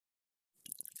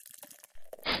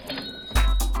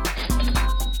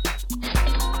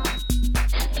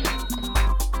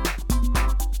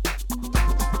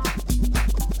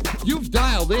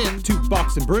dialed in to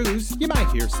Bucks and Brews, you might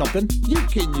hear something you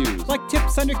can use. like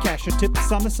tips on your cash or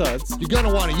tips on the suds. You're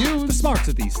gonna want to The use smarts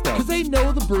of these stuff. because they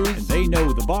know the brews. And they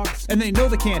know the Bucks, and they know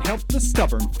they can't help the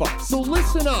stubborn fucks. So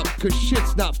listen up, because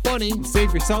shit's not funny. And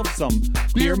save yourself some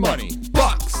Beer money.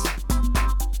 Bucks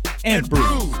and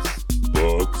brews.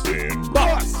 Bucks and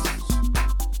Bucks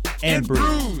Bucks and brews.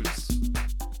 brews.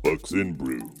 Bucks and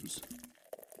Brews.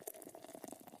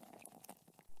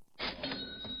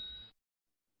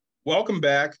 Welcome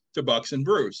back to Bucks and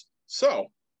Brews. So,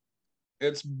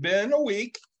 it's been a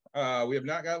week. We have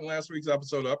not gotten last week's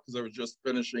episode up because I was just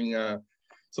finishing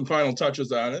some final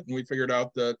touches on it, and we figured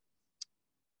out that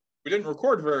we didn't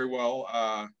record very well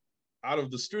out of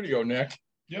the studio, Nick.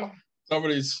 Yeah.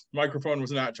 Somebody's microphone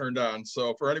was not turned on.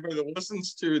 So, for anybody that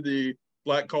listens to the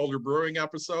Black Calder Brewing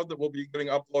episode that will be getting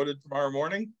uploaded tomorrow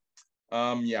morning,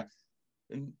 yeah.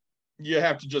 And you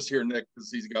have to just hear Nick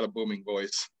because he's got a booming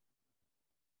voice.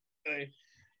 Hey,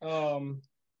 no,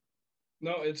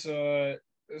 it's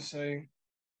funny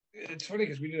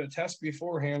because we did a test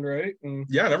beforehand, right? And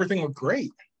Yeah, and everything looked great.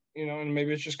 and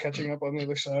maybe it's just catching up on the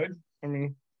other side. I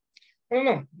mean, I don't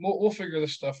know. We'll figure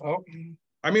this stuff out.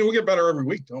 I mean, we get better every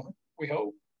week, don't we? We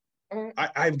hope.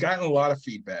 I've gotten a lot of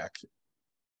feedback,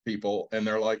 people, and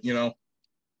they're like,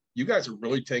 you guys are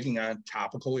really taking on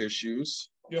topical issues.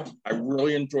 Yeah. I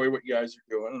really enjoy what you guys are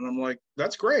doing. And I'm like,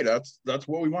 that's great. That's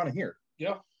what we want to hear.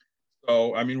 Yeah.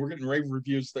 So, I mean, we're getting rave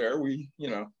reviews there.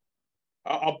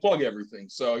 I'll plug everything.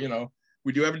 So,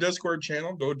 we do have a Discord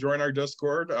channel. Go join our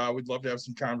Discord. We'd love to have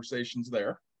some conversations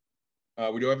there.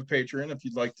 We do have a Patreon. If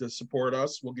you'd like to support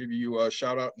us, we'll give you a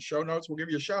shout out in the show notes. We'll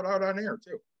give you a shout out on air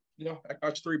too. Yeah. That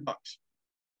costs $3.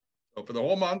 So for the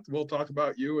whole month, we'll talk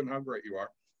about you and how great you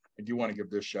are. I do want to give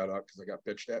this shout out because I got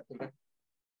bitched at today.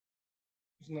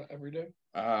 Isn't that every day?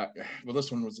 Well,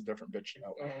 this one was a different bitch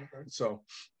out. Oh, okay. So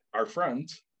our friend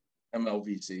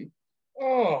MLVC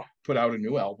Oh, put out a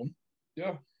new album,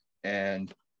 yeah.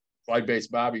 and Slide Bass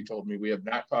Bobby told me we have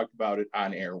not talked about it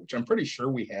on air, which I'm pretty sure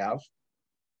we have,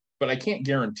 but I can't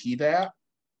guarantee that.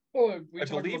 Well, we I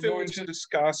talked believe about it going was to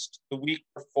discussed the week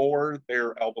before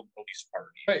their album release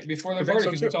party. right before the I think party so,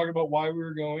 because we too. talked about why we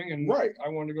were going, and Right. I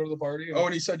wanted to go to the party. And Oh,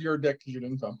 and he said you're a dick because you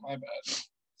didn't come. my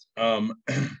bad.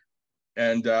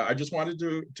 And I just wanted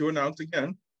to announce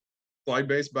again, Slide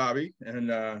Bass Bobby and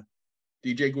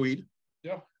DJ Guide.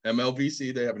 Yeah.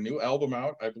 MLVC, they have a new album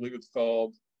out. I believe it's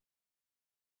called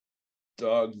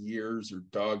Dog Years or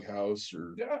Dog House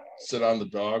or Yeah. Sit on the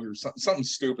Dog or something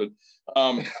stupid.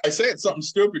 I say it's something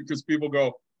stupid because people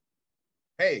go,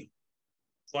 hey,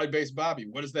 Slide Bass Bobby,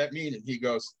 what does that mean? And he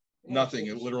goes, nothing.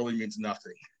 It literally means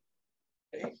nothing.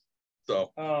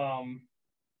 So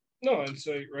No, it's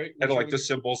right. Kind of like the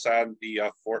symbols on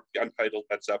the Untitled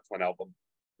Led Zeppelin album.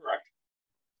 correct.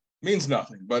 Means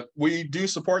nothing, but we do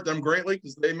support them greatly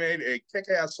because they made a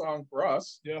kick-ass song for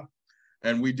us. Yeah.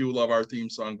 And we do love our theme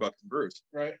song, Bucks and Brews.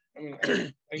 Right. I mean,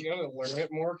 I gotta learn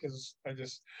it more because I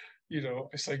just,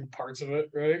 I sing parts of it,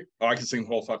 right? Oh, I can sing the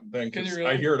whole fucking thing Can you because really?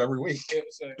 I hear it every week Can't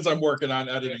say. because I'm working on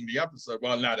editing the episode.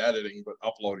 Well, not editing, but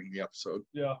uploading the episode.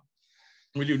 Yeah.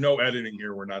 We do no editing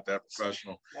here. We're not that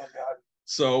professional. Oh God.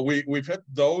 So we've hit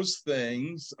those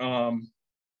things. I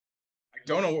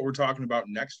don't know what we're talking about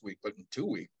next week, but in 2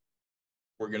 weeks,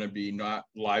 we're going to be not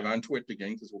live on Twitch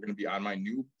again because we're going to be on my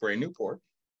brand new port.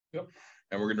 Yep.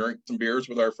 And we're going to drink some beers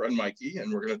with our friend Mikey,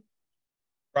 and we're going to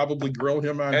probably grill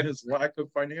him on his lack of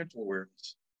financial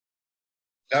awareness.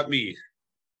 Not me.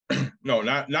 No,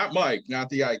 not Mike, not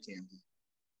the eye candy.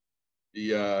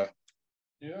 The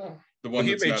Yeah. the Well, one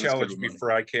he that's may not as good challenge with me money.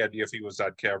 for eye candy if he was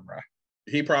on camera.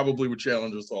 He probably would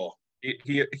challenge us all.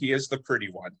 He is the pretty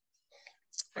one.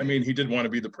 I mean, he did want to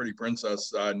be the pretty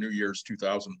princess New Year's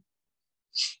 2000.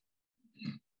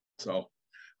 So,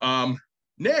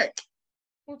 Nick,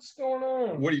 What's going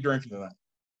on? what are you drinking tonight?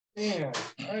 Man,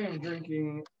 I am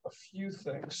drinking a few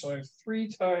things. So I have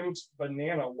 3 times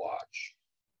Banana Watch.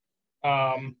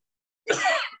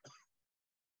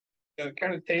 It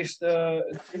kind of tastes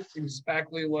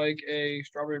exactly like a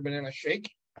strawberry banana shake,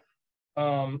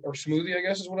 or smoothie, I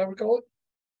guess is what I would call it.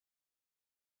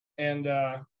 And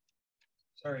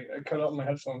sorry, I cut out my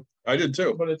headphone, I did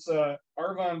too. but it's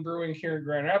Arvon Brewing here in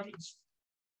Grand Rapids.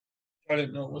 I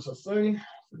didn't know it was a thing.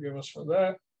 Forgive us for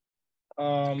that.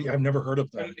 Yeah, I've never heard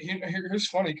of that. And here's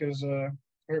funny because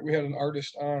we had an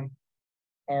artist on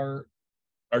our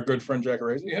Good friend Jack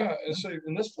Raisy. yeah.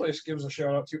 And this place gives a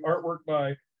shout out to artwork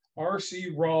by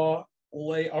RC Raw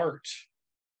Lay Art,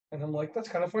 and I'm like, that's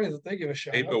kind of funny that they give a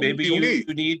shout out. Maybe we you need.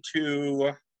 need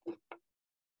to,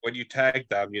 when you tag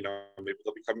them, maybe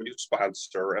they'll become a new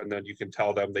sponsor, and then you can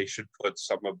tell them they should put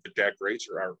some of the Jack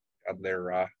Razor art on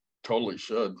their. Totally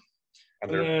should.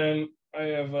 And Under then I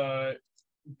have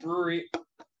brewery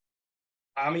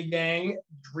Amigang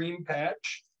Dream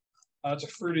Patch. It's a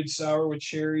fruited sour with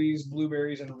cherries,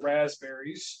 blueberries, and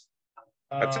raspberries.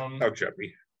 that's how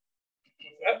Jeffy.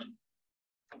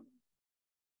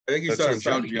 I think he That said it sounds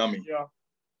sounds yummy. yummy. Yeah.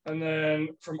 And then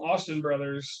from Austin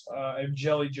Brothers, I have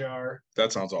Jelly Jar.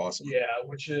 That sounds awesome. Yeah,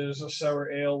 which is a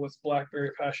sour ale with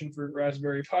blackberry, passion fruit,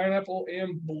 raspberry, pineapple,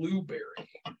 and blueberry.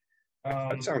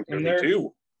 That sounds and good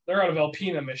too. They're out of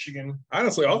Alpena, Michigan.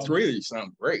 Honestly, all three of these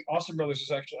sound great. Austin Brothers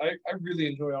is actually I really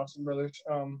enjoy Austin Brothers.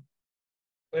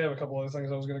 They have a couple other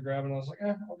things I was gonna grab, and I was like,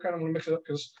 I'm kind of gonna mix it up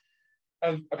because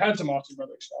I've had some Austin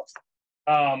Brothers stuff.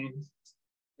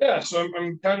 Yeah, so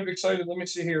I'm kind of excited. Let me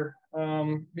see here,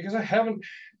 because I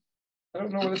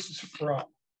don't know where this is from.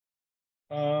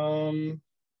 Oh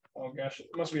gosh, it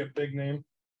must be a big name.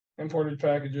 Imported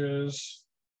packages,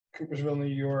 Coopersville, New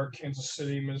York, Kansas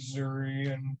City, Missouri,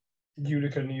 and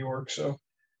Utica, New York. So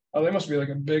they must be like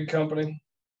a big company.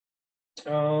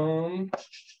 Yeah.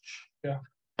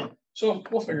 So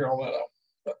we'll figure all that out.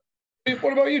 But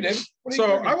what about you, Dave? What are you So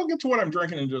drinking? I will get to what I'm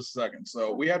drinking in just a second.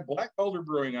 So we had Black Boulder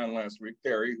Brewing on last week.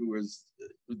 Terry, who is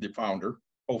the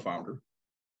co-founder.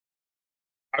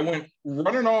 I went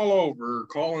running all over,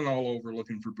 calling all over,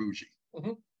 looking for bougie.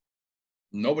 Mhm.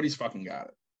 Nobody's fucking got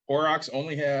it. Horrocks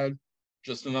only had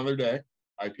Just Another Day,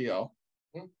 IPL.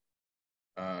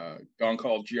 Gone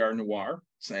called GR Noir,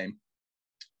 same.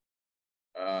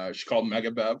 She called Mega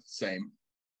Bev, same.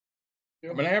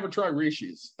 Yep. I'm gonna have her try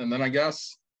Rishi's, and then I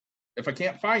guess if I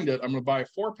can't find it, I'm gonna buy a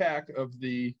 4-pack of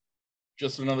the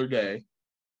Just Another Day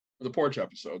for the porch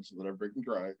episode so that everybody can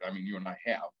try it. I mean, you and I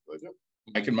have, but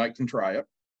Mike can try it.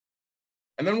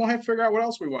 And then we'll have to figure out what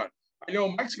else we want. I know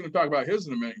Mike's going to talk about his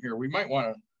in a minute here. We might want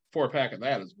a 4-pack of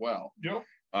that as well. Yeah.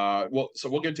 So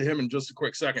we'll get to him in just a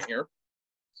quick second here.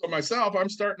 So myself, I'm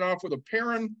starting off with a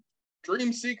Perrin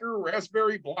Dream Seeker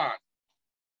Raspberry Blonde.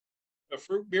 A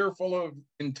fruit beer full of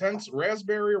intense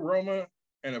raspberry aroma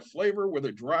and a flavor with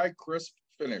a dry, crisp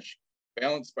finish,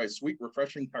 balanced by sweet,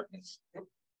 refreshing tartness.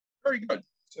 Very good.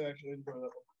 So actually enjoy that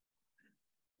one.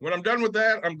 When I'm done with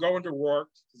that, I'm going to Rourke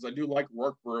because I do like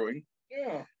Rourke Brewing.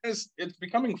 Yeah, It's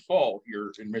becoming fall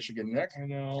here in Michigan, Nick, I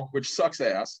know. which sucks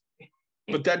ass.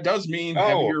 But that does mean Oh.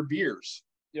 heavier beers.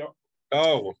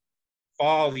 Oh,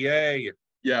 fall, yay.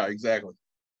 Yeah, exactly.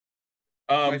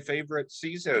 My favorite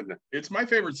season. It's my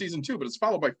favorite season too, but it's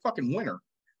followed by fucking winter.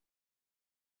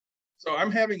 So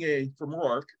I'm having from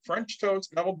Rourke, French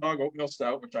Toast Double Dog Oatmeal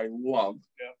Stout, which I love.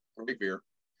 Yeah. Great beer.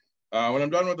 When I'm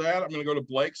done with that, I'm going to go to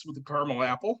Blake's with the caramel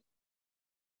apple.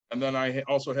 And then I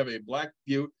also have a Black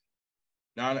Butte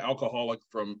non-alcoholic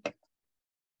from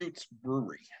Butte's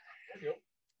Brewery.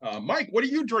 Mike, what are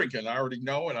you drinking? I already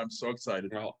know, and I'm so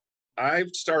excited. Well,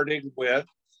 I'm starting with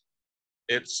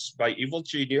it's by Evil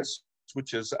Genius,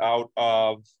 which is out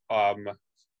of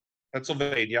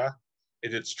Pennsylvania.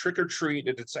 It's Trick or Treat,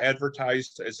 and it's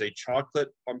advertised as a chocolate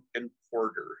pumpkin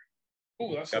porter.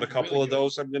 Oh, that's Got a couple really of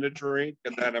those I'm going to drink,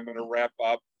 and then I'm going to wrap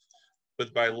up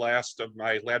with my last of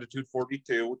my Latitude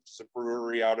 42, which is a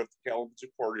brewery out of the Kalamazoo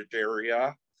Portage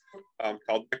area,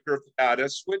 called Nectar of the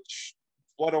Goddess, which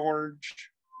blood orange,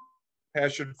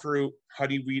 passion fruit,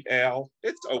 honey wheat ale.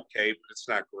 It's okay, but it's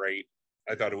not great.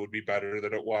 I thought it would be better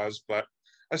than it was, but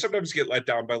I sometimes get let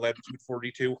down by Latitude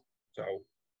 42, so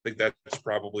I think that's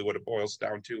probably what it boils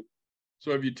down to.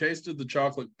 So have you tasted the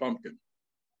chocolate pumpkin?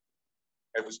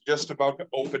 I was just about to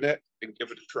open it and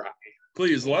give it a try.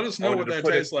 Please let us know wanted what to that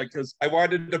put it- tastes like, because I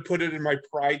wanted to put it in my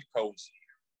pride cozy.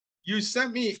 you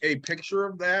sent me a picture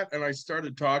of that, and I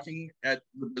started talking at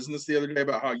the business the other day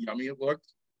about how yummy it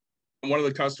looked. And one of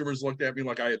the customers looked at me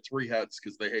like I had 3 heads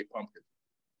because they hate pumpkin.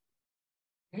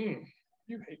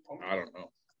 You hate pumpkin. I don't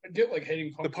know. I get like hating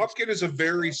The pumpkin. pumpkin is a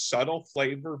very subtle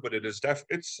flavor, but it is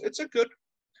it's a good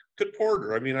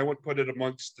porter. I mean, I wouldn't put it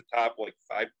amongst the top like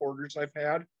 5 porters I've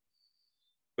had,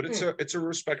 but it's a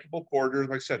respectable porter.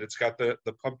 Like I said, it's got the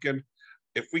pumpkin.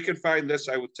 If we can find this,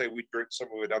 I would say we drink some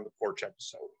of it on the porch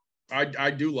episode.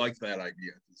 I do like that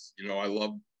idea. You know, I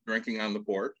love drinking on the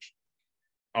porch.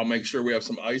 I'll make sure we have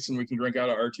some ice and we can drink out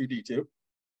of R2D2. All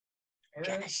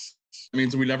right. It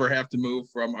means we never have to move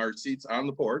from our seats on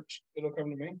the porch. It'll come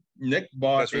to me. Nick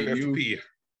bought That's where a we have to new pee.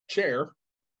 chair.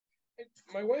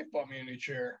 My wife bought me a new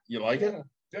chair. You like it?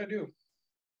 Yeah, I do.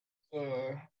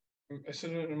 I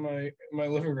sit in my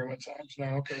living room at times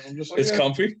now because I'm just like, It's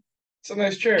comfy. it's a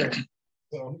nice chair.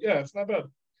 So yeah, it's not bad.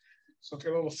 So it's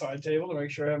got a little side table to make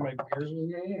sure I have my beers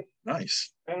with me.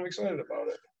 Nice. I'm excited about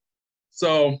it.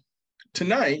 So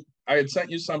tonight, I had sent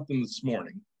you something this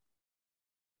morning.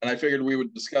 And I figured we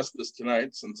would discuss this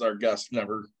tonight since our guest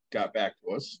never got back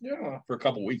to us Yeah. for a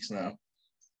couple weeks now.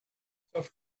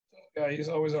 Yeah, he's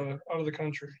always out of the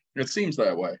country. It seems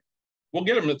that way. We'll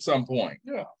get him at some point.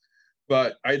 Yeah.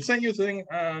 But I had sent you a thing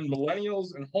on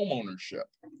millennials and homeownership.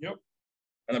 Yep.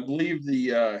 And I believe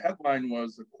the headline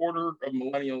was a quarter of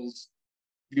millennials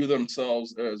view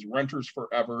themselves as renters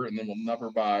forever and then will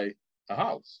never buy a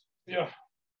house. Yeah.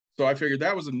 So I figured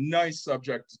that was a nice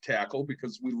subject to tackle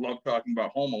because we love talking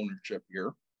about home ownership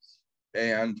here.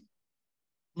 And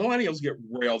millennials get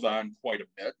railed on quite a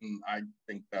bit. And I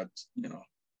think that's,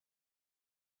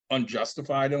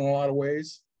 unjustified in a lot of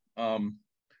ways. And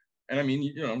I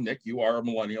mean, Nick, you are a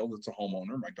millennial that's a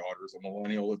homeowner. My daughter's a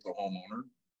millennial that's a homeowner.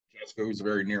 Jessica, who's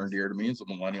very near and dear to me, is a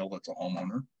millennial that's a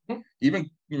homeowner. Even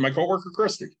my coworker,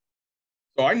 Christy.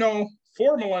 So I know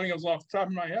 4 millennials off the top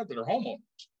of my head that are homeowners.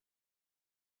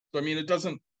 So, I mean, it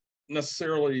doesn't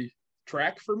necessarily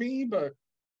track for me, but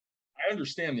I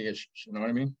understand the issues. You know what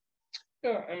I mean?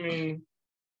 Yeah, I mean,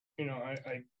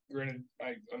 I granted,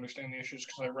 I understand the issues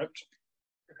because I ripped.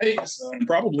 Hey, so. And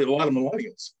probably a lot of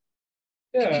millennials.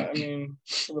 Yeah, I mean,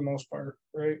 for the most part,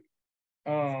 right?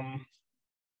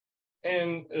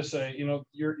 And to say,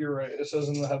 you're right. It says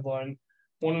in the headline,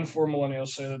 1 in 4 millennials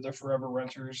say that they're forever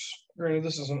renters. Granted,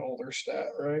 this is an older stat,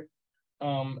 right?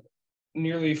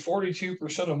 Nearly 42%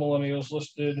 of millennials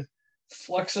listed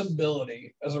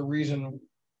flexibility as a reason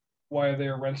why they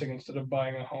are renting instead of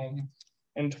buying a home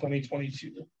in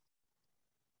 2022.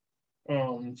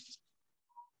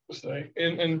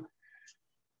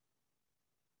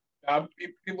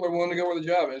 People are willing to go where the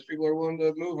job is. People are willing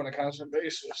to move on a constant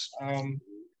basis.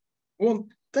 Well,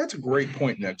 that's a great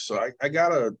point, Nick. So I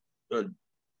got I'm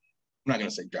not going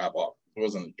to say job offer. It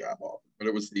wasn't a job offer, but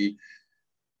it was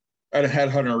I had a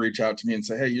headhunter reach out to me and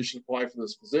say, hey, you should apply for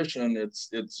this position. It's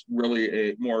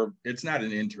really it's not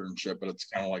an internship, but it's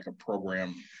kind of like a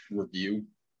program review,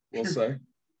 we'll say.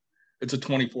 It's a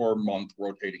 24-month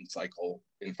rotating cycle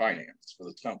in finance for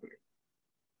this company.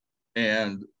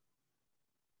 And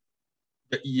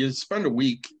you spend a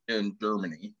week in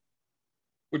Germany,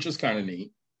 which is kind of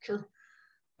neat. Sure.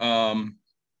 And,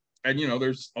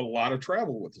 there's a lot of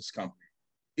travel with this company.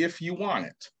 If you want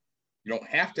it, you don't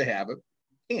have to have it,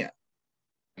 you can't.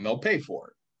 And they'll pay for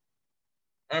it.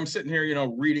 I'm sitting here,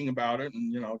 reading about it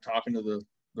and, talking to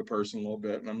the person a little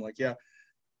bit. And I'm like, yeah,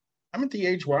 I'm at the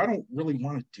age where I don't really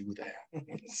want to do that.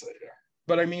 So, yeah.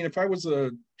 But I mean, if I was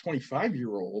a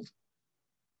 25-year-old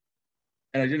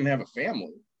and I didn't have a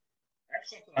family,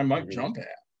 that's something I might jump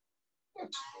at.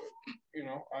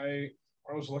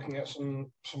 I was looking at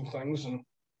some things and,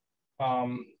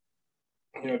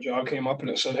 job came up and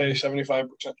it said, hey, 75%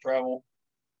 travel,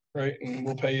 right? And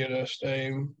we'll pay you to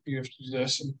stay. You have to do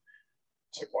this. And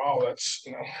it's like, wow, that's,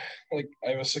 like I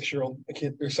have a 6-year-old, I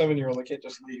can't, or 7-year-old, I can't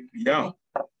just leave. Yeah.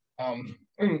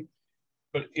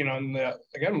 But, and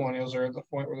again, millennials are at the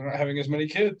point where they're not having as many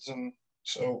kids. And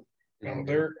so,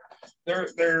 they're, I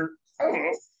don't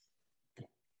know,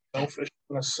 selfish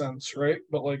in a sense, right?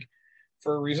 But like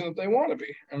for a reason that they want to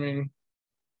be. I mean,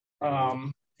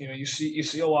 you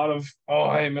see a lot of,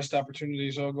 hey, missed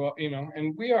opportunities. I'll go, and I'm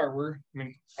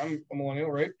a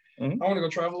millennial, right? Mm-hmm. I want to go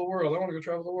travel the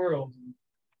world.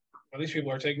 Well, these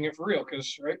people are taking it for real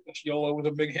because, right, this YOLO was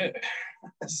a big hit.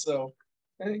 So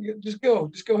just go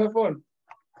have fun.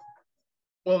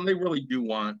 Well, and they really do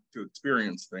want to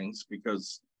experience things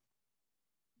because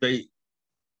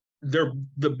they're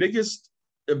the biggest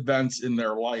events in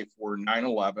their life were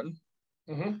 9/11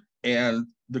 and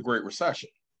the Great Recession.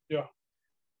 Yeah.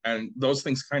 And those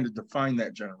things kind of define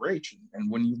that generation.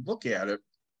 And when you look at it,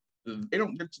 they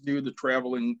don't get to do the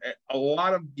traveling. A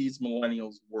lot of these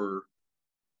millennials were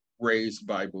raised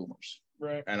by boomers.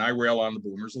 Right. And I rail on the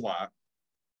boomers a lot.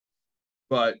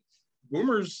 But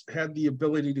boomers had the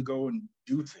ability to go and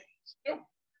do things.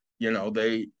 Yeah.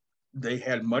 They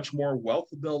had much more wealth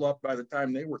to build up by the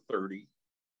time they were 30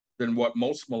 than what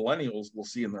most millennials will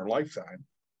see in their lifetime.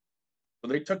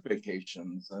 So they took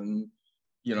vacations and,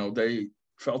 they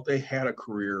felt they had a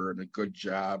career and a good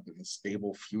job and a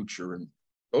stable future. And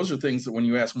those are things that when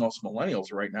you ask most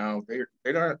millennials right now, they're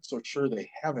not so sure they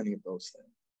have any of those things.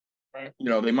 Right.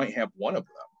 They might have one of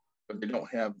them, but they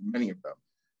don't have many of them.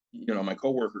 My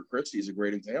coworker, Christy, is a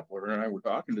great example. Her and I were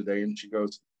talking today and she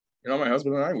goes, my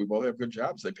husband and I, we both have good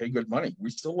jobs. They pay good money.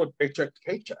 We still live paycheck to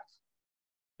paycheck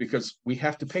because we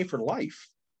have to pay for life.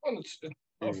 Well, it's tough,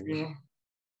 It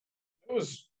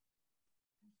was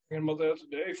thinking about that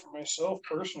today for myself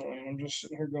personally, and I'm just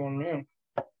sitting here going, man,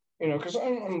 because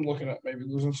I'm looking at maybe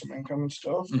losing some income and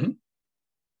stuff. Mm-hmm.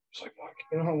 It's like,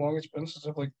 how long it's been since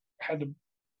I've had to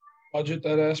budget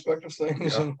that aspect of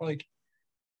things, and I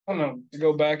don't know, to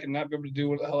go back and not be able to do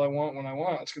what the hell I want when I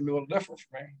want, it's gonna be a little different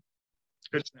for me.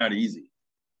 It's not easy,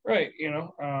 right?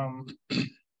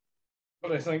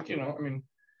 But I think, you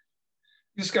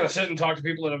just got to sit and talk to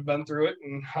people that have been through it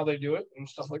and how they do it and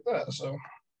stuff like that. So,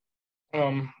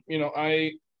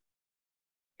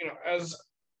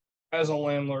 as a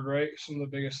landlord, right, some of the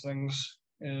biggest things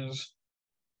is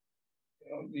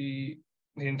the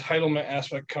entitlement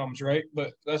aspect comes, right?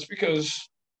 But that's because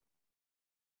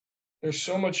there's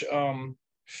so much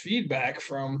feedback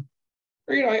from,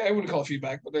 or I wouldn't call it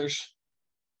feedback, but there's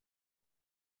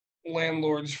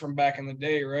landlords from back in the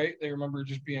day, right? They remember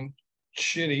just being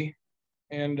shitty,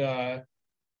 and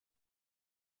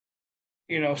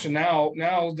so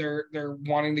now they're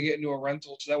wanting to get into a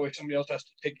rental, so that way somebody else has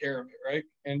to take care of it, right?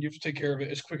 And you have to take care of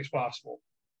it as quick as possible.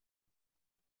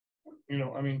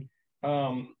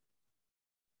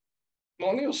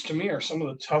 Millennials to me are some of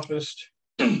the toughest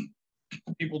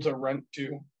people to rent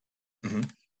to,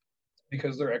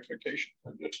 because their expectations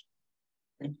are just,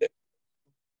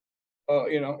 what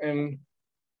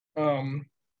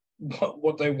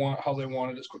they want, how they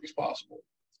want it as quick as possible.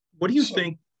 What do you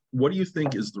think? What do you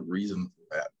think is the reason for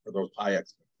that? For those high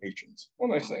expectations?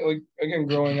 Well, I think, like, again,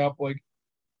 growing up, like,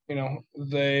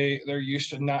 they're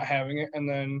used to not having it, and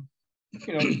then,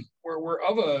 we're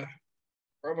of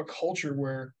a culture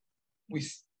where we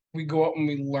go out and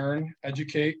we learn,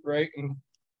 educate, right? And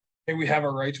hey, we have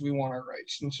our rights, we want our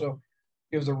rights. And so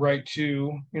you have the right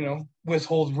to,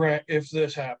 withhold rent if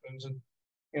this happens.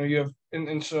 And, you have,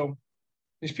 and so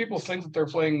these people think that they're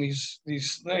playing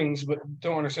these things, but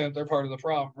don't understand that they're part of the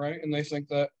problem, right? And they think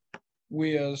that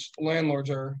we as landlords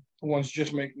are the ones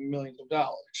just making millions of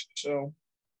dollars. So,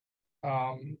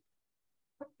 I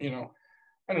don't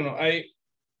know.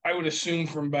 I would assume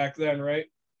from back then, right?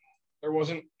 There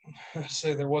wasn't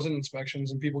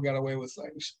inspections and people got away with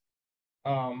things.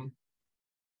 I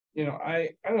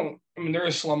mean, there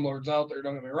is slumlords out there,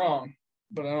 don't get me wrong,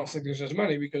 but I don't think there's as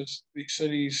many because these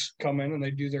cities come in and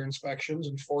they do their inspections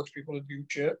and force people to do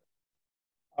shit.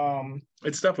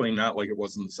 It's definitely not like it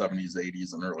was in the 70s,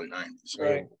 80s, and early 90s.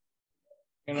 Right.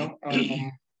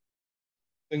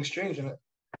 Things change in it,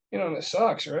 and it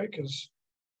sucks, right? Because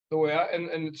the way and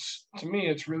it's, to me,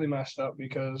 it's really messed up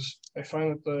because I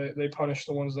find that they punish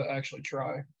the ones that actually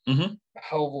try a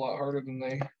hell of a lot harder than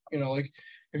they, like,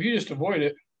 if you just avoid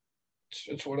it,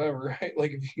 it's whatever, right?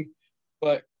 Like,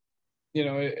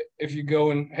 if you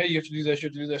go and, hey, you have to do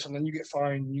this, and then you get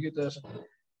fined and you get this,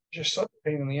 just such a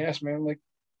pain in the ass, man. Like,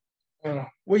 I don't know.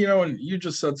 Well, and you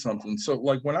just said something. So,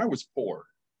 like, when I was poor,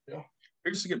 yeah, I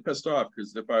used to get pissed off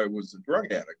because if I was a drug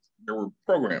addict, there were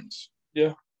programs.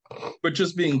 Yeah. But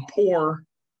just being poor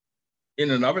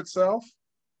in and of itself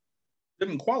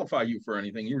didn't qualify you for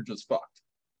anything. You were just fucked.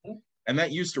 And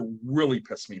that used to really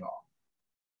piss me off.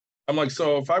 I'm like,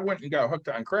 so if I went and got hooked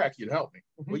on crack, you'd help me.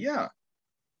 Well, yeah.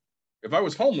 If I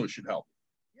was homeless, you'd help me.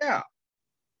 Yeah.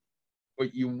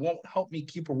 But you won't help me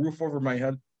keep a roof over my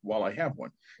head while I have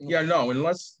one. Yeah, no,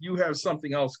 unless you have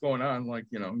something else going on, like,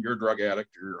 you're a drug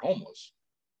addict or you're homeless,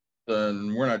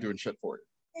 then we're not doing shit for you.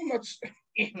 Well, that's,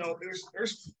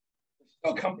 there's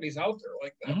still companies out there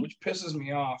like that, which pisses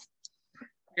me off.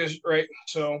 Because, right,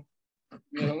 so,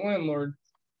 landlord,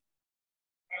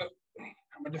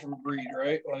 I'm a different breed,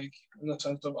 right? Like, in the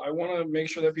sense of, I want to make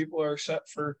sure that people are set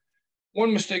for,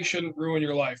 one mistake shouldn't ruin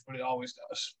your life, but it always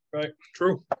does, right?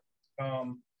 True.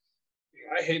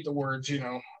 I hate the words,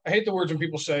 I hate the words when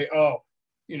people say, oh,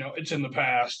 it's in the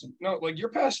past. No, like, your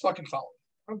past fucking followed.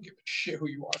 I don't give a shit who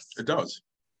you are. It does.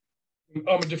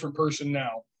 I'm a different person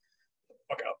now.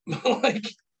 Fuck up.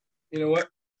 Like, you know what?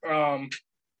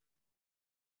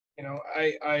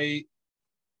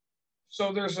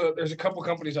 So there's a couple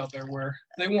companies out there where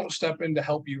they won't step in to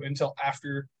help you until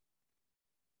after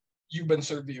you've been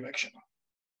served the eviction.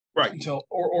 Right. Until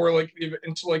by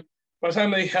the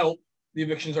time they help, the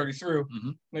eviction's already through.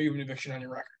 Now you have an eviction on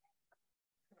your record.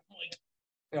 Like,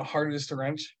 how hard it is to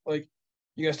rent. Like,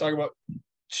 you guys talk about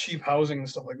cheap housing and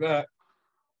stuff like that.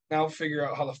 Now figure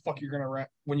out how the fuck you're gonna rent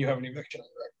when you have an eviction on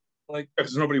the record. Like,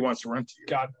 because nobody wants to rent to you.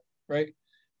 God, right?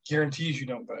 Guarantees you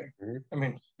don't pay. I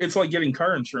mean, it's like getting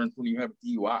car insurance when you have a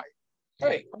DUI.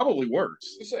 Right. Probably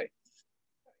worse. To say,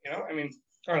 I mean,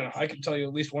 I don't know. I can tell you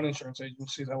at least one insurance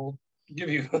agency that will give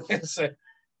you say,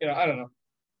 I don't know.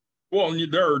 Well,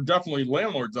 there are definitely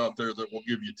landlords out there that will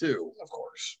give you too. Of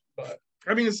course, but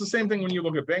I mean, it's the same thing when you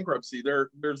look at bankruptcy.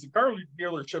 There's the car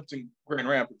dealerships in Grand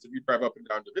Rapids. If you drive up and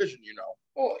down Division,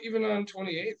 Well, even on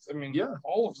 28th, I mean, yeah,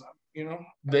 all of them,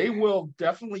 They will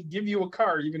definitely give you a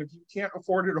car, even if you can't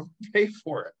afford it or pay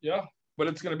for it. Yeah. But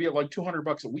it's going to be at like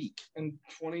 $200 a week. And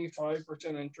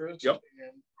 25% interest. Yep.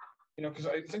 And, because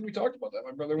I think we talked about that.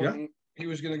 My brother went and he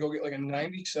was going to go get like a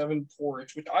 97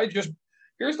 Portage, which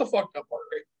here's the fucked up part,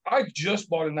 right? I just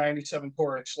bought a 97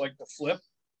 Portage, like the flip.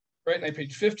 right? And I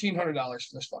paid $1,500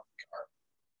 for this fucking car.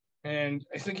 And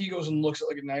I think he goes and looks at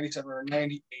like a 97 or a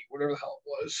 98, whatever the hell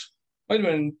it was. Might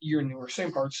have been a year newer,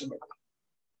 same parts, similar.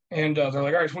 And they're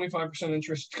like, all right, 25%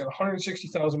 interest. It's got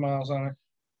 160,000 miles on it,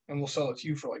 and we'll sell it to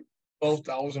you for like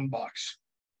 $12,000.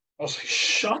 I was like,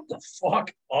 shut the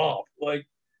fuck up. Like,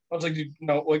 I was like, dude,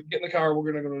 no, like, get in the car.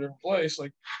 We're gonna go to a different place.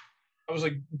 Like, I was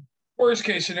like, worst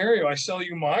case scenario, I sell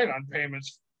you mine on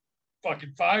payments,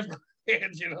 fucking $5,000.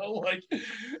 You know, like,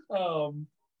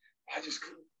 I just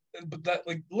couldn't. But that,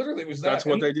 like, literally, it was that. That's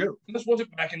what they do. And this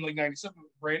wasn't back in like '97,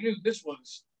 brand new. This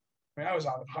was, I mean, I was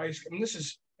out of high school. I mean, this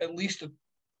is at least a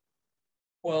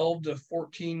 12 to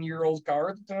 14-year-old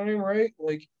car at the time, right?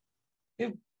 Like,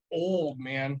 it old,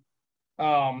 man.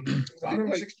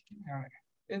 160 on it.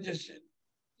 It just,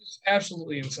 it's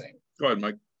absolutely insane. Go ahead,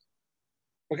 Mike.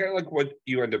 Okay, like what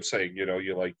you end up saying, you know,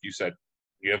 you said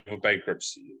you have a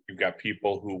bankruptcy. You've got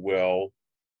people who will,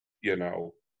 you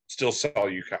know, still sell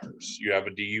you cars. You have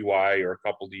a DUI or a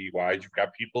couple DUIs. You've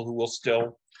got people who will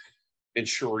still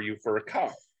insure you for a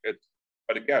car.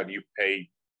 But again, you pay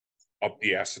up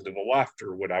the ass into the left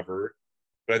or whatever.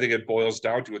 But I think it boils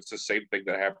down to it's the same thing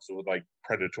that happens with like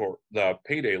the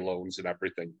payday loans and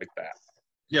everything like that.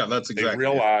 Yeah, that's exactly. They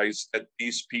realize that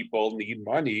these people need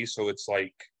money, so it's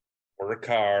like, or a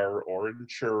car, or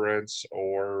insurance,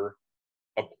 or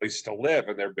a place to live,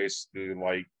 and they're basically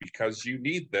like, because you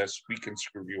need this, we can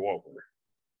screw you over.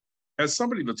 As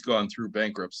somebody that's gone through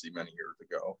bankruptcy many years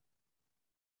ago,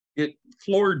 it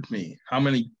floored me how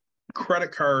many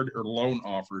credit card or loan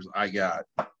offers I got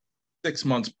 6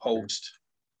 months post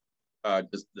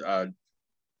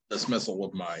dismissal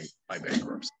of my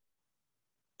bankruptcy.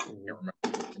 I can't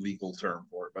remember the legal term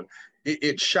for it, but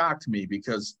it shocked me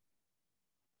because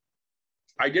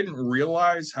I didn't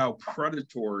realize how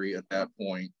predatory at that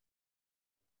point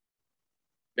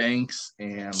banks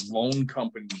and loan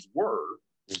companies were,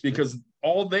 because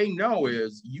all they know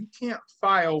is you can't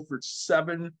file for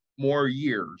 7 more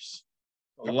years.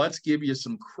 So let's give you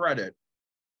some credit.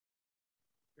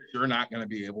 You're not going to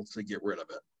be able to get rid of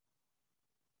it.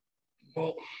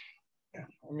 Well, yeah,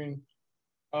 I mean,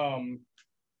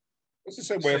 It's the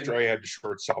same way after I had to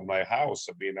short sell my house.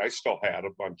 I mean, I still had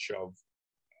a bunch of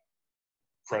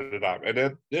credit on, and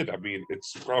it did. I mean,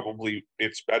 it's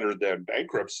better than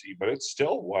bankruptcy, but it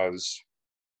still was,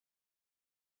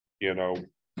 you know,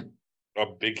 a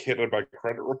big hit on my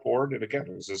credit report. And again,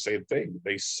 it was the same thing.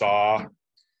 They saw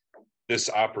this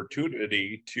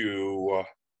opportunity to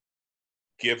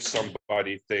give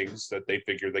somebody things that they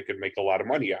figure they could make a lot of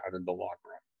money on in the long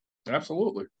run.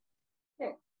 Absolutely.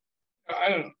 I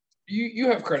don't know. You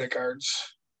have credit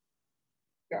cards.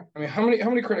 Yeah. I mean, how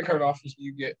many credit card offers do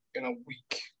you get in a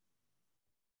week?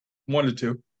 1 to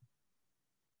 2.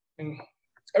 And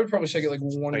I would probably say I get like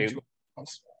 1 to 2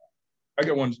 months. I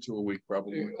get 1 to 2 a week,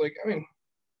 probably. Like, I mean,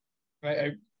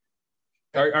 I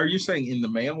Are you saying in the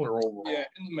mail or overall? yeah,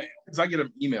 in the mail. Because I get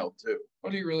them emailed too. Oh,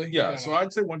 do you really? Yeah, so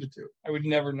I'd say 1 to 2. I would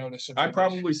never notice it. I'd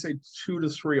probably say 2 to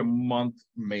 3 a month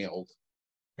mailed.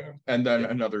 Okay. And then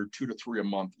another 2 to 3 a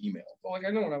month emailed. Well, like,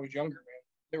 I know when I was younger, man,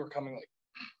 they were coming like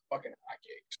fucking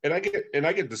hotcakes. And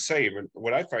I get the same. And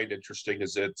what I find interesting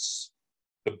is it's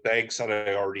the banks that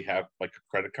I already have like a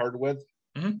credit card with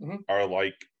are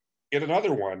like, get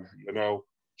another one, you know,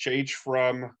 change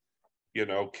from, you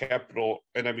know, Capital.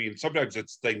 And I mean, sometimes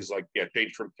it's things like, yeah,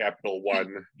 change from Capital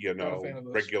One, you know,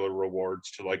 regular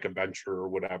rewards to like a venture or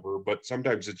whatever. But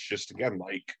sometimes it's just, again,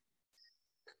 like,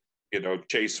 you know,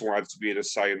 Chase wants me to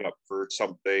sign up for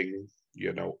something,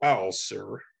 you know, else,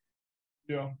 or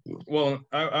Yeah. Well,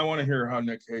 I want to hear how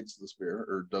Nick hates this beer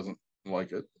or doesn't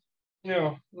like it.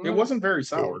 Yeah. It wasn't very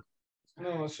sour.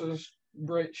 No, it says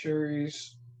bright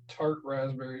cherries, tart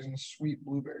raspberries, and sweet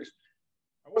blueberries.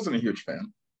 I wasn't a huge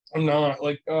fan. I'm not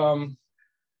like as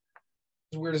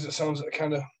weird as it sounds, it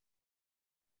kind of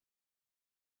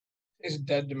is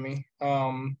dead to me.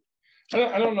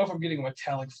 I don't know if I'm getting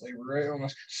metallic flavor, right? I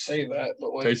almost say that,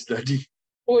 but like Tastes deady.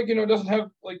 well, like, you know, it doesn't have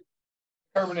like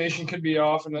carbonation could be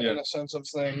off in a sense of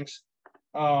things.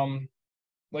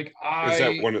 Like is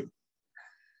that one of,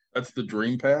 That's the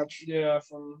Dream Patch? yeah,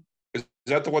 from is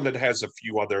that the one that has the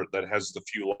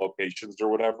few locations or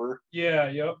whatever? yeah,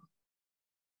 yep.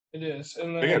 It is.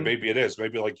 And then Again, maybe it is.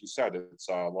 Maybe like you said, it's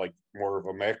like more of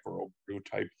a macro brew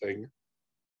type thing.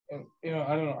 and, you know,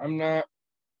 I don't know. I'm not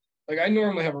like I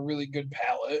normally have a really good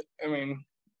palate. I mean,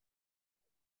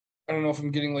 I don't know if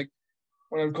I'm getting like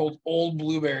what I would call old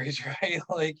blueberries, right?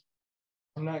 Like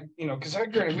I'm not, you know, because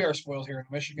granted we are spoiled here in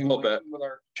Michigan A little bit. with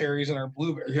our cherries and our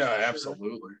blueberries. Yeah, for sure.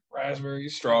 absolutely.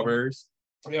 Raspberries, Strawberries.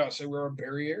 Yeah, so we're a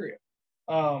berry area.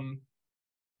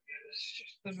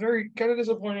 It's very kind of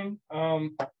disappointing.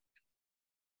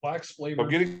 Flax flavor. I'm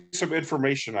getting some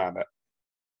information on it.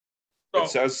 So- It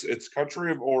says its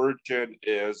country of origin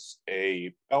is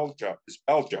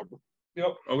Belgium.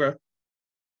 Yep. Okay.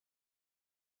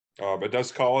 It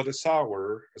does call it a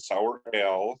sour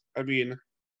ale. I mean,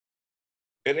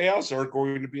 and ales are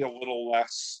going to be a little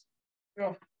less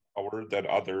sour than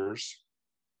others.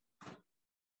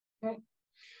 I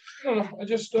don't know. I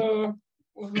just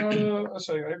was not.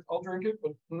 I'll drink it,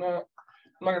 but I'm not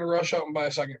gonna rush out and buy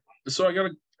a second. So I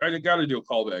gotta do a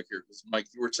callback here because Mike,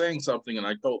 you were saying something, and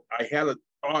I had a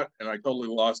thought, and I totally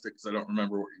lost it because I don't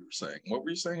remember what you were saying. What were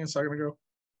you saying a second ago?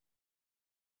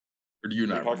 Or do you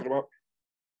What are not? you talking about?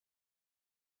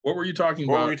 What were you talking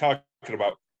What about? were we talking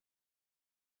about?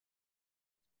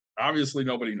 Obviously,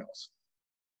 nobody knows.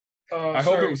 I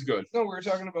hope it was good. No, we were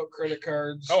talking about credit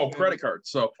cards. Oh, and, credit cards.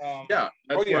 So yeah, that's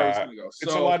Oh, where I was yeah. gonna go. It's a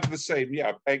So lot of the same.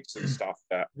 Yeah, banks and stuff.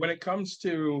 That when it comes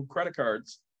to credit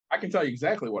cards, I can tell you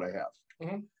exactly what I have.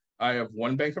 Mhm. I have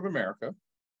one Bank of America.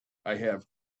 I have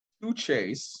two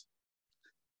Chase.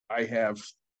 I have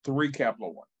three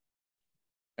Capital One,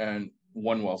 and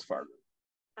one Wells Fargo.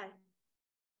 Hi.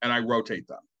 And I rotate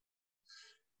them.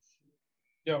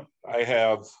 I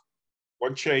have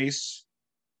one Chase,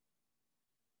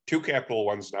 two Capital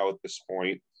Ones now at this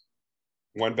point,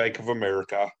 one Bank of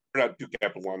America, or not two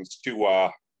Capital Ones,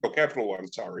 Capital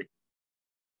One, sorry.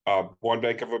 One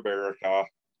Bank of America.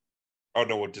 Oh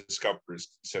no, what Discover is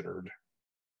considered.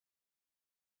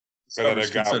 And then I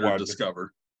got Considered one.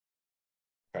 Discover.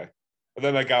 And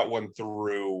then I got one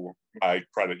through my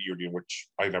credit union, which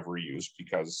I never used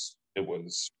because it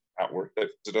was not worth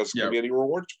it. It doesn't give me any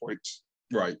rewards points.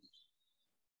 Right.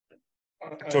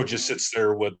 So it just sits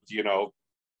there with, $10,000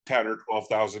 or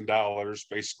 $12,000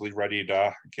 basically ready to,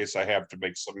 in case I have to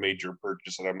make some major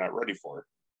purchase that I'm not ready for.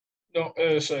 No,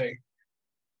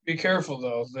 be careful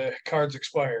though. The cards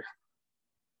expire.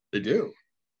 They do.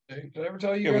 Did I ever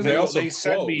tell you Yeah, guys? but they also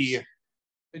send me. close.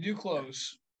 They do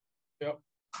close. Yep.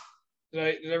 Did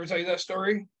I ever tell you that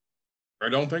story? I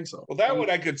don't think so. Well, that one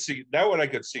I could see. That one I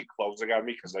could see closing on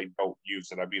me because I don't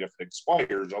use it. I mean, if it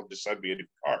expires, they'll just send me a new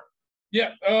card.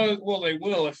 Yeah. Well, they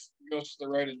will if it goes to the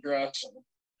right address and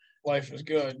life is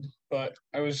good. But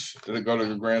I was. Did it go to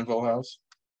the Granville house?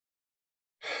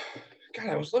 God,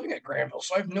 I was living at Granville,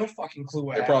 so I have no fucking clue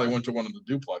what They happened. probably went to one of the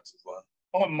duplexes then.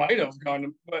 Oh, it might have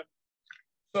gone, but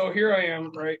so here I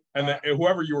am, right? And I then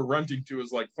whoever you were renting to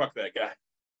is like, fuck that guy.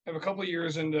 have a couple of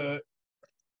years into.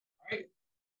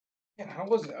 How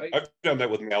was it? I've done that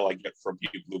with mail I get from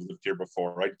people who lived here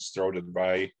before. I just throw it in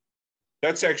my.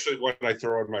 That's actually when I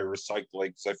throw in my recycling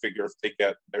because I figure if they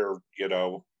get their,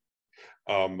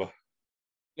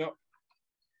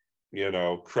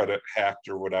 credit hacked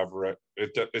or whatever,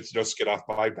 it's just get off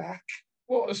my back.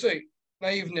 Well, let's say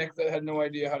naive Nick that had no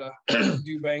idea how to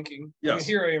do banking. I mean, Yes.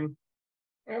 here I am.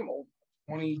 I'm old,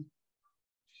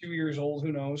 22 years old.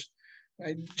 Who knows?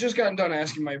 I just gotten done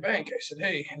asking my bank. I said,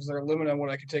 "Hey, is there a limit on what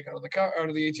I can take out of the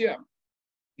ATM?"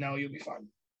 No, you'll be fine.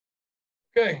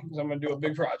 Okay, because I'm gonna do a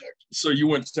big project. So you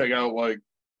went to take out like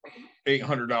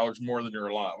 $800 more than you're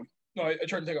allowed. No, I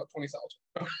tried to take out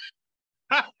 20,000.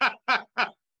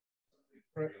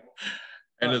 Right.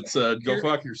 And it said, go Here-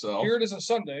 fuck yourself. Here it is a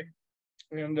Sunday,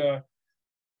 and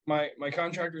my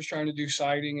contractor's trying to do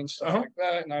siding and stuff like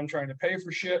that, and I'm trying to pay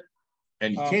for shit.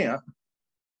 And you can't.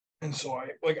 And so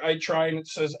I try and it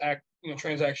says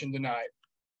transaction denied.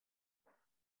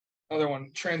 Another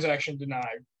one, transaction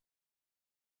denied.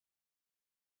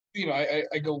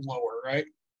 I go lower, right?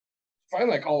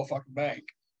 Finally, I call the fucking bank.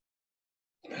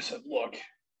 I said, look,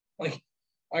 I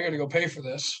gotta go pay for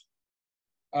this.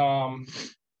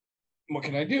 What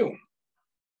can I do?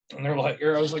 And they're like,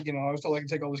 I was told I can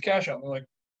take all this cash out. And they're like,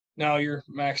 no, you're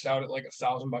maxed out at like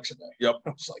 $1,000 a day. Yep. I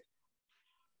was like,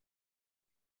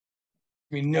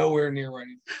 nowhere near where I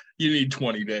need. You need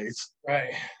 20 days.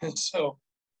 Right. And so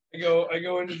I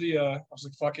go into the I was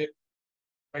like, fuck it.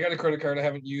 I got a credit card I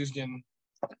haven't used in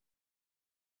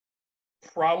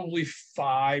probably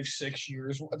 5-6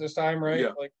 years at this time, right?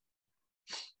 Yeah. Like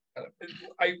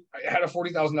I had a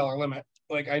 $40,000 limit.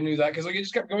 Like I knew that because it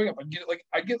just kept going up.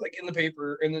 I'd get in the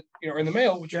paper and in the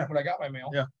mail, which when I got my mail.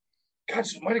 Yeah. God,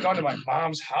 so it might have gone to my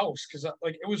mom's house because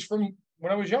it was from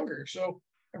when I was younger. So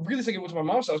I really think it was my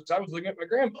mom's house because I was living at my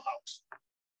grandma's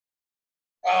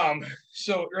house.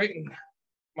 So right, and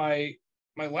my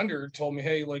lender told me,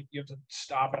 hey, you have to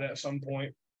stop it at some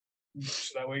point,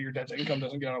 so that way your debt to income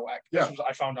doesn't get out of whack. Yeah. This was,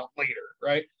 I found out later,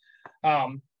 right?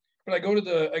 But I go to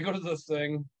the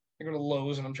thing, I go to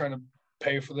Lowe's and I'm trying to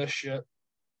pay for this shit,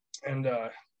 and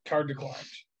card declined.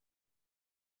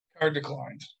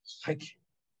 Like,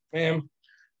 ma'am,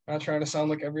 I'm not trying to sound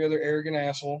like every other arrogant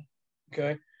asshole.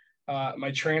 Okay.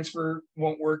 My transfer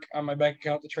won't work on my bank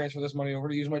account to transfer this money over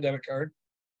to use my debit card,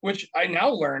 which I now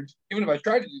learned, even if I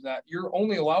tried to do that, you're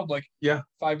only allowed like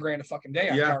 $5,000 a fucking day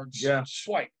on cards.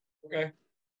 Swipe. Okay.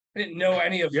 I didn't know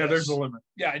any of this. There's a limit.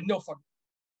 Yeah, I know fucking.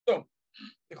 So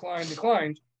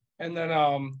declined. And then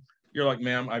you're like,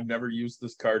 ma'am, I've never used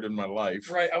this card in my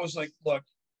life. Right. I was like, look,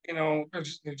 I have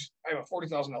a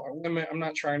 $40,000 limit. I'm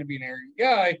not trying to be an arrogant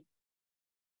guy.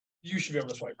 You should be able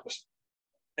to swipe this.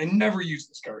 I never used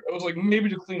this card. I was like, maybe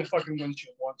to clean a fucking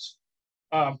windshield once.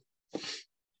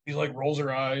 He like rolls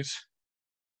her eyes.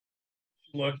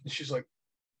 Look, and she's like,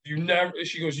 you never.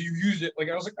 She goes, you used it. Like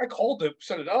I was like, I called it,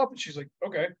 set it up, and she's like,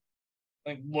 okay.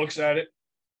 Like looks at it,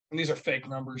 and these are fake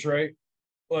numbers, right?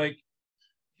 Like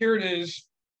here it is,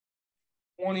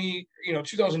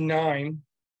 2009,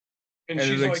 and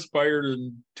she's it like, expired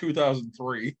in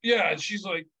 2003. Yeah, and she's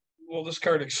like, well, this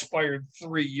card expired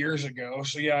 3 years ago,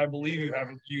 so yeah, I believe you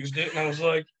haven't used it. And I was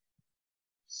like,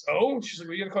 so? She's like,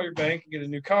 well, you gotta call your bank and get a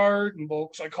new card. And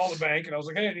so I called the bank and I was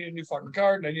like, hey, I need a new fucking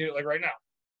card and I need it like right now.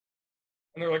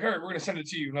 And they're like, all right, we're gonna send it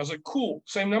to you. And I was like, cool,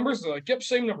 same numbers? They're like, yep,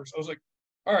 same numbers. I was like,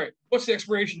 all right, what's the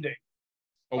expiration date?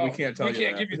 Oh, we can't tell you. We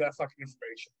can't give you that fucking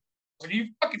information. I was like, are you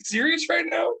fucking serious right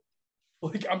now?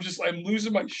 Like, I'm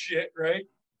losing my shit, right?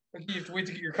 Like, you have to wait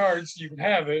to get your card so you can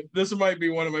have it. This might be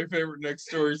one of my favorite next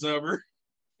stories ever.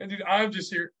 And dude, I'm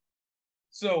just here.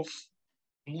 So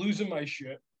I'm losing my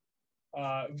shit.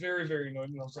 Very, very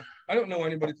annoyed. And I was like, I don't know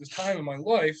anybody at this time in my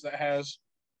life that has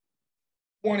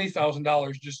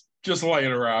 $20,000 just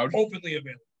laying around, openly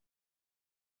available.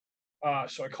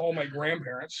 So I call my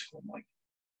grandparents. I'm like,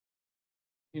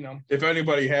 if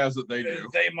anybody has it, they do.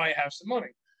 They might have some money.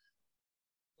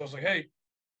 So I was like, hey,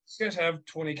 you guys have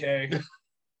 $20K.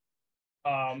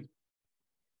 My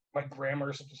grandma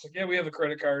or something was like, yeah, we have a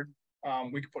credit card.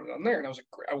 We could put it on there. And I was like,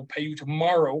 I will pay you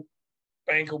tomorrow.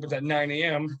 Bank opens at 9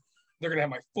 a.m. They're gonna have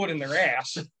my foot in their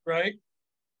ass, right?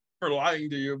 For lying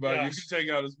to you, but you can take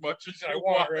out as much as I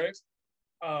want, right?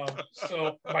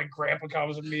 So my grandpa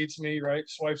comes and meets me, right?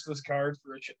 Swipes this card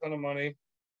for a shit ton of money.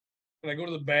 And I go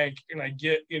to the bank and I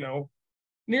get,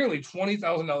 nearly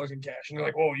 $20,000 in cash. And they're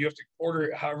like, oh, you have to order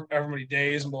it however many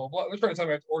days and blah, blah, blah. They're trying to tell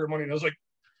me I have to order money. And I was like,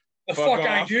 the fuck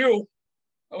I do.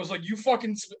 I was like,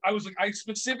 I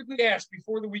specifically asked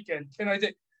before the weekend, can I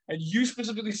take? And you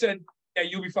specifically said, yeah,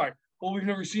 you'll be fine. Well, we've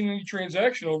never seen any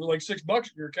transaction over like $6 in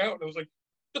your account. And I was like,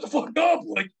 shut the fuck up.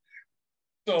 Like,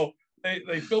 so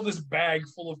they fill this bag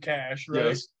full of cash, right?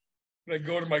 Yes. And I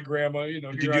go to my grandma, Did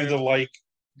you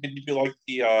do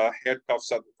the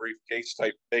handcuffs on the briefcase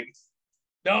type thing?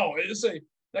 No,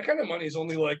 that kind of money is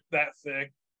only like that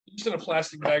thick, just in a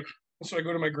plastic bag. And so I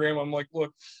go to my grandma. I'm like,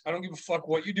 look, I don't give a fuck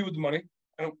what you do with the money.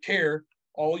 I don't care.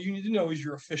 All you need to know is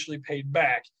you're officially paid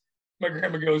back. My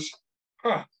grandma goes,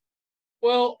 huh.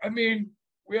 Well, I mean,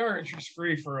 we are interest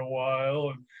free for a while,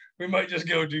 and we might just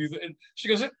go do that. And she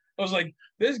goes, I was like,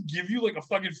 does this give you like a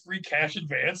fucking free cash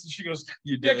advance? And she goes,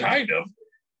 you did. Yeah, kind of.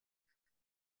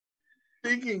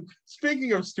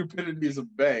 Speaking of stupidities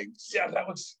of banks. Yeah, that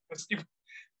was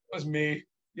me.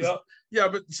 Yeah. Yeah,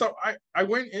 but so I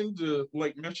went into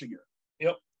Lake Michigan.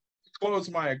 Yep. To close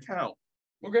my account.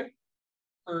 Okay.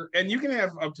 And you can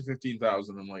have up to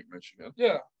 15,000 in Lake Michigan.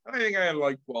 Yeah. I think I had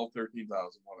like 12,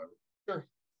 13,000, whatever. Sure.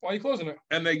 Why are you closing it?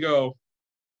 And they go,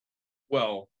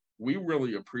 well, we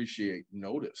really appreciate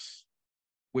notice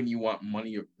when you want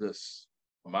money of this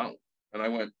amount. And I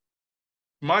went,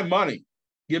 my money.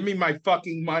 Give me my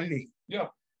fucking money. Yeah.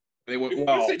 They went,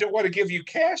 well, if they don't want to give you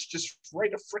cash, just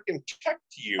write a freaking check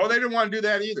to you. Oh, they didn't want to do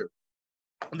that either.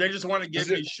 They just want to give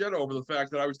me shit over the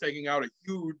fact that I was taking out a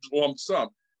huge lump sum.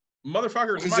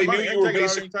 Motherfuckers, because they knew you were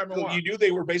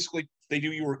basically, they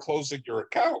knew you were closing your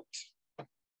account.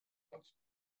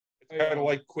 It's kind of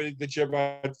like quitting the gym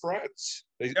on Friends.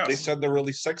 They send the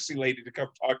really sexy lady to come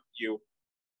talk to you.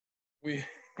 We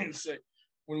say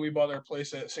when we bought our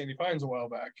place at Sandy Pines a while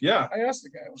back. Yeah. I asked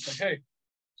the guy, I was like, hey,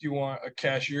 do you want a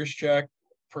cashier's check,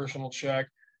 personal check,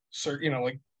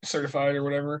 like certified or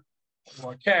whatever? I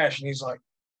want cash. And he's like,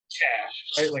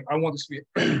 cash, right? Like, I want this to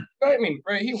be, I mean,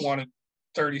 right? He wanted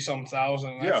 30-some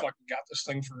thousand. And I fucking got this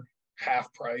thing for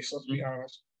half price, let's be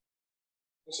honest.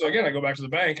 So again, I go back to the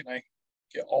bank and I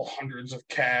get all hundreds of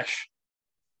cash.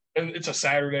 And it's a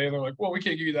Saturday, and they're like, well, we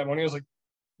can't give you that money. I was like,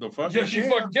 the fuck? Yes, you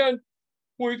fucking can.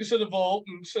 Wait to set a vault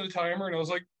and set a timer. And I was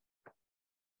like,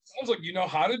 sounds like you know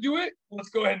how to do it. Let's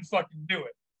go ahead and fucking do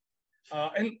it.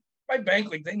 And my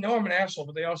bank, like, they know I'm an asshole,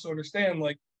 but they also understand,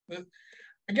 like,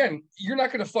 again, you're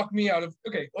not going to fuck me out of,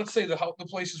 okay, let's say the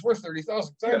place is worth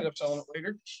 $30,000. I ended up selling it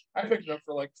later. I picked it up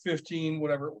for like 15,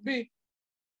 whatever it would be.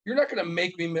 you're not going to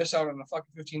make me miss out on a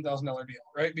fucking $15,000 deal,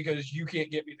 right? Because you can't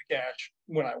get me the cash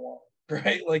when I want it,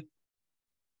 right? Like,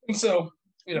 and so,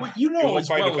 you know, Well, you You know will as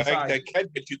find well a as bank I, that can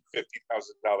get you $50,000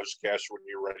 cash when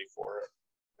you're ready for it.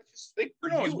 I just think for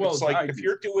You know you, as well it's as I like if do.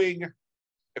 you're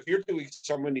doing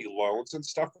so many loans and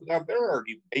stuff with them, they're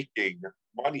already making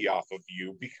money off of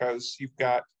you because you've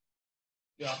got,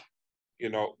 yeah, you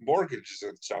know, mortgages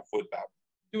and stuff with them.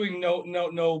 doing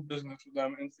no business with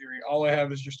them in theory. All I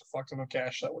have is just a fuck ton of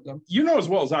cash set with them. you know as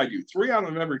well as I do, 3 out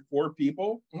of every 4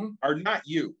 people Mhm. are not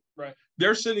you. Right.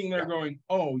 They're sitting there Yeah. going,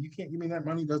 "Oh, you can't give me that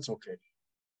money? That's okay.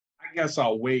 I guess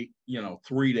I'll wait,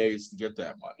 3 days to get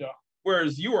that money." Yeah.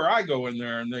 Whereas you or I go in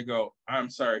there and they go, "I'm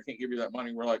sorry, I can't give you that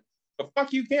money." We're like, "The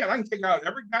fuck you can. I can take out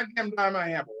every goddamn dime I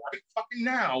have right fucking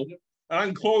now, and I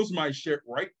can close my shit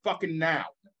right fucking now.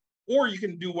 Or you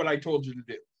can do what I told you to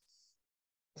do."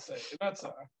 Say that's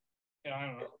yeah, I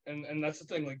don't know, and that's the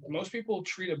thing. Like most people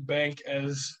treat a bank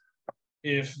as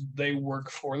if they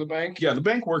work for the bank. Yeah, the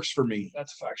bank works for me.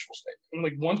 That's a factual statement. And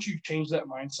like once you change that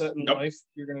mindset in Yep. life,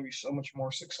 you're going to be so much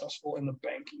more successful in the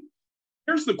banking.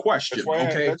 Here's the question, That's why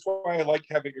okay? that's why I like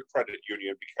having a credit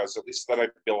union, because at least then I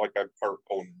feel like I'm part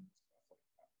owner.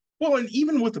 Well, and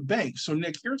even with the bank. So,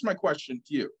 Nick, here's my question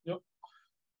to you. Yep.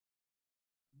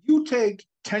 You take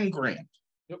 10 grand,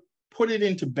 Yep. put it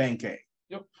into Bank A.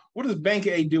 Yep. What does Bank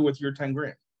A do with your 10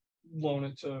 grand? Loan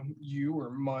it to you or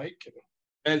Mike.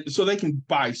 And so they can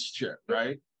buy shit,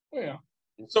 right? Oh, yeah.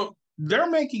 So they're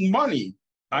making money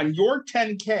on your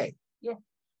 10K. Yeah.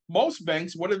 Most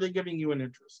banks, what are they giving you in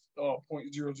interest? Oh,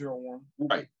 0.001.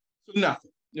 Right. So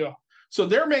nothing. Yeah. So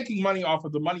they're making money off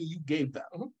of the money you gave them.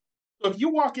 Mhm. So if you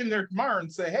walk in there tomorrow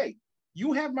and say, "Hey,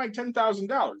 you have my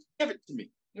 $10,000, give it to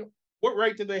me." Yep. What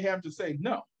right do they have to say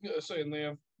no? Yeah, saying they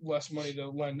have less money to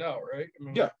lend out, right? I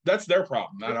mean, Yeah, that's their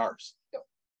problem, not ours.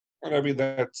 And I mean,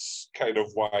 that's kind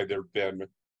of why there have been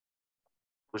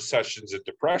recessions and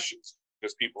depressions,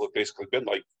 because people have basically been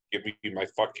like, "Give me my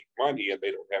fucking money," and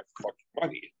they don't have fucking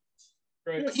money.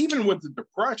 right. Even with the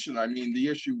depression, I mean, the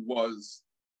issue was,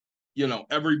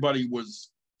 everybody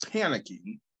was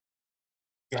panicking.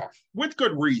 Yeah. With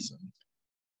good reason.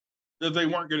 That they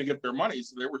weren't going to get their money,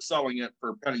 so they were selling it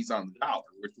for pennies on the dollar,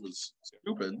 which was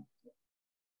stupid.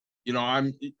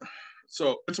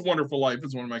 So It's a Wonderful Life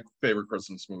is one of my favorite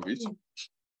Christmas movies.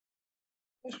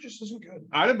 This just isn't good.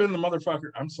 I'd have been the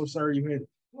motherfucker. I'm so sorry you hate it.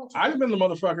 No, it's I'd have been the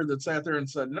motherfucker that sat there and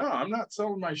said, "No, I'm not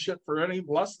selling my shit for any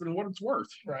less than what it's worth.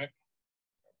 right.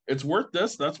 It's worth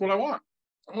this. That's what I want."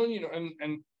 Well,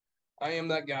 and I am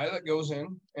that guy that goes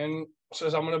in and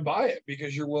says, "I'm going to buy it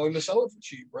because you're willing to sell it for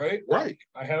cheap," right? Right.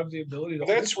 I have the ability to.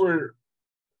 That's where,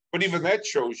 but even that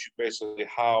shows you basically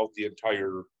how the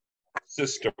entire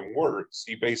system works.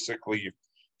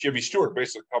 Jimmy Stewart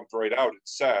basically comes right out and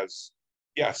says,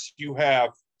 "Yes, you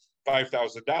have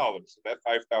 $5,000, and that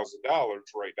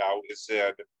 $5,000 right now is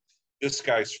in this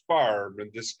guy's farm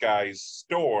and this guy's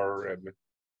store, and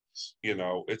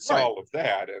it's Right. all of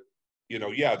that."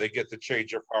 And yeah, they get the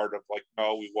change of heart of like,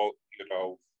 "No, we won't,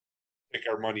 take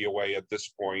our money away at this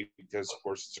point," because of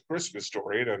course it's a Christmas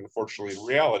story, and unfortunately in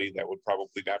reality that would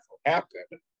probably never happen.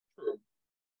 True.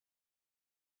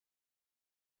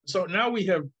 So now we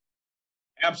have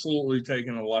absolutely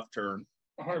taken a left turn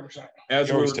 100%. as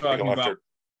You we were always take a talking left about turn.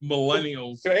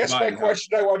 millennials. Can I ask buying that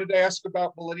question I wanted to ask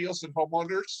about millennials and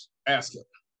homeowners? Ask it.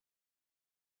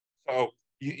 So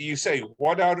you say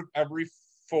 1 out of every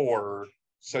 4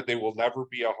 said they will never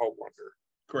be a homeowner.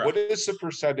 Correct. What is the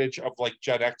percentage of like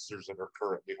Gen Xers that are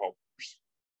currently homeowners?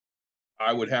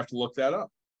 I would have to look that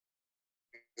up.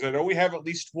 'Cause I know we have at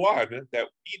least one that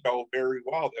we know very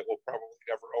well that will probably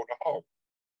never own a home.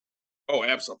 Oh,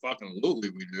 absolutely,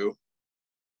 we do.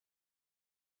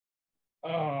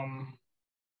 Um,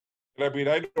 And I mean,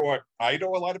 I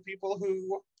know a lot of people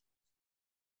who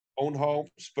own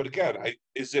homes, but again,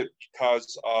 is it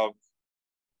because of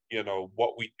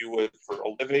what we do it for a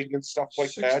living and stuff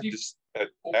like that? 60 Just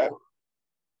that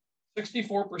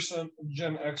 64% of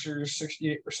Gen Xers,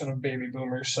 68% of baby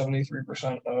boomers,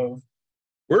 73% of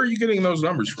Where are you getting those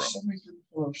numbers from? 73%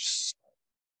 of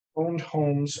owned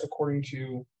homes, according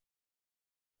to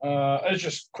it's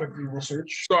just quick Google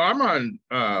search. So I'm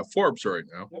on Forbes right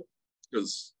now Yep.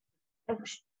 because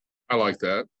 100%. I like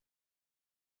that.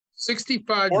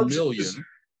 65 Forbes million. is-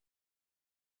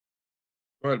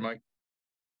 Go ahead, Mike.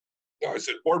 I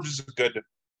said Forbes is a good,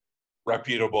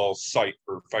 reputable site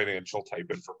for financial type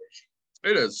information.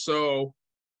 It is. So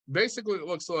basically, it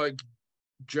looks like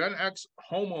Gen X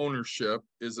home ownership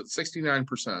is at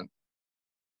 69%.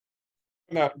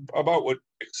 Not about what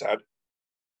Nick said.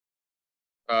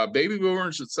 Baby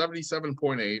boomers at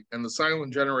 77.8, and the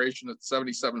silent generation at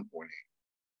 77.8.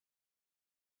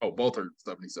 Oh, both are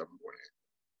 77.8.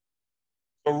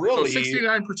 So So really,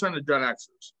 69% of Gen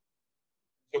Xers.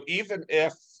 so even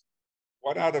if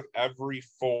 1 out of every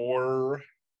 4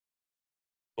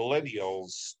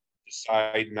 millennials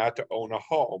decide not to own a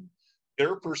home,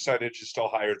 their percentage is still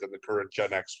higher than the current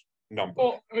Gen X number.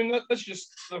 Well, I mean, that's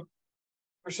just the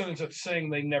percentage that's saying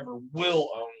they never will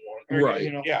own one. Or, Right,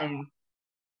 You know, yeah.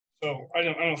 So I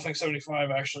don't think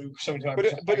 75 actually 75.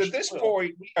 But at this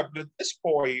point,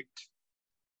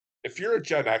 if you're a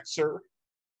Gen Xer,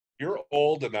 you're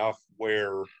old enough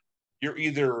where you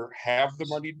either have the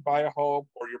money to buy a home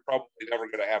or you're probably never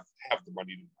going to have the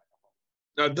money to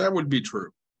buy a home. That would be true.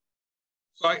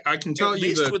 So I can tell At you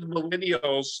least that. with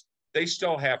millennials, they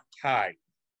still have time.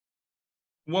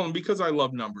 Well, and because I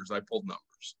love numbers, I pulled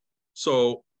numbers.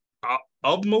 So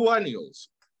of millennials,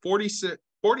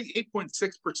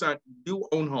 48.6% do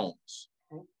own homes.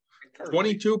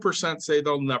 22% say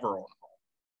they'll never own a home.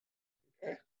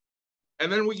 Okay.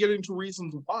 And then we get into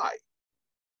reasons why,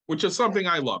 which is something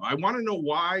I love. I want to know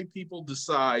why people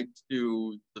decide to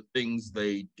do the things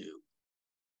they do.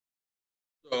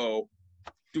 So,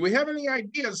 do we have any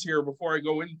ideas here before I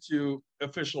go into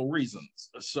official reasons?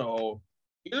 So,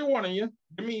 either one of you,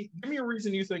 give me a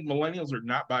reason you think millennials are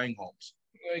not buying homes.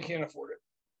 They can't afford it.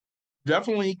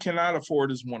 Definitely cannot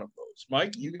afford is one of those.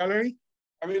 Mike, you got any?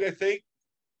 I mean, I think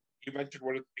you mentioned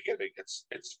one at the beginning. It's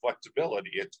flexibility.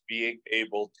 It's being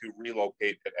able to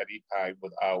relocate at any time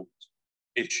without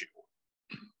issue.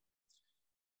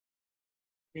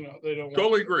 You know, they don't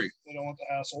Totally agree. They don't want the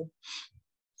hassle.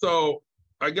 So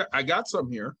I got some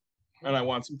here, and I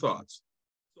want some thoughts.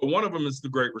 So one of them is the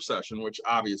Great Recession, which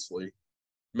obviously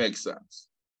makes sense.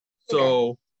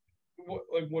 So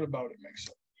What about it makes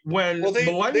sense? when Well,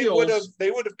 millennials, they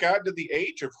would have gotten to the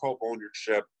age of home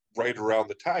ownership right around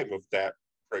the time of that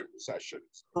Great Recession.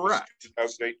 Correct.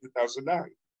 2008, 2009.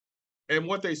 and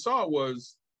what they saw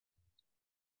was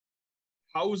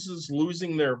houses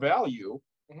losing their value,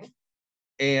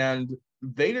 and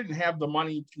they didn't have the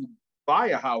money to buy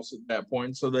a house at that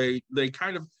point. So they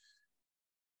kind of,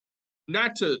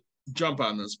 not to jump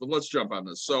on this, but let's jump on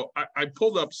this. So I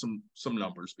pulled up some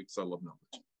numbers because I love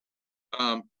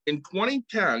numbers. In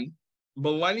 2010,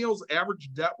 millennials'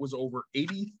 average debt was over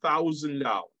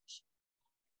 $80,000.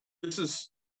 This is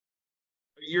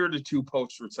a year to two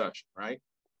post-recession, right?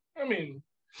 I mean,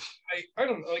 I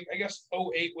don't know. Like, I guess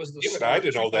 08 was the Even start. I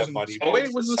didn't know that 2010 money.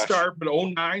 08 was the start, but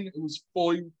 09 it was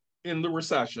fully in the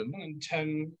recession. And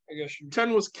 10, I guess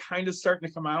 10 was kind of starting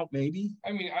to come out, maybe.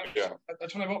 I mean,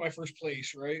 that's when I bought my first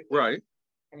place, right? Right.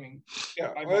 I mean,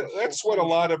 Yeah, I well, bought a that's full what a place.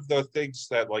 lot of the things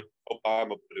that like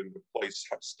Obama put into place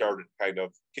started kind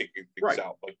of kicking things Right.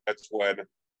 out. Like that's when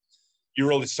you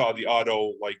really saw the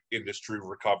auto industry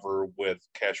recover with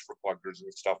cash for clunkers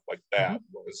and stuff like that.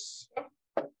 Was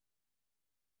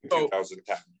in So-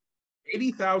 2010.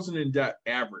 80,000 in debt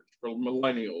average for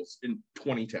millennials in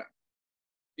 2010.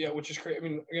 Yeah, which is crazy. I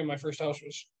mean, again, my first house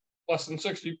was less than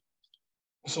 60.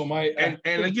 So my And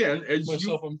again, as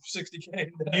myself, I'm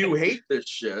 60K. you hate this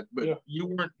shit, but Yeah. you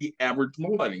weren't the average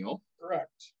millennial.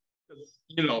 Correct.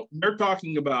 You know, they're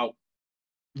talking about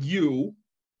you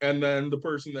and then the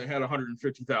person that had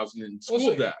 150,000 in school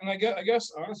Listen, debt. and I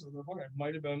guess honestly, I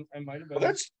might have been. Well,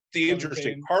 that's the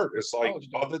interesting paying part. Is like college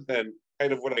debt. other than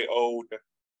kind of what I owed,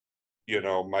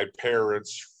 my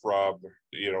parents from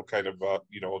kind of a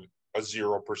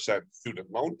 0% student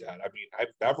loan debt. I mean,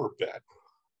 I've never been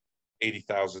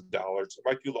 $80,000. Am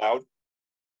I too loud?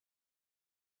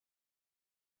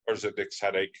 Or is it Nick's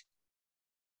headache?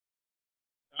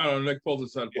 I don't know. Nick pulled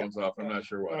his headphones off. I'm not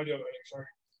sure No why. idea. Sorry.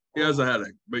 He has a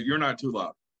headache, but you're not too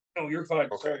loud. No, you're fine.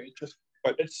 Okay. Sorry. It's just,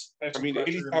 But, I have I some mean, pressure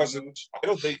in my 80,000. nose. I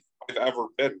don't think I've ever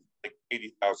been like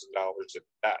 $80,000 in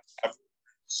debt ever.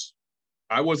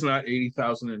 I was not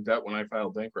 80,000 in debt when I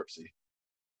filed bankruptcy.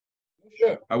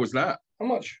 Shit. I was not. How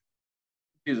much?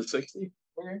 Either 60,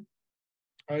 Okay.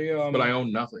 I but I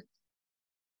own nothing.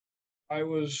 I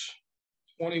was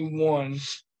 21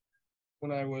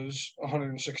 when I was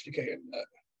 160K in debt.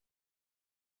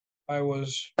 I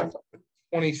was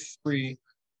 23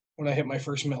 when I hit my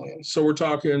first million. So we're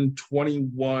talking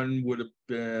 21 would have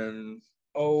been,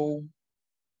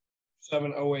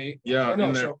 07, 08. yeah, Or no,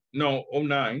 in there. so No,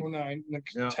 09. 09.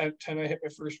 Next Yeah. 10 I hit my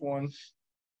first one.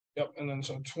 Yep. And then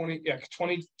so 20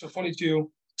 to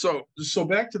 22. So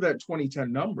back to that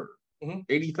 2010 number, Mhm.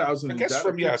 80,000 I in guess debt.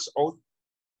 from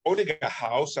owning a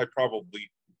house, I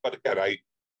probably, but again,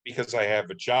 because I have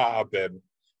a job and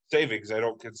savings, I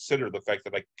don't consider the fact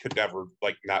that I could never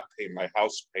not pay my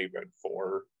house payment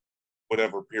for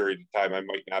whatever period of time I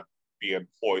might not be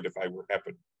employed if I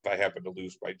happen to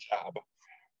lose my job.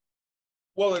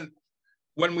 Well, and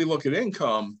when we look at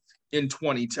income in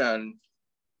 2010,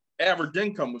 average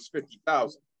income was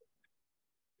 50,000.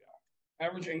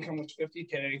 Average income was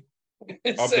 50K. Of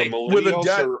the With a millennials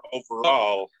debt- or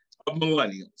overall? Of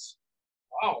millennials.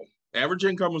 Wow. Average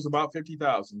income was about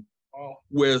 50,000 Wow.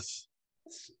 with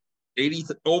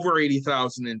over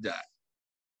 80,000 in debt.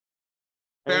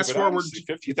 Fast forward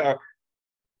 50,000.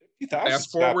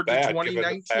 Fast forward to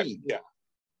 2019. Yeah.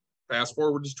 Fast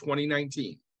forward to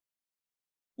 2019,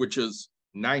 which is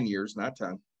 9 years, not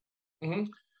 10. Mm-hmm.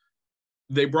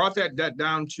 They brought that debt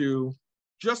down to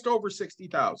just over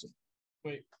 60,000.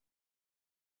 Wait,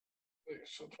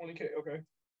 so 20K, okay.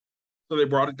 So they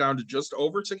brought it down to just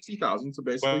over 60,000. So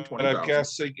basically But I'm 20,000.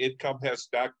 guessing income has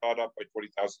not gone up by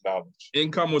 $20,000.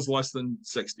 Income was less than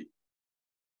 60.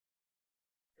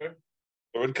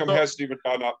 So income So- hasn't even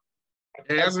gone up.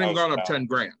 It hasn't even gone up $10,000. 10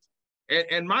 grand.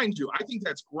 And mind you, I think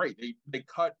that's great. They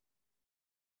cut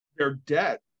their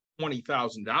debt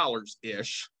 $20,000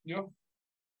 ish Yeah.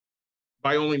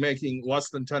 by only making less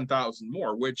than 10,000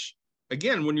 more, which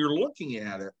again, when you're looking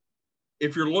at it,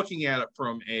 if you're looking at it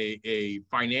from a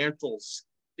financial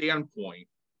standpoint,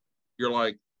 you're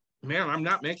like, man, I'm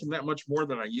not making that much more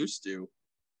than I used to,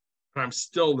 and I'm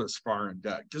still this far in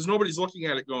debt. Because nobody's looking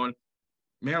at it going,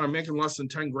 man, I'm making less than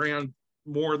 10 grand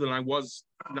more than I was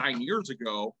 9 years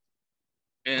ago,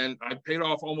 and I paid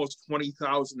off almost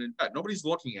 20,000 in debt. Nobody's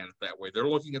looking at it that way. They're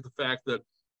looking at the fact that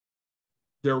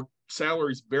their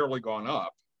salary's barely gone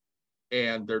up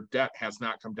and their debt has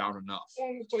not come down enough.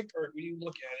 Well, it's like, all right, when you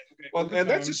look at it, okay. Well, over and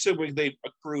that's time- assuming they've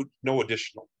accrued no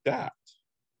additional debt.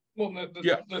 Well,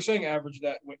 Yeah. they're saying average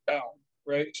that went down,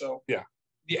 right? So Yeah.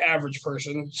 the average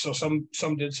person. So some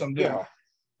did, some didn't.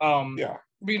 Yeah, yeah.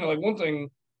 But, you know, like one thing,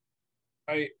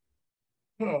 I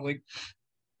don't know, like,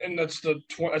 and that's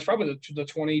that's probably the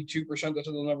 22% that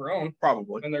they'll never own,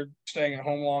 Probably. and they're staying at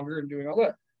home longer and doing all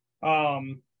that.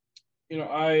 You know,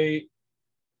 I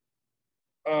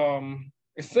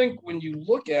think when you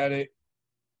look at it,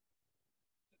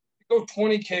 you go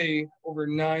 20K over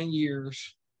 9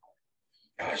 years.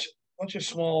 Gosh, such a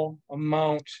small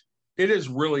amount. It is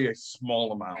really a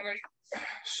small amount. And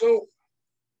so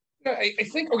I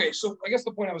think, okay, so I guess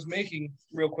the point I was making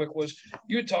real quick was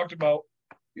you had talked about,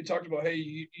 hey,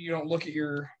 you don't look at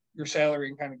your salary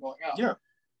and kind of going up. Yeah.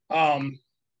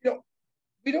 You know,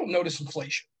 we don't notice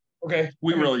inflation. Okay.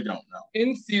 We I mean, really don't know.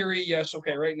 in theory, yes,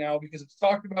 okay, right now, because it's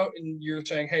talked about and you're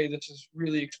saying, hey, this is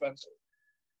really expensive.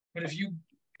 But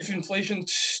if inflation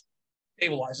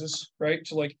stabilizes, right,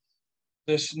 to like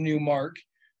this new mark,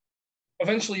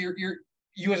 eventually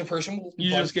you as a person will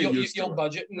You just get used to you'll it.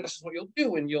 budget, and this is what you'll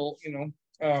do, and you'll, you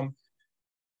know,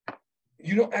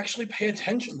 you don't actually pay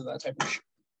attention to that type of shit.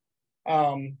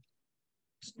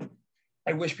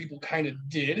 I wish people kind of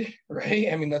did, right?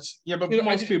 I mean, that's, Yeah, but You know,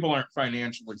 most people aren't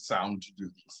financially sound to do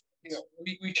these you know,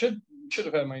 we should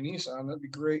have had my niece on. That'd be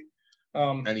great.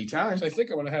 anytime. So I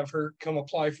think I want to have her come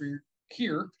apply for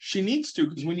here. She needs to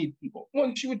because we need people.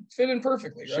 Well, she would fit in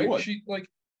perfectly, She right? would. She like,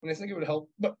 and I think it would help.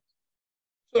 But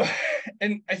so,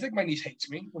 and I think my niece hates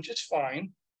me, which is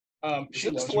fine. Is She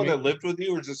this loves the one me. that lived with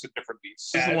you, or is this a different niece?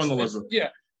 She's the one that lives with. Yeah,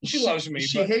 she loves me,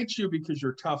 She but hates you because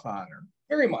you're tough on her,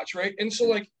 very much, right? And so,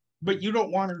 like, but you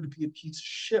don't want her to be a piece of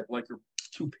shit like her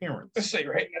two let's parents. say,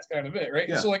 right, and that's kind of it, right?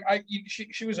 Yeah. So, like,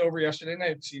 she was over yesterday, and I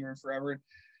hadn't seen her in forever, and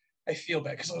I feel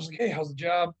bad because I was like, hey, how's the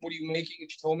job? What are you making? And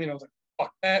she told me, and I was like,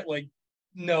 fuck that, like,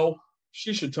 no,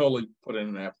 She should totally put in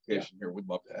an application here. We'd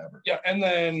love to have her. yeah, and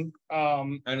then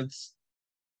And it's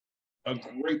a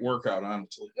great workout,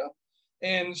 honestly.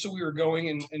 And so we were going,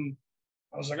 and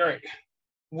I was like, all right,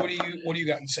 what do you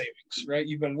got in savings, right?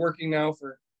 You've been working now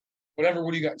for whatever.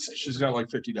 What do you got in savings? She's got like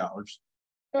 $50.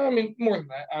 I mean, more than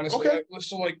that, honestly. Okay.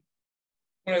 So like,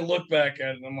 when I look back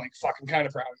at it, I'm like, fucking kind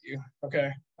of proud of you.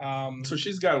 Okay. So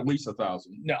she's got at least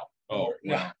 1,000. No. Oh,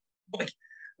 No. wow. Like,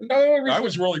 the only reason I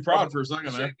was really proud for a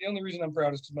second there. The only reason I'm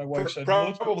proud is because my wife said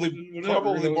Probably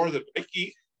whatever, more than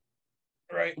Mickey.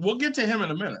 right. We'll get to him in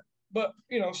a minute. But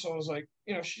you know, so I was like,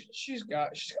 you know, she's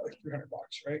got like $300,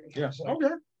 right? And I Yeah. was like,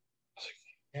 Okay.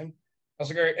 I was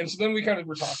like, all right. And so then we kind of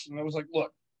were talking, and I was like,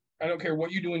 look, I don't care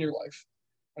what you do in your life.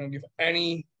 I don't give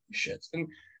any shits. And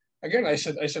again, I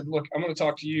said, look, I'm going to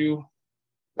talk to you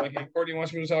like Courtney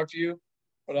wants me to talk to you,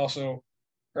 but also,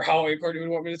 or how Courtney would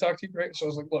want me to talk to you, right? So I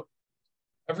was like, look,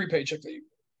 every paycheck that I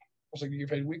was like, you get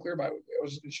paid weekly or bi-weekly? I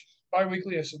was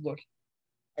bi-weekly. I said, look,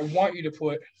 I want you to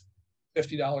put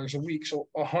 $50 a week, so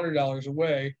 $100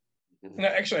 away. And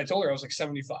I told her I was like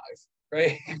 75,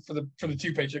 right, for the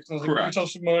two paychecks. And I was like, Correct. give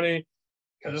yourself some money,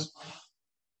 because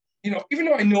you know, even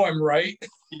though I know I'm right,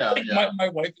 Yeah. like, my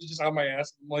wife is just on my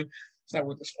ass. I'm like, it's not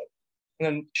worth this fight. And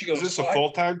then she goes, Is this a "Well,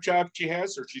 full-time job she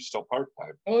has, or she's still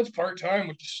part-time? well, it's part-time,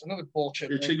 which is another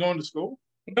bullshit. Is thing. she going to school?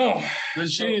 No, Then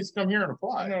she needs to come here and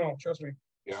apply. no, trust me.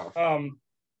 Yeah.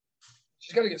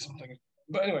 She's got to get something.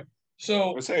 But anyway,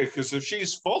 so I would say, because if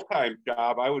she's full-time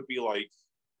job, I would be like,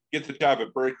 get the job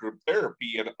at break room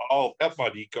therapy, and all that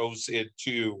money goes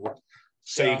into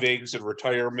savings and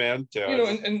retirement. you know,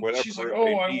 and whatever she's like, it "Oh,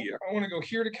 may I be. want to go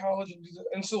here to college and do that."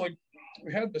 And so like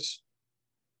we had this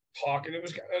talk, and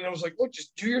I was like, "Look,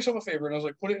 just do yourself a favor." And I was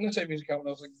like, "Put it in a savings account." And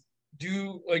I was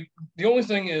like, the only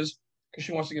thing is because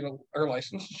she wants to get her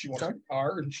license, and she wants a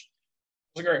car, and I was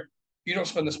like, "All right, you don't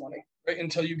spend this money right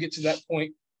until you get to that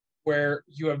point where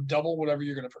you have double whatever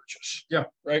you're going to purchase." Yeah.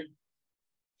 Right.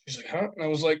 She's like, "Huh?" And I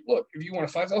was like, "Look, if you want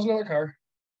a $5,000 car,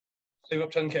 save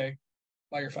up $10K,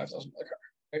 buy your $5,000 car,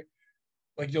 right?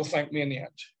 Like you'll thank me in the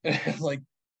end." Like,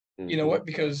 you know what?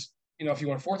 Because if you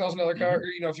want a $4,000 car, or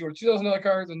if you want a $2,000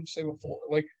 car, then save up $4,000.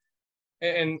 Like,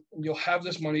 and you'll have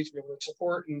this money to be able to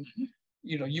support, and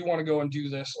you want to go and do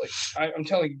this. Like I'm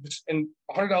telling you, and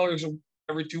 $100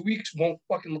 every 2 weeks won't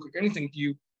fucking look like anything to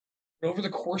you. But over the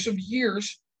course of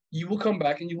years, you will come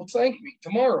back and you will thank me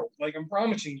tomorrow. Like I'm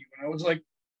promising you. And I was like,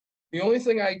 the only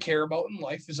thing I care about in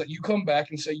life is that you come back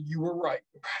and say you were right.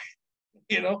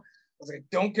 I was like, I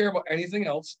don't care about anything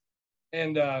else.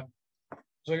 And I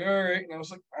was like, all right. And I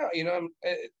was like, and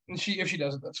if she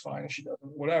does it, that's fine. If she doesn't,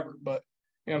 whatever. But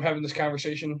I'm having this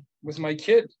conversation with my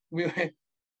kid. We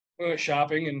went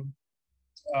shopping,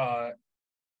 and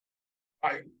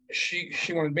she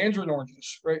wanted mandarin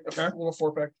oranges, right? A little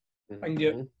 4-pack. I can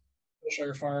get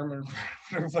Shire Farm or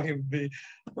whatever the fuck it would be,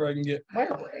 where I can get Meyer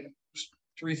brand.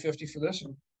 $3.50 for this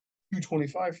and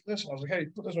 $2.25 for this. And I was like, "Hey,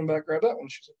 put this one back, grab that one."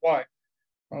 She's like,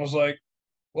 "Why?" I was like,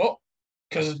 "Well,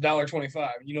 because it's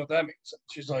 $1.25. You know what that means?"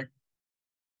 She's like,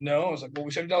 "No." I was like, "Well,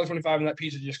 we said $1.25, and that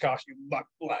pizza just cost you $1,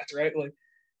 right?" Like,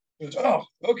 she goes, "Oh,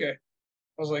 okay."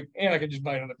 I was like, "And I could just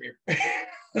buy another beer." I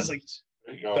was like,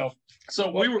 There you go. "No."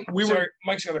 So we were Sorry,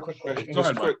 Mike's got a quick question. Go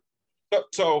ahead, Mike.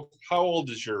 So how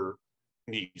old is your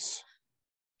niece?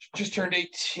 Just turned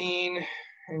 18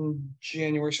 in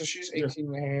January, so she's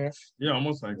 18 and a half. Yeah,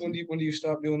 almost like When do you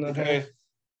stop doing that? Okay.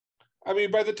 I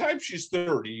mean, by the time she's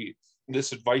 30,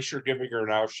 this advice you're giving her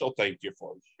now, she'll thank you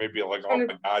for it. Maybe like, "Oh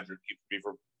my God, you're keeping me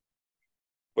from."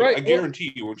 But Right, I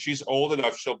guarantee you, when she's old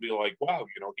enough, she'll be like, "Wow,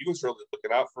 he was really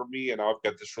looking out for me, and now I've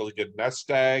got this really good nest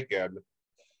egg, and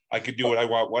I can do what I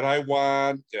want when I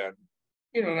want." And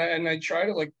and I try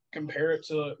to like compare it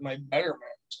to my Betterment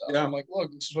stuff. Yeah. I'm like,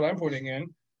 "Look, this is what I'm putting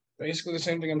in. Basically the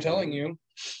same thing I'm telling you."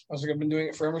 I was like, "I've been doing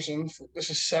it for Emerson.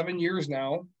 This is 7 years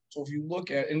now. So if you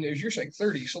look at, and as you're saying,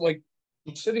 30. So like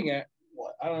I'm sitting at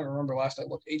what? I don't even remember last I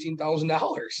looked,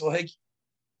 $18,000. Like,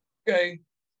 okay.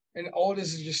 And all it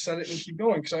is just set it and keep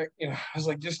going. Cause I was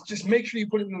like, just make sure you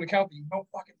put it in an account that you don't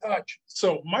fucking touch."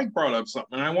 So Mike brought up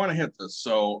something, and I want to hit this.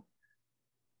 So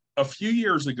a few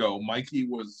years ago, Mikey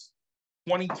was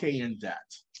 $20K in debt.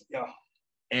 Yeah.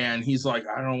 And he's like,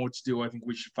 "I don't know what to do. I think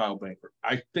we should file bankruptcy.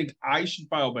 I think I should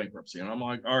file bankruptcy." And I'm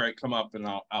like, "All right, come up and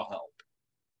I'll help."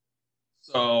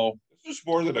 So this was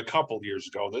more than a couple years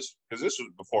ago. Because this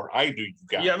was before I knew you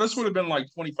guys. yeah, this would have been like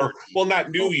 2014. Well, not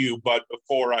knew you, but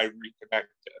before I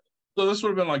reconnected. So this would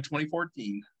have been like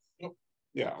 2014.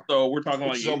 Yeah. So we're talking Which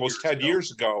like is almost 10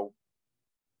 years ago.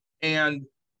 And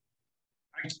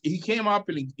he came up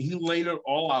and he laid it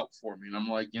all out for me. And I'm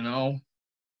like,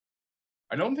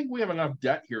 I don't think we have enough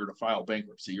debt here to file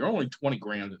bankruptcy. You're only 20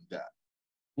 grand in debt.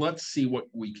 Let's see what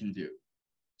we can do.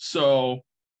 So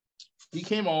he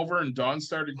came over, and Dawn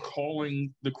started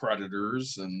calling the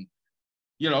creditors, and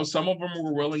some of them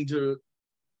were willing to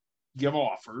give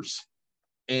offers,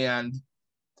 and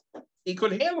he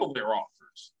could handle their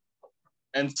offers.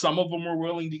 And some of them were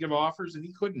willing to give offers, and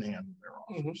he couldn't handle their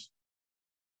offers.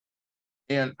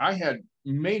 And I had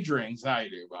major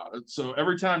anxiety about it. So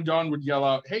every time Dawn would yell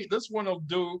out, "Hey, this one will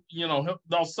do,"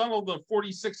 they'll settle the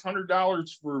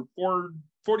 $4,600 for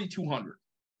 $4,200.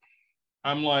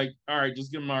 I'm like, "All right,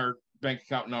 just give them our bank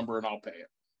account number and I'll pay it."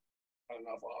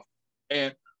 Enough off.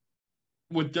 And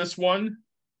with this one,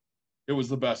 it was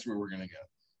the best we were going to get.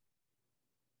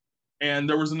 And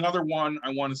there was another one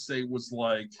I want to say was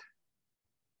like,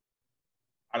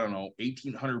 I don't know,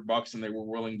 $1,800, and they were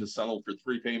willing to settle for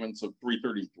 3 payments of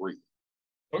 $333.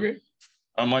 Okay.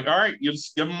 I'm like, "All right, you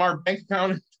just give them our bank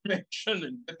account information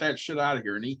and get that shit out of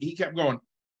here." And he kept going,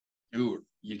 "Dude,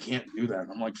 you can't do that."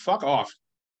 And I'm like, "Fuck off.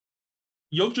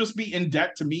 You'll just be in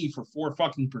debt to me for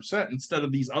 4% instead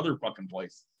of these other fucking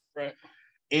places." Right.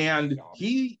 And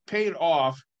he paid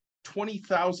off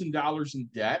 $20,000 in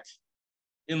debt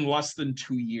in less than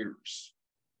 2 years.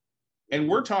 And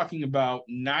we're talking about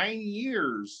 9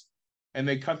 years and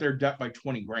they cut their debt by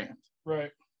 20 grand.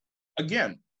 Right.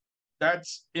 Again,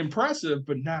 that's impressive,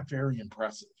 but not very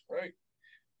impressive. Right.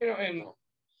 You know, and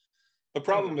The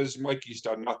problem is Mikey's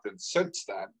done nothing since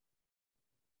then.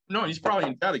 No, he's probably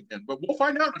in debt again, but we'll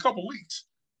find out in a couple weeks.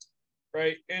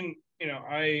 right. And, you know,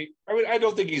 I mean, I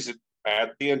don't think he's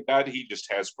badly in debt. He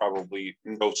just has probably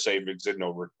no savings and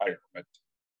no retirement,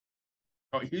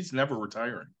 Oh, he's never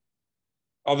retiring.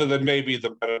 other than maybe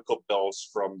the medical bills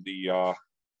from the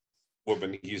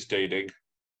woman he's dating.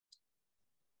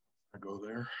 I go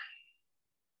there.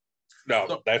 No,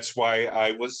 So- that's why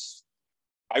I was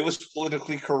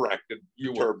politically correct in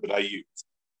You the were. term that I used.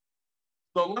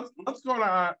 So let's go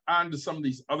on to some of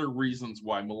these other reasons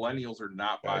why millennials are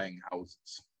not Okay. buying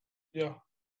houses. yeah.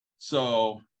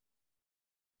 So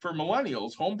for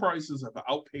millennials, home prices have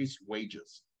outpaced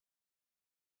wages.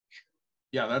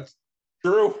 Yeah, that's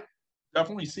True.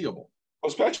 definitely seeable.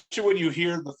 Especially when you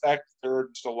hear the fact that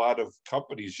there's a lot of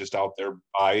companies just out there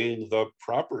buying the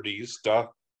properties to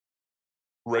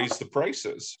raise the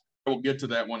prices. We'll get to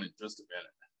that one in just a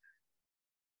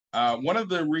minute. One of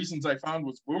the reasons I found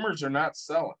was boomers are not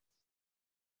selling.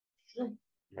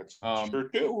 That's Um, true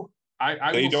too.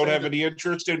 I They will don't say have that any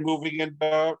interest in moving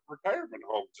into retirement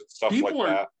homes and stuff like People are-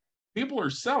 that. people are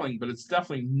selling, but it's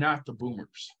definitely not the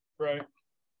boomers. Right.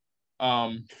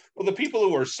 Um, Well, the people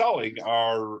who are selling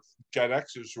are Gen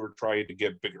Xers who are trying to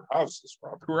get bigger houses,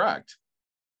 probably. correct.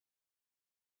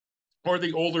 Or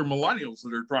the older millennials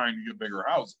that are trying to get bigger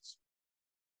houses.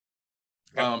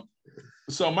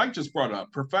 So Mike just brought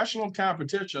up professional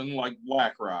competition like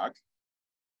BlackRock,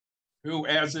 who,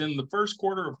 as in the first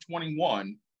quarter of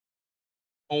 21,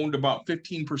 owned about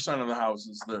 15% of the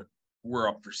houses that were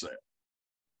up for sale.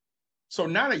 So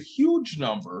not a huge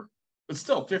number, but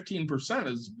still 15%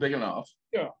 is big enough.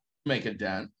 Yeah. to make a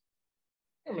dent.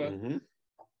 I mean, Mhm.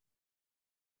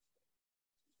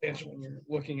 that's when you're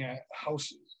looking at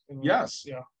houses. you know? Yes.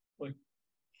 Yeah.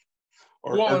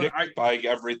 Or, Well, Nick I- buying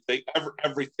everything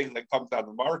that comes on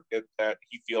the market that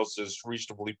he feels is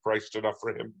reasonably priced enough for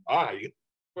him to buy.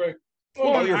 Right.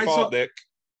 Well, Not your I fault, saw- Nick.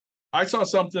 I saw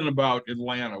something about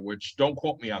Atlanta, which don't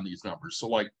quote me on these numbers. So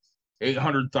like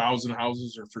 800,000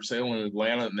 houses are for sale in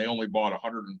Atlanta, and they only bought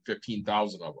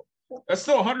 115,000 of them. That's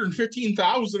still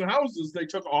 115,000 houses they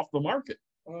took off the market.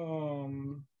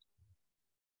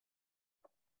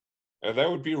 And that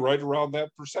would be right around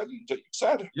that percentage that you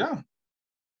said. Yeah.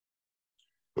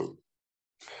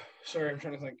 Sorry, I'm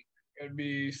trying to think. It'd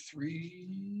be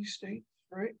 3 states,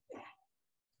 right?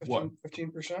 What?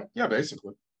 15%. Yeah,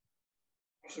 basically.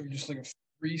 So you just think of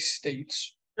 3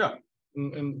 states. Yeah.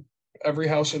 And every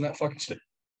house in that fucking state.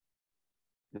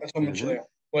 That's how much Mhm.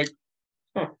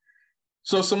 they are.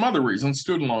 So some other reasons,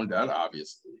 student loan debt,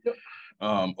 obviously. Yep.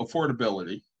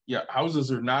 Affordability. Yeah,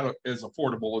 houses are not as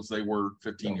affordable as they were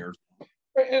 15 years.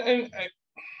 Right, and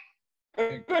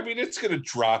I mean, it's going to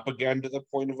drop again to the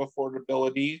point of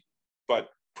affordability, but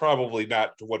probably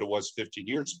not to what it was 15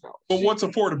 years ago. But what's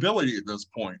affordability at this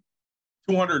point?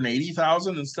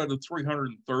 280,000 instead of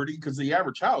 330, because the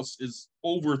average house is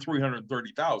over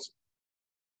 330,000.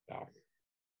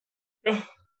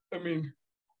 I mean,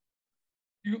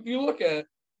 you look at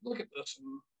this.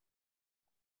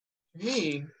 And to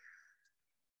me,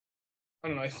 I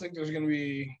don't know. I think there's going to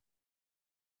be.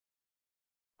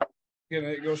 Again,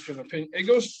 it goes to an opinion.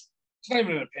 It's not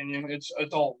even an opinion. It's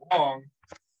all wrong.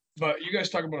 But you guys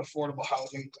talk about affordable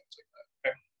housing, things like that.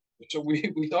 Okay? So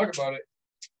we talk about it.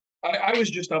 I was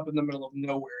just up in the middle of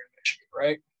nowhere in Michigan,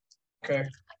 right? Okay.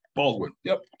 Baldwin.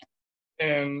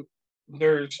 And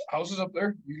there's houses up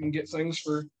there. You can get things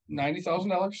for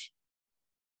 $90,000,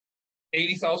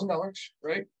 $80,000,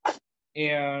 right?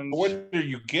 And What are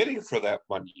you getting for that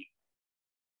money?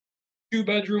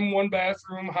 2-bedroom,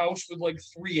 1-bathroom house with like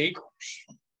 3 acres,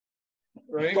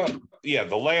 right? But yeah,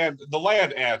 the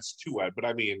land adds to it, but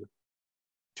I mean,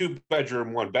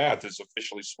 2-bedroom, 1 bath is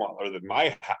officially smaller than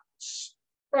my house.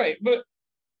 Right, but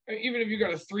even if you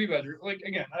got a 3-bedroom, like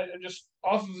again, I just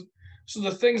off of so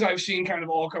the things I've seen kind of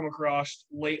all come across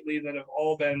lately that have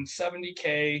all been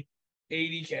 70K,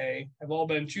 80K, have all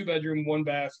been 2-bedroom,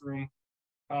 1-bathroom,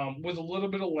 with a little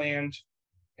bit of land,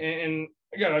 and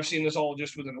again, I've seen this all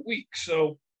just within a week.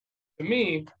 So to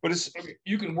me, But it's okay,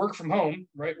 you can work from home,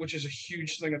 right? Which is a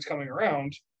huge thing that's coming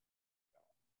around.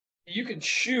 You can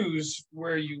choose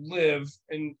where you live,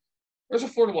 and there's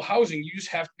affordable housing. You just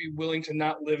have to be willing to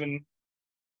not live in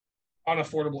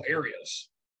unaffordable areas,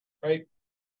 right?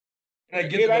 And I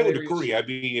get and I that would areas agree. I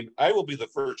mean, I will be the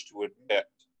first to admit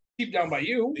deep down by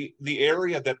you. the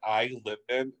area that I live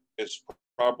in is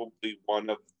probably one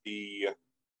of the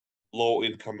low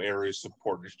income areas of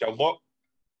Portage. Now,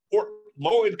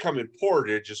 low income in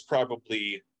Portage is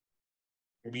probably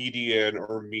median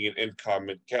or mean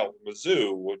income in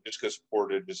Kalamazoo, just because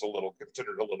Portage is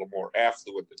considered a little more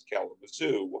affluent than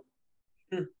Kalamazoo.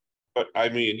 But I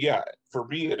mean, yeah, for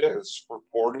me it is. For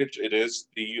Portage, it is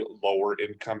the lower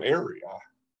income area.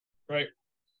 Right.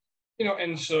 You know,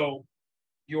 and so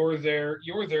you're there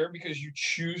because you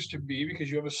choose to be,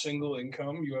 because you have a single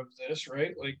income, you have this,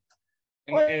 right? Like,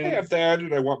 and, Well, I have that,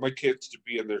 and I want my kids to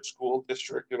be in their school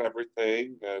district and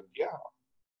everything, and yeah.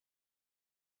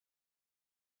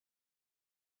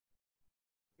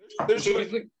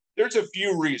 There's a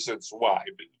few reasons why,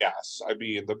 but yes, I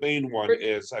mean, the main one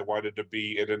is I wanted to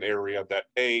be in an area that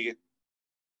I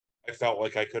felt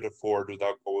like I could afford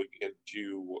without going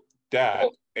into debt,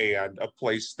 and a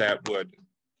place that would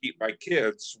keep my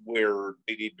kids where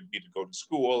they need to be to go to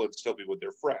school and still be with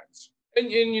their friends. And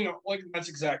you know, like, that's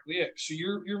exactly it. So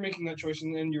you're making that choice,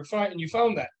 and then you're fine, and you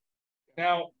found that.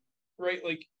 Now, right,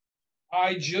 like,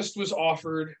 I just was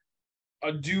offered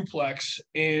a duplex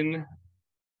in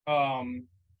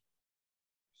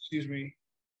excuse me,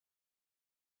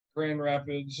 Grand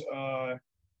Rapids.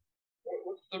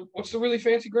 What's the really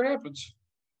fancy Grand Rapids?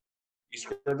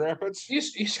 East Grand Rapids?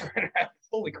 East Grand Rapids.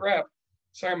 Holy crap.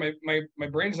 Sorry, my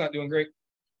brain's not doing great.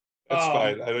 That's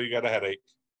fine. I know you got a headache.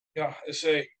 Yeah,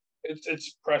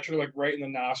 it's pressure like right in the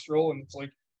nostril, and it's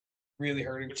like really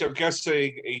hurting. Which I'm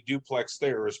guessing a duplex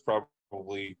there is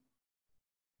probably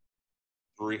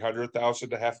 300,000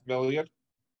 to $500,000.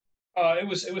 It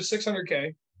was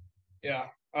 $600K. Yeah.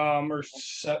 Or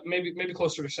maybe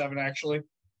closer to 7 actually.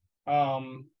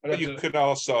 But you could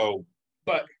also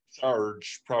but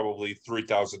charge probably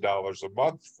 $3,000 a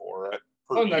month for it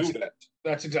per unit.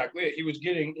 That's exactly it. He was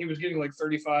getting like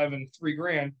 35 and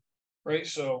 $3,000, right?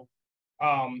 So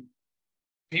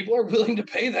people are willing to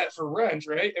pay that for rent,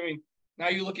 right? I mean, now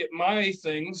you look at my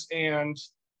things and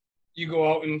you go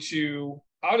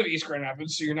out of East Grand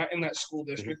Rapids, so you're not in that school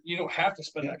district. You don't have to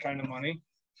spend that kind of money.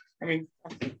 I mean,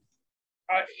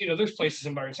 there's places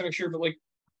in Byron Center, sure, but like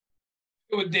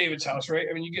with David's house, right?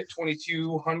 I mean, you get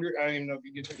 2,200. I don't even know if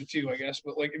you get 22, I guess,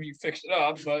 but like if you fixed it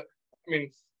up, but I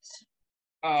mean,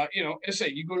 let's say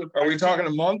you go to. Are we talking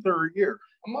a month or a year?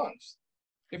 A month,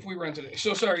 if we rented it.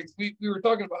 So sorry, we were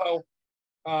talking about how,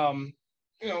 all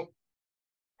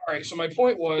right. So my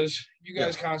point was, you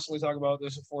guys constantly talk about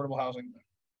this affordable housing.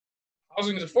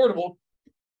 Housing is affordable.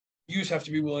 You just have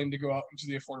to be willing to go out into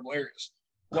the affordable areas,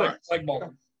 like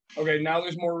Baldwin. Okay, now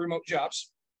there's more remote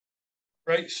jobs,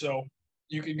 right? So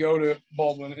you could go to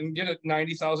Baldwin and get a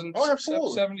 90,000. Oh,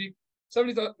 absolutely.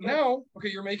 70,000. Now, okay,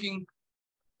 you're making.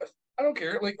 I don't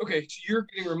care. Like, okay, so you're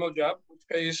getting a remote job, which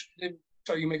pays.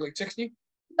 So you make like 60.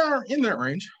 Yeah, in that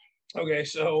range. Okay,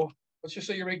 so let's just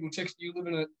say you're making 60. You live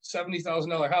in a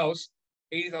 $70,000 house,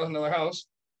 $80,000 house.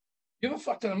 You have a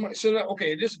fuck ton of money. So,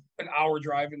 okay, it is an hour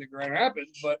drive into Grand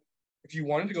Rapids, but if you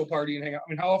wanted to go party and hang out, I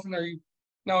mean, how often are you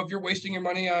now? If you're wasting your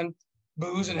money on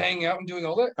booze and hanging out and doing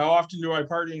all that, how often do I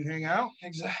party and hang out?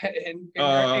 Exactly, in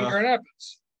Grand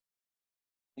Rapids.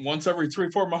 Once every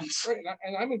 3-4 months. Right,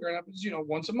 and I'm in Grand Rapids,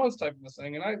 once a month type of a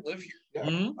thing, and I live here. Yeah.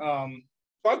 Mm-hmm.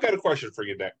 So I've got a question for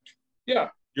you, Nick. Yeah.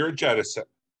 You're in Jedison.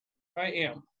 I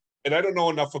am. And I don't know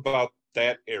enough about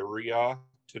that area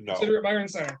to know. Consider it Byron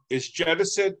Center. Is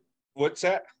Jedison, what's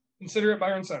that? Consider it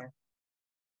Byron Center.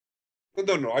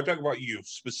 No, I'm talking about you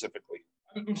specifically.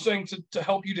 I'm saying to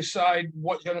help you decide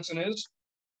what Jedison is.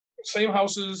 Same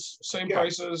houses, same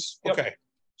prices. Yep. Okay.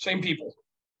 Same people.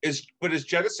 Is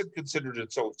Jedison considered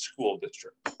its own school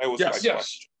district? That was yes. my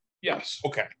question. Yes.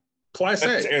 Okay. Class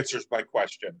that A. answers my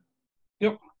question.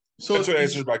 Yep. So that's what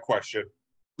answers my question.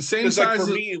 The same size. Like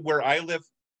for me, where I live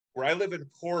in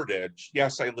Portage,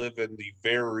 yes, I live in the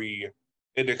very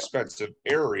inexpensive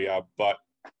area, but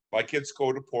my kids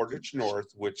go to Portage North,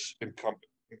 which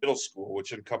middle school,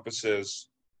 which encompasses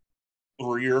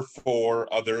 3 or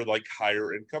 4 other like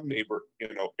higher income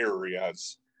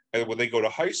areas. And when they go to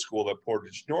high school at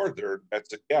Portage Northern,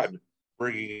 that's again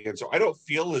bringing in. So I don't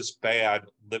feel as bad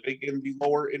living in the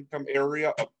lower income area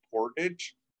of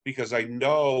Portage, because I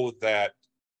know that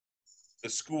the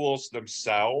schools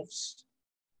themselves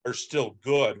are still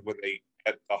good when they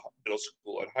at the middle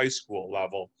school and high school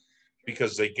level,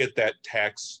 because they get that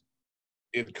tax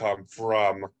income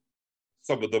from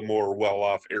some of the more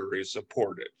well-off areas of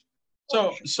Portage.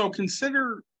 So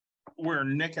consider where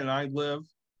Nick and I live,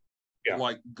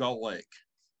 like Gull Lake.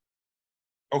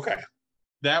 Okay.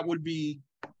 That would be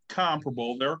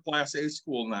comparable. They're a Class A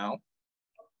school now.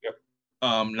 Yep.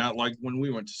 Not like when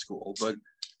we went to school, but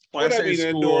Class A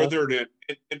school.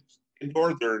 In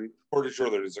Northern, Portage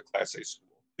Northern is a Class A school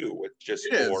too. It's just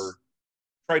for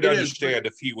Try to It is, understand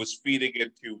if he was feeding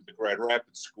into the Grand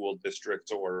Rapids school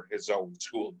district or his own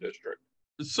school district.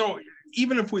 So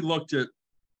even if we looked at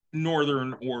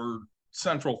Northern or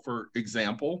Central, for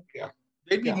example, Yeah.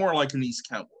 they'd be Yeah. more like an East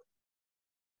Kentwood.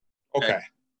 Okay.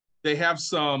 They have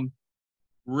some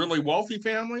really wealthy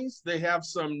families. They have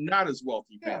some not as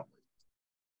wealthy Yeah. families.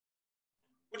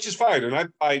 Which is fine. And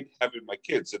I'm fine having my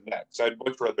kids in that. Because I'd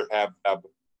much rather have them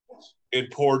in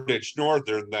Portage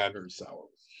Northern than Very sour.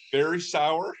 very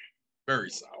sour. Very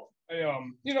sour.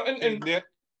 You know, And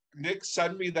Nick,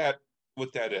 send me that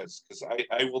what that is, because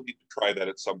I will need to try that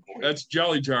at some point. That's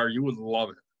jelly jar. You would love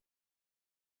it.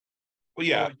 Well,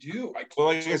 yeah. I do. Well,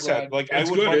 like I said, like It's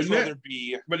I would good, much isn't it? rather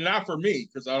be. But not for me,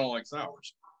 because I don't like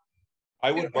sours.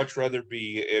 I would much rather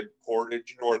be in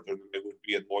Portage Northern than it would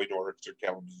be in Loy Norris or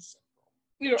Kalamazoo Central.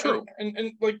 You know, True.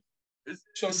 and like,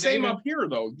 so Same David- up here,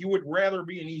 though. You would rather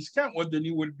be in East Kentwood than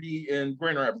you would be in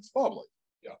Grand Rapids Public.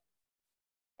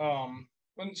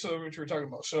 so what you were talking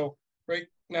about. So right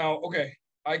now, okay,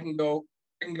 I can go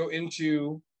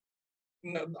into,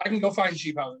 I can go find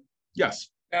cheap housing. Yes.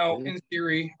 Now, Mhm. in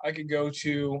theory, I could go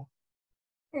to,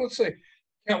 let's say,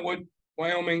 Kentwood,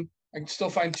 Wyoming. I can still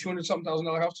find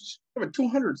 $200,000 houses. Yeah, but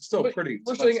 200 is still But pretty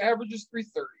We're expensive. saying average is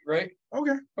 330, right?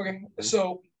 Okay. Okay,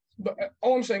 so, but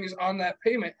all I'm saying is on that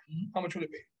payment, how much would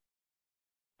it be?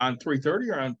 On 330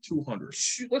 or on 200?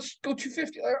 Let's go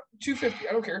 250. 250.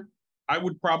 I don't care. I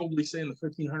would probably say in the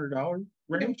 $1,500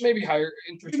 range. Maybe higher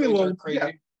interest Maybe a rates are little, crazy.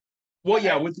 yeah. Well,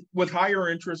 yeah, with higher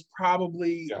interest,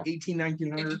 probably Yeah.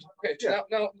 1,800-1,900. Okay, so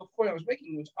now the point I was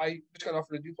making was I just got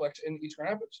offered a duplex in East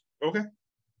Grand Rapids, Okay.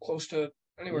 close to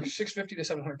anywhere 650 to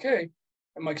 700K.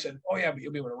 And Mike said, "Oh yeah, but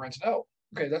you'll be able to rent it out."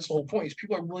 Okay, that's the whole point. Is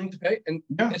people are willing to pay, and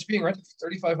Yeah. it's being rented for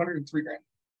 3,500 and $3,000.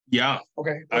 Yeah,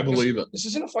 Okay, I believe it. This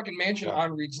isn't a fucking mansion Yeah.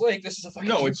 on Reed's Lake. This is a fucking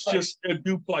No, it's duplex. just a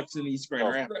duplex in East Grand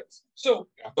Oh, Rapids. Right. So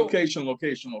Location,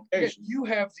 location, okay, location. you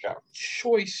have the Yeah.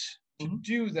 choice to Mhm.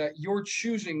 do that. You're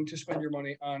choosing to spend your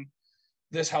money on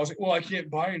this housing. Well, I can't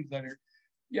buy into that here.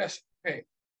 Yes, okay.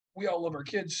 We all love our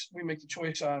kids. We make the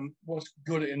choice on what's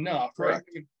good enough, right? Correct.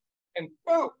 And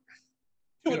Well,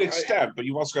 to You an know, extent, but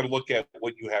you also got to look at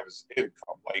what you have as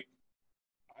income. Like,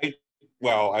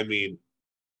 I mean,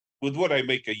 with what I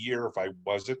make a year, if I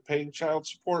wasn't paying child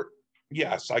support,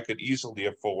 yes, I could easily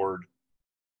afford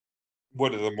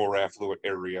one of the more affluent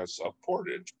areas of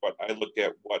Portage. But I look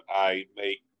at what I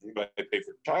make when I pay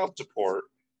for child support,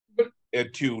 But-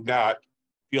 and to not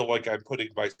feel like I'm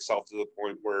putting myself to the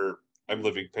point where I'm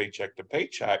living paycheck to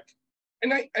paycheck.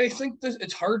 I think this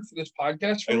it's hard for this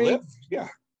podcast for I me live, yeah.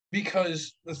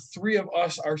 because the three of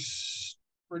us are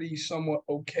pretty somewhat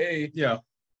okay Yeah.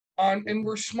 and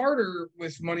we're smarter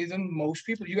with money than most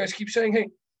people. You guys keep saying, "Hey,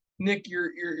 Nick,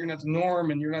 you're not the norm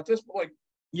and you're not this," but like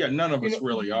Yeah, none of you us know,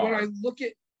 really when are. I look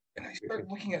at and I start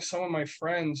looking at some of my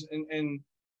friends and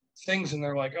things, and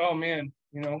they're like, "Oh man,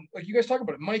 you know," like you guys talk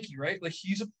about it, Mikey, right? Like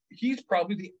he's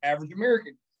probably the average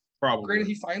American. Granted, Probably.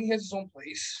 he finally has his own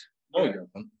place. No, he Right?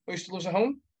 doesn't. He still lives at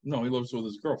home. No, he lives with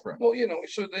his girlfriend. Well, you know,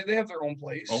 so they have their own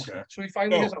place. Okay. So he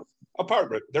finally No. has a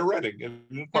Apartment. They're renting in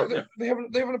an apartment they have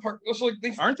an apartment. So like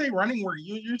they Aren't they running where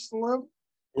you used to live?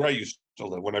 where I used to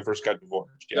live when I first got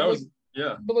divorced. That Yeah. was,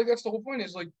 yeah. but like that's the whole point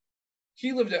is like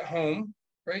he lived at home,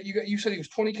 right? You said he was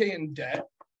 20K in debt.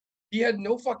 He had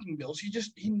no fucking bills.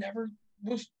 He never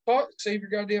was taught save your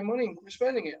goddamn money and quit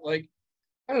spending it. Like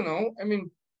I don't know. I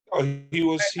mean, Oh, he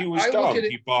was I look dumb. at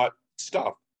it- He bought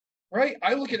stuff. right?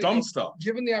 I look at it Dumb and stuff.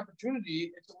 given the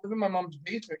opportunity to live in my mom's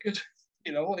basement because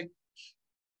you know like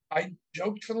I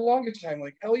joked for the longest time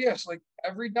like hell yes, like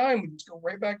every dime would just go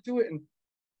right back to it and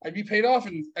I'd be paid off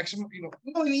in X amount, you know.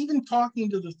 Well, and even talking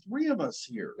to the three of us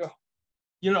here, Yeah.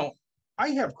 you know, I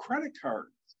have credit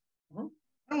cards. Mhm.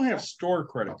 I don't have store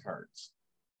credit cards.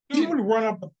 He would run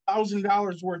up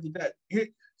 $1,000 worth of debt.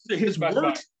 His Best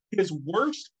Buy.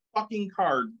 worst fucking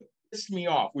card that pissed me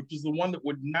off, which is the one that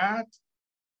would not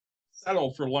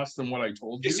settle for less than what I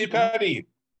told you. JC Penney,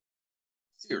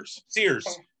 Sears. Sears.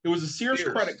 It was a Sears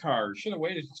Sears. credit card. Should have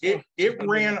waited. It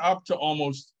ran up to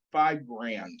almost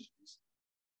 $5,000.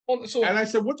 Well, so, And I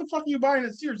said, "What the fuck are you buying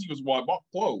at Sears?" He goes, "Well, I bought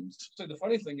clothes." so the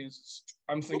funny thing is,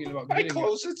 I'm thinking about I getting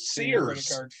close at a credit Sears.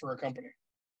 card for a company.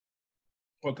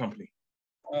 What company?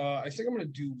 I think I'm gonna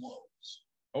do Lowe's.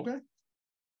 Okay.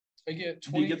 I get Did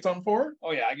you 20. get something for it?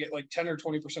 Oh yeah, I get like 10 or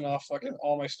 20% off fucking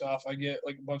all my stuff. I get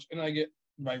like a bunch, and I get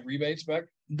my rebates back.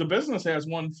 The business has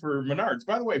one for Menards.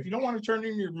 By the way, if you don't want to turn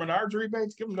in your Menards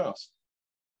rebates, give them to us.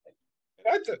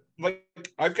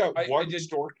 I've got I one did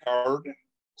store card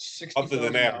other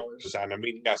than $60,000. Amazon. I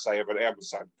mean, yes, I have an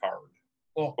Amazon card.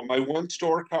 Well, But my one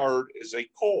store card is a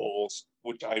Kohl's,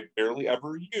 which I barely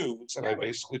ever use, and I Yeah, but-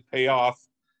 basically pay off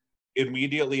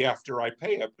immediately after I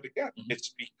pay it. But again,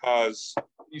 it's because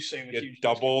You save a you huge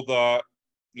double the,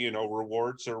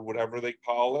 rewards or whatever they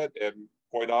call it. And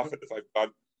quite often,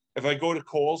 if I go to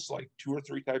Kohl's like 2 or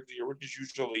 3 times a year, which is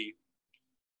usually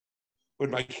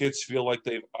when my kids feel like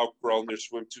they've outgrown their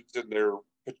swimsuits and their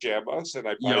pajamas, and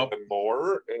I buy them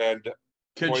more. And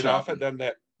Kid quite shopping. often, then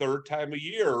that third time a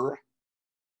year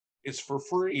is for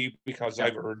free because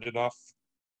I've earned enough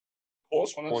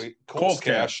Kohl's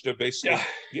cash to basically,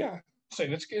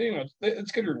 saying it's getting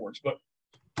it's good rewards, but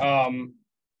I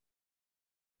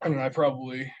mean, I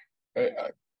probably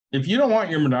If you don't want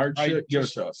your Menard shit, give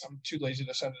it to us. I'm too lazy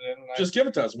to send it in. Just give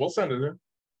it to us. We'll send it in.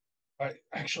 I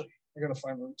gotta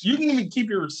find one. You can even keep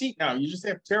your receipt now. You just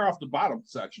have to tear off the bottom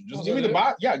section. Just Oh, give me is the that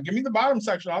bottom. Yeah, give me the bottom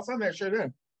section. I'll send that shit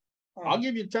in. Oh. I'll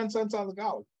give you 10 cents on the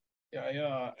dollar.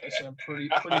 Yeah, I'm pretty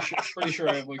sure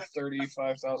I have like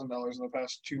 $35,000 in the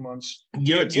past 2 months.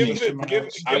 Give it to me.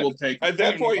 I will take it. At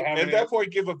that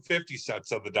point, give them 50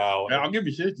 cents on the dollar. Yeah, I'll give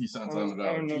you 50 cents on the I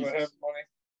dollar. don't know if I have Jesus. money.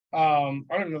 I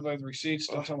don't know if I have the receipts.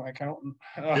 Don't tell my accountant.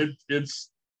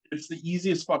 It's the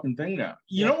easiest fucking thing now.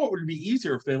 You know what would be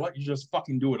easier if they let you just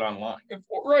fucking do it online?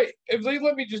 If they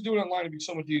let me just do it online, it'd be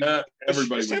so much easier.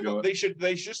 Everybody would do it. They should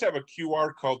just have a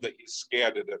QR code that you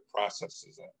scan it and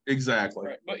processes it. Exactly.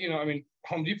 Right. But I mean,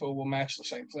 Home Depot will match the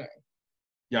same thing.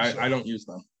 Yeah, I don't use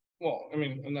them. Well, I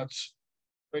mean, and that's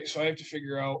right. So I have to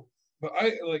figure out. But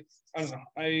I don't know.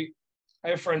 I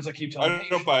have friends that keep telling me. I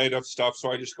don't buy enough stuff,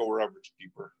 so I just go wherever it's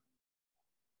cheaper.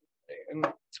 And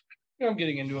I'm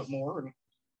getting into it more and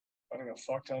finding a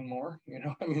fuck ton more. I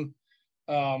mean,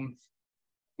 the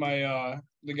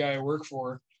guy I work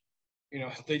for,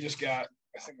 they just got,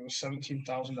 I think it was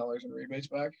 $17,000 in rebates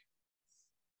back.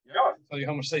 Yeah. I'll tell you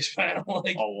how much they spent.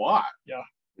 Like A lot. Yeah.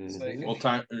 Mhm. Well,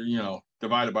 time,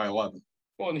 divided by 11.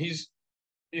 Well, and he's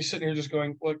sitting here just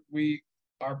going, look, we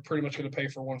are pretty much going to pay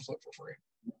for one flip for free.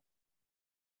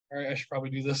 All right, I should probably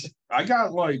do this. I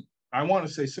got I want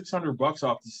to say $600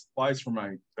 off the supplies for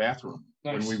my bathroom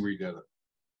Nice. when we redid it.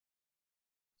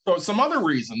 So some other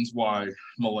reasons why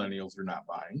millennials are not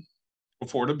buying: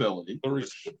 affordability,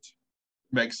 which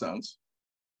makes sense.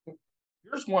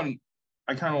 Here's one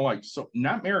I kind of like. So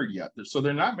not married yet. So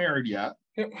they're not married yet.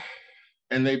 Yep.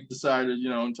 And they've decided,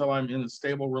 until I'm in a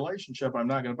stable relationship, I'm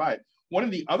not going to buy it. One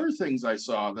of the other things I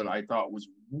saw that I thought was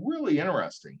really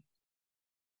interesting,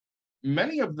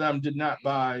 many of them did not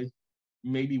buy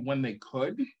maybe when they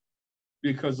could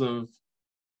because of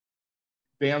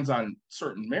bans on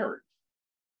certain marriage.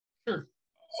 Sure.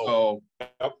 So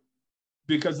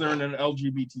because they're in an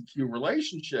LGBTQ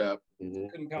relationship.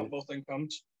 Couldn't count both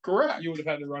incomes. Correct. You would have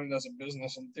had to run it as a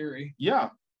business in theory. Yeah.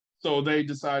 So they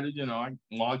decided, I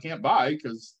can't buy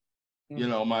because,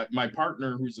 my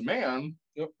partner who's a man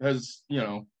has,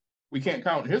 we can't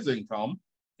count his income.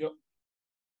 Yep.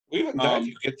 Even then,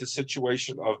 you get the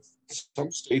situation of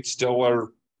some states still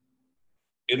are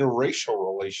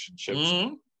interracial relationships.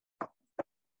 Mm-hmm.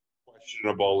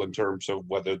 Questionable in terms of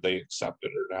whether they accept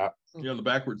it or not. The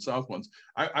backward South ones.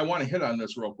 I want to hit on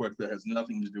this real quick that has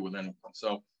nothing to do with anything.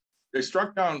 So they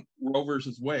struck down Roe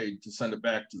versus Wade to send it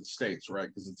back to the states, right?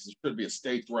 Because it should be a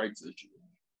states' rights issue.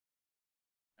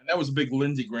 And that was a big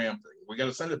Lindsey Graham thing. We got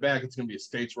to send it back. It's going to be a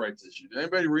states' rights issue. Did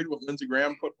anybody read what Lindsey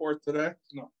Graham put forth today?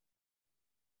 No.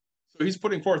 So he's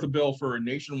putting forth a bill for a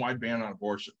nationwide ban on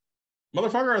abortion.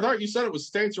 Motherfucker, I thought you said it was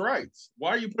states' rights.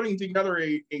 Why are you putting together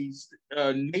a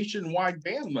nationwide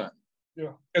ban then?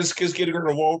 Yeah. It's because getting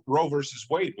rid of Roe versus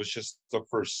Wade was just the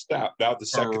first step. Now the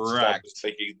second step is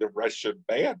making the Russian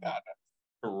ban on it.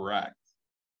 Correct.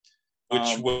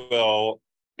 Which will,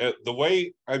 the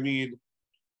way, I mean,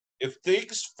 if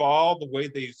things fall the way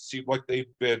they seem like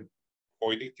they've been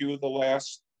pointing to the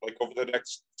last, over the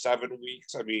next 7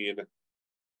 weeks, I mean,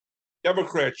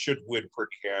 Democrats should win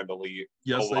pretty handily.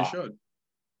 Yes, they should.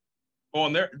 Oh,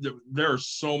 and there are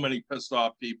so many pissed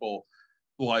off people.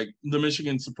 Like the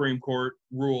Michigan Supreme Court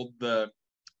ruled that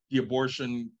the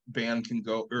abortion ban can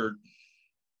go, or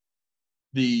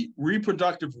the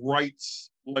reproductive rights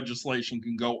legislation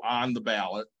can go on the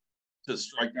ballot to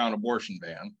strike down abortion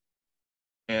ban.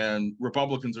 And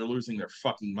Republicans are losing their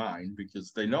fucking mind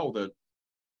because they know that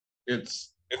if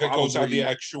it goes on the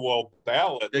actual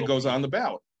ballot, it goes on the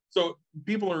ballot. So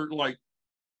people are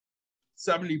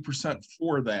 70%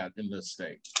 for that in this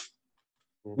state,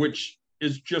 which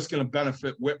is just going to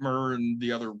benefit Whitmer and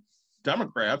the other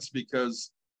Democrats because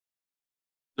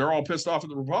they're all pissed off at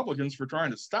the Republicans for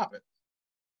trying to stop it.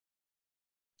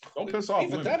 Don't piss off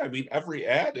even that. I mean, every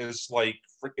ad is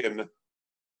freaking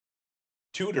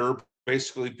Tudor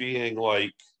basically being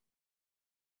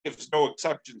gives no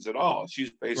exceptions at all.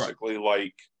 She's basically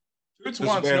Toots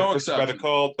Doesn't wants matter no if it's exception.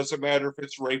 medical, doesn't matter if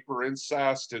it's rape or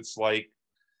incest. It's like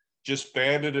just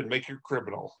ban it and make it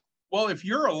criminal. Well, if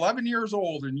you're 11 years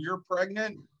old and you're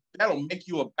pregnant, that'll make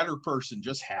you a better person.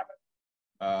 Just have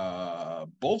it.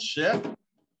 Bullshit.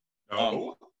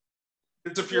 No.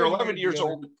 Because if you're 11 years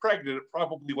old and pregnant, it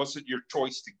probably wasn't your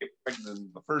choice to get pregnant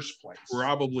in the first place.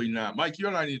 Probably not. Mike, you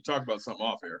and I need to talk about something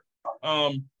off here.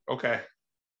 Okay.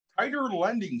 Tighter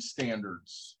lending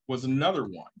standards was another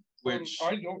one, which,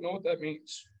 I don't know what that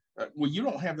means. well, you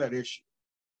don't have that issue.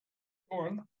 Go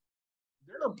on.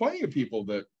 There are plenty of people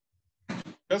that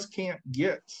just can't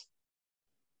get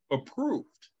approved,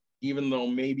 even though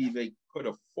maybe they could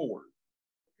afford.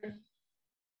 Okay.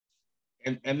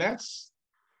 And that's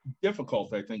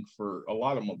difficult, I think, for a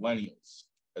lot of millennials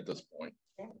at this point.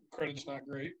 Well, credit's not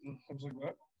great and things like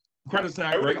that. Credit's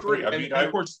not I would great. agree. I And mean,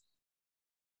 of course,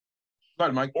 go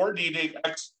ahead, Mike. Or needing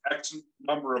X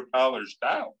number of dollars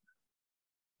down.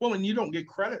 Well, and you don't get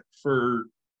credit for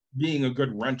being a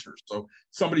good renter. So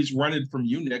somebody's rented from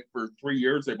you, Nick, for 3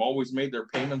 years. They've always made their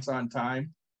payments on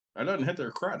time. That doesn't hit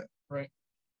their credit. Right.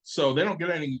 So they don't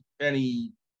get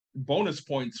any bonus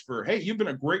points for, hey, you've been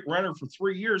a great renter for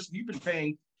 3 years. You've been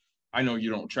paying, I know you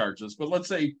don't charge this, but let's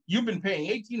say you've been paying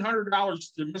 $1,800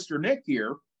 to Mr. Nick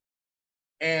here,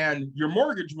 and your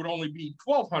mortgage would only be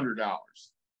 $1,200.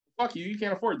 Fuck you, you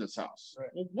can't afford this house. Right.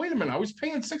 Well, wait a minute, I was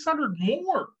paying $600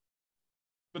 more.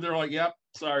 But they're like, yep,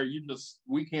 sorry,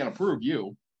 we can't approve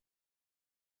you.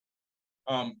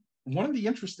 One of the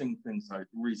interesting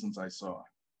reasons I saw,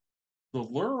 the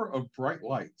lure of bright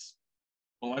lights.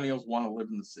 Millennials want to live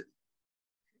in the city.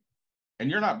 And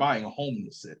you're not buying a home in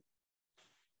the city.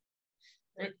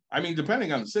 Right. I mean,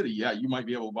 depending on the city, yeah, you might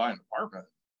be able to buy an apartment.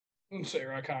 And say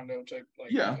a condo type,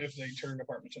 like Yeah. if they turned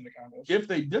apartments into condos. If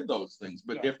they did those things,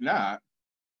 but Yeah. if not,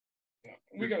 Yeah.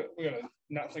 We gotta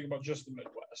not think about just the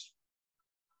Midwest.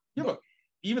 yeah, but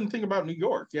even think about New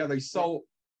York. Yeah, they sell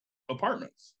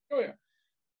apartments. Oh yeah.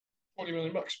 $20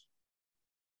 million.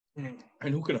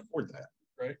 And who can afford that?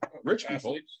 Right? Rich people.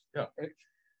 Athletes. Yeah. Right.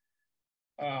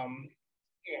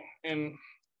 Yeah, and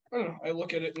I don't know. I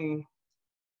look at it and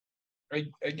I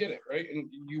get it, right? And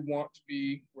you want to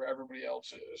be where everybody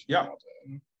else is. You Yeah. want that.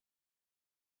 And,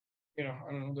 I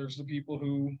don't know. There's the people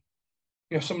who,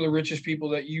 some of the richest people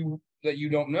that you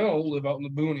don't know live out in the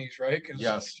boonies, right? Because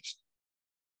Yes.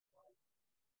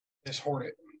 just hoard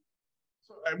it.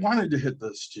 So I wanted to hit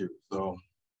this too. So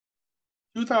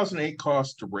 2008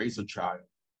 cost to raise a child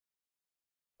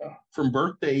from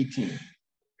birth to 18,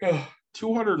 Oh,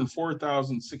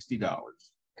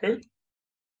 $204,060. okay.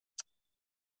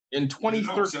 In That's when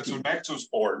 2013, Max was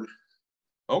born.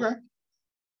 okay.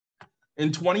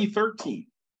 In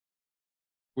 2013,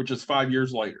 which is 5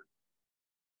 years later,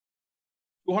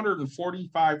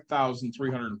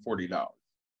 $245,340.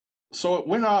 So it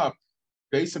went up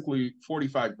basically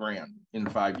 45 grand in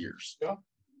 5 years. Yeah,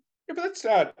 but that's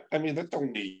not, that's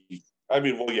only,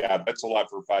 well, yeah, that's a lot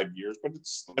for 5 years, but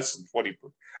it's less than 20,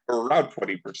 or around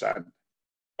 20%.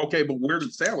 Okay, but where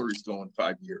did salaries go in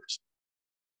 5 years?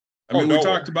 I Oh, mean, we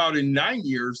nowhere. talked about in 9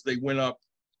 years, they went up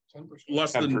 10%.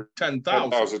 less than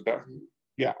 10,000. 10,000.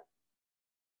 Yeah.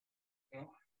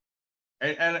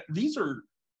 And these are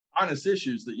honest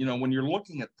issues that, when you're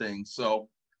looking at things. So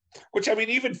Which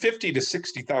even $50,000 to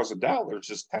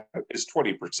 $60,000 is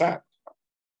 20%.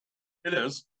 it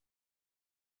is.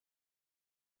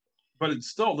 But it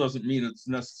still doesn't mean it's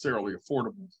necessarily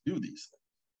affordable to do these things.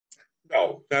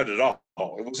 No, not at all.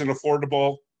 It wasn't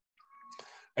affordable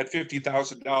at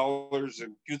 $50,000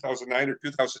 in 2009 or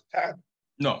 2010.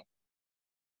 No,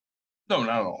 not at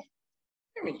all.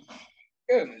 I mean,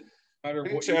 good. No matter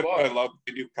what you Except I bought. love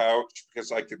the new couch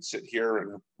because I can sit here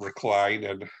and recline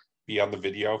and be on the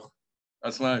video.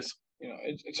 That's nice.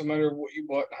 It's a matter of what you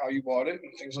bought, how you bought it,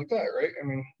 and things like that, right? I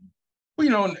mean,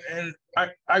 Well, and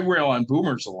I rail on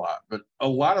boomers a lot, but a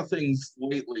lot of things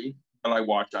lately that I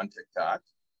watch on TikTok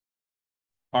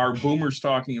are boomers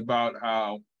talking about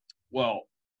how, well,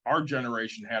 our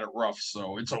generation had it rough,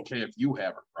 so it's okay if you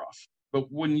have it rough.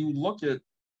 But when you look at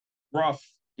rough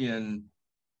in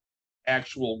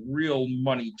actual real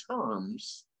money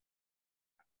terms,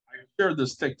 I shared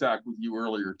this TikTok with you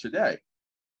earlier today.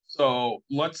 So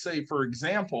let's say, for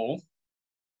example,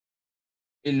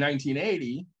 in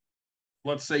 1980,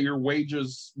 let's say your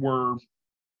wages were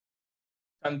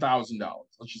 $10,000.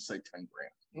 Let's just say 10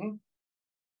 grand. Mhm.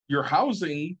 Your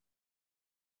housing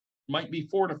might be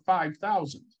 4,000 to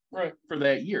 5,000 right. for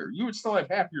that year. You would still have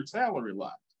half your salary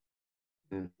left.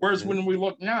 Mhm. Whereas when we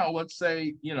look now, let's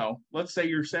say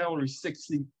your salary is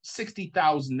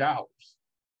 $60,000.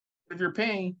 If you're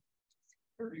paying,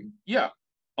 for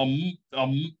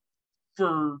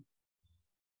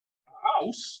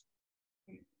house.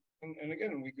 And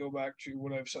again, we go back to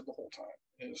what I've said the whole time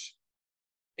is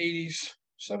 80s,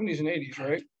 70s and 80s,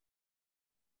 right?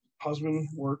 Husband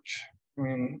worked. I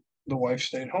mean, the wife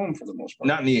stayed home for the most part.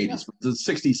 Not in the 80s, but the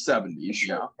 60s, 70s.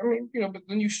 Sure. Yeah. I mean, but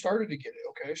then you started to get it.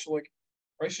 Okay. So like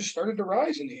prices started to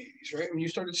rise in the 80s, right? I mean, you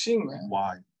started seeing that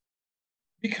Why?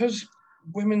 because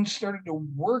women started to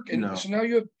work. And No. so now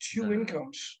you have two No.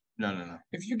 incomes. No.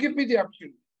 If you give me the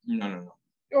opportunity, No.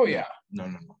 oh yeah,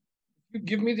 No. you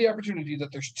give me the opportunity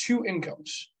that there's two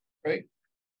incomes, right?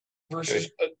 Versus,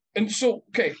 and so,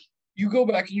 okay, you go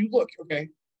back and you look, okay,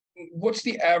 what's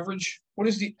the average? What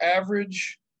is the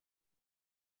average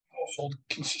household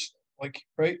consistent? Like,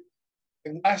 right?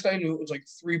 And last I knew, it was like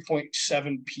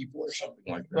 3.7 people or something,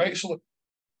 Like that. right? So,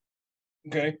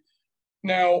 okay,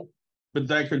 now But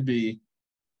that could be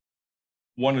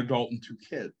one adult and two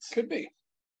kids. could be,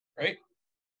 right?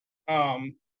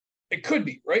 It could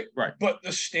be, right? Right. But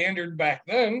the standard back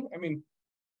then, I mean,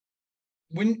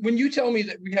 when you tell me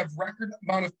that we have record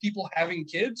amount of people having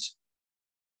kids,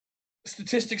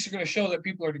 statistics are going to show that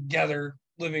people are together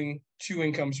living two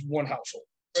incomes, one household.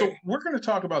 So right? we're going to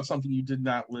talk about something you did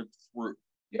not live through.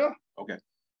 Yeah. Okay.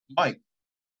 Mike,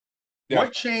 Yeah.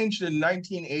 what changed in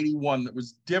 1981 that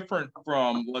was different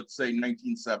from, let's say,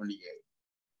 1978?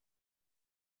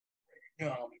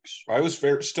 Economics. I was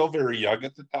still very young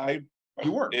at the time.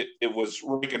 You were. It was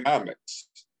Reaganomics.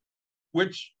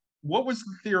 What was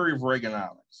the theory of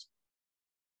Reaganomics?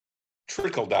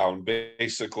 Trickle down,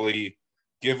 basically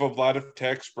give a lot of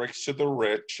tax breaks to the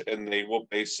rich, and they will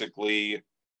basically,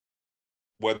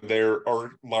 when there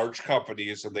are large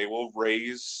companies, and they will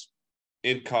raise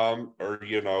income or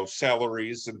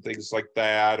salaries and things like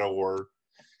that, or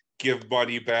give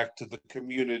money back to the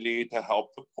community to help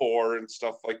the poor and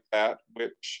stuff like that,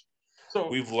 which So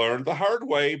we've learned the hard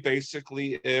way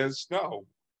basically is no,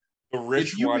 the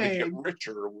rich If you want to get made-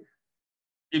 richer.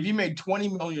 if you made $20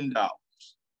 million,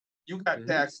 you got Mhm.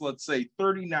 taxed, let's say,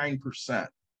 39%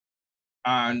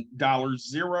 on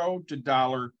 $0 to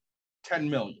 $10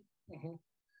 million. Mhm.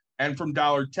 And from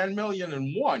 $10 million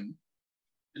and one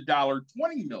to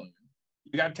 $20 million,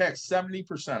 you got taxed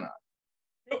 70% on.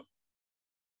 Yep.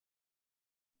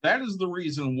 That is the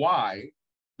reason why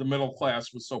the middle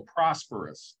class was so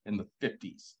prosperous in the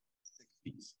 50s,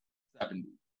 60s,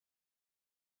 70s,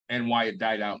 and why it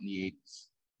died out in the 80s.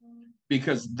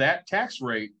 Because that tax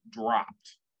rate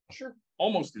dropped Sure.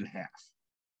 almost in half.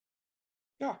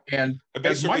 Yeah. And It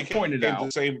as Mike basically pointed became out,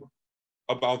 the same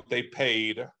amount they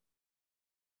paid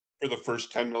for the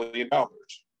first $10 million.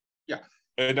 Yeah.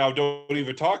 And now don't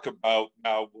even talk about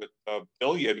now with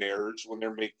billionaires when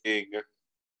they're making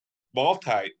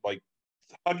like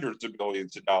hundreds of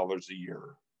millions of dollars a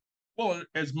year. well,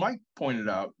 as Mike pointed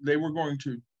out, they were going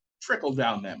to trickle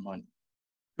down that money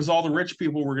because all the rich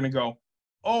people were going to go,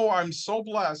 oh, I'm so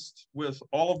blessed with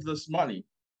all of this money.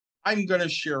 I'm going to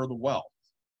share the wealth.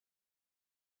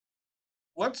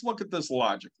 Let's look at this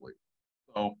logically.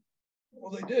 So,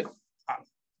 Well, they did. with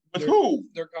They're- who?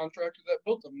 Their contractor that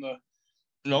built them the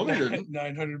No, they didn't.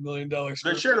 $900 million.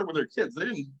 They shared it with their kids. They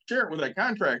didn't share it with that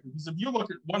contractor. Because if you look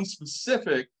at one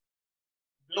specific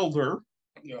builder,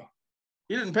 Yeah,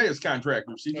 he didn't pay his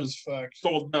contractors. He that's just fact.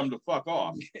 told them to fuck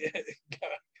off.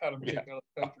 Got him kicked out of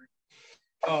the country.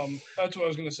 That's what I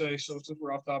was gonna say. So since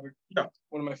we're off topic, Yeah.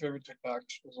 one of my favorite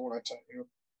TikToks was the one I sent you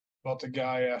about the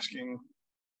guy asking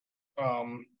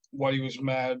why he was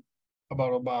mad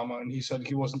about Obama, and he said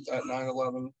he wasn't at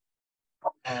 9/11.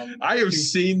 I have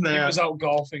seen He that. was out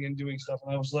golfing and doing stuff,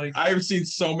 and I was like, I have seen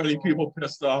so many people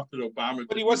pissed off that Obama.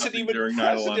 But he did wasn't nothing even during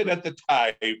president 9/11. at the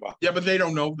time. Yeah, but they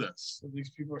don't know this. these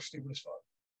people are stupid as fuck.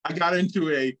 I got into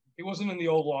a. He wasn't in the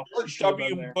Oval Office. He George should have been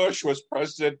W. there. Bush was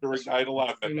president during You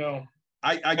 9/11. know,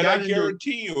 I And got I into.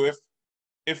 guarantee you,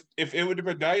 if it would have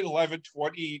been 9/11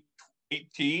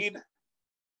 2018,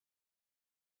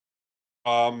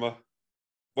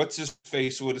 what's his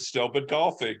face would have still been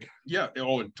golfing. Yeah.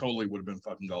 Oh, it totally would have been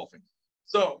fucking golfing.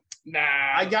 So nah.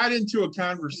 I got into a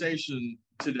conversation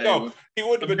today. No, with- he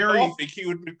wouldn't have a been very- golfing. He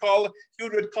would have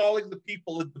been calling the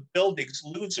people in the buildings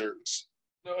losers.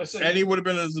 No, I said and he would have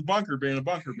been in his bunker being a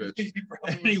bunker bitch. he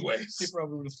probably he Anyways,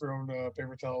 probably would have thrown a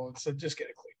paper towel and said, "Just get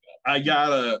it cleaned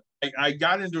up." I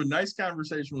got into a nice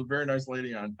conversation with a very nice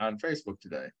lady on Facebook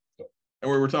today.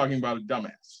 And we were talking about a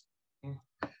dumbass. Mm.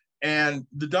 And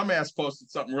the dumbass posted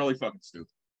something really fucking stupid.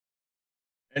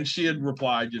 And she had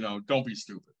replied, don't be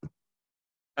stupid.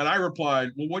 And I replied,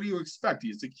 well, what do you expect?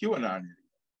 He's a QAnon idiot.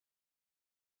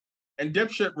 And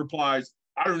dipshit replies,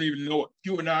 I don't even know what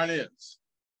QAnon is.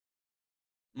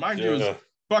 Mind you, his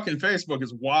fucking Facebook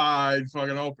is wide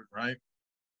fucking open, right?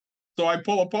 So I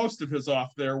pull a post of his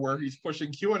off there where he's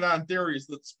pushing QAnon theories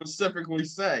that specifically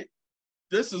say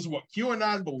this is what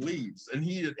QAnon believes. And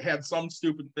he had some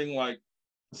stupid thing like,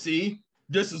 see,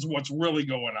 this is what's really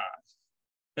going on.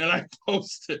 And I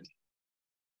posted,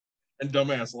 and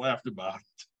dumbass laughed about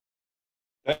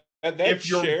it. And If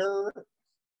you're-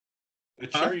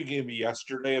 the share you gave me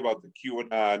yesterday about the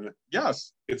QAnon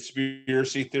Yes.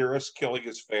 conspiracy theorist killing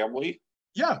his family.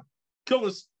 Yeah. Kill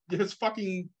his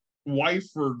fucking wife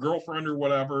or girlfriend or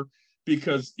whatever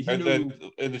because he And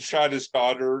knew. then shot his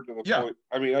daughter to the Yeah. point.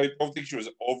 I mean, I don't think she was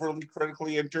overly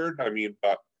critically injured. I mean,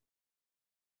 but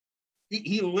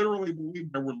He literally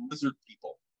believed there were lizard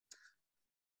people.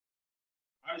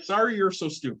 I'm sorry you're so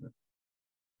stupid.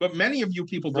 But many of you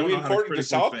people don't know how to according to critically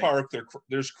South think. Park,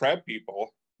 there's crab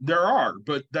people. There are,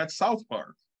 but that's South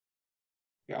Park.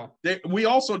 Yeah. We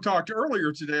also talked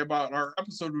earlier today about our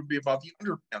episode would be about the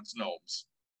underpants gnomes.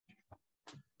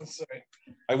 Let's say.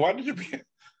 I wanted to be.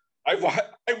 I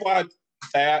want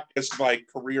that as my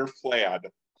career plan.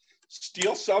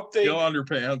 Steal something. Still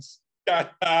underpants.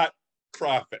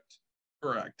 Profit.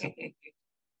 Correct. You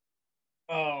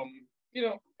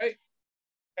know, I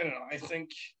don't know. I think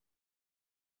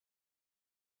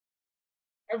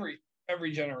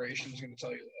every generation is going to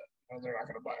tell you that they're not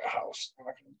going to buy a house. They're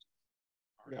not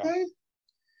gonna, Okay.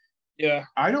 yeah,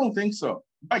 I don't think so.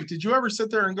 Mike, did you ever sit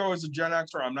there and go as a Gen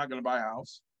Xer, I'm not going to buy a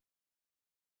house?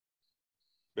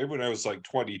 Maybe when I was like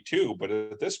 22, but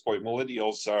at this point,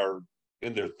 millennials are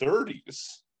in their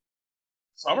 30s.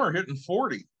 Some are hitting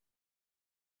 40.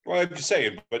 Well, I'm just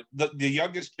saying, but the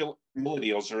youngest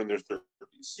millennials are in their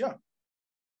 30s. Yeah.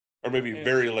 Or maybe Yeah.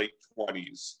 very late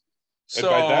 20s. And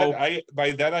So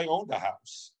by then I owned a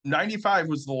house. 95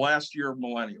 was the last year of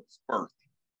millennials birth.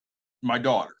 My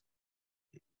daughter.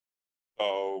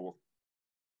 So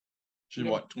She's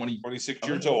what, 20, 26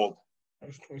 years old. I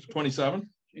was 27. 27?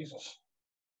 Jesus.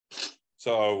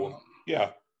 So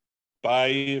yeah,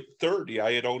 by 30,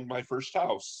 I had owned my first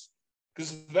house.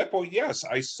 Because at that point, yes,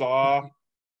 I saw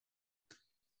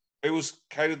it was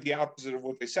kind of the opposite of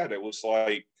what they said. It was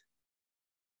like,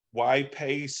 why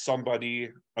pay somebody,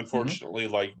 unfortunately,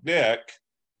 like Nick,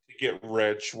 to get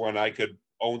rich when I could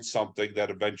own something that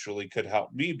eventually could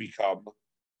help me become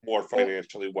more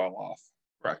financially well off?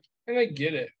 And I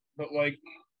get it, but like,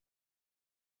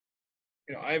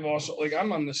 you know, I've also like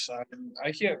I'm on this side, and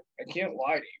I can't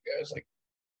lie to you guys. Like,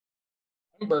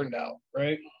 I'm burned out,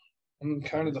 right? I'm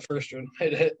kind of the first to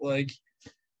admit it. Like,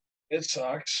 it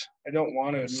sucks. I don't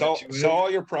want to admit Sell to sell it.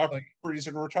 all your properties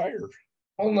and retire.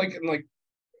 Well, and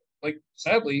like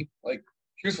sadly, like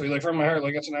truthfully, like from my heart,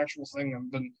 like that's an actual thing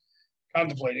I've been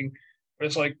contemplating. But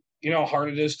it's like, you know how hard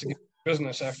it is to get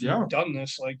business after Yeah. you've done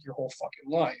this like your whole fucking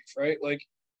life, right? Like,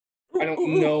 I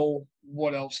don't know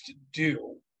what else to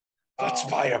do. Let's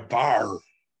buy a bar.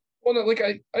 Well, no, like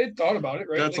I had thought about it,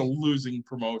 right? That's a like, losing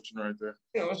promotion right there.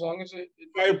 you know, as long as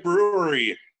Buy a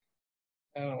brewery.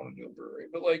 I don't want to do a brewery,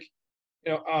 but like,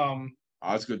 you know, Oh,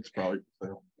 that's good. It's probably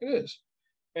it is,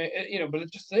 you know, but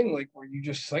it's a thing like where you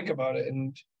just think about it,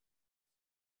 and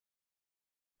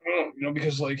I don't know, you know,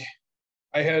 because like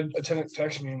I had a tenant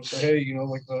text me and say, hey, you know,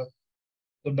 like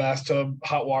the bathtub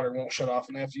hot water won't shut off,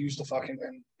 and I have to use the fucking.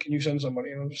 And can you send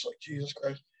somebody? And I'm just like, Jesus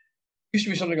Christ, used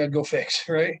to be something I'd go fix,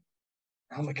 right?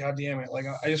 I'm like, God damn it! Like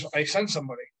I sent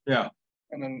somebody, Yeah.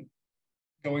 and then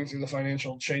going through the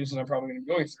financial change that I'm probably going to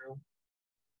be going through.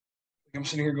 Like, I'm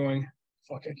sitting here going,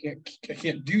 fuck, I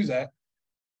can't do that.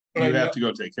 But You I know, have to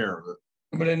go take care of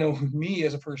it. but I know me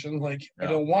as a person, like I Yeah.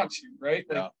 don't want to, right?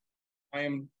 Like Yeah.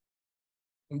 I'm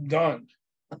done.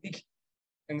 Like,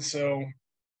 and so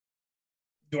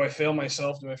do I fail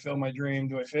myself? Do I fail my dream?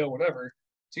 Do I fail whatever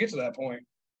to get to that point?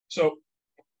 So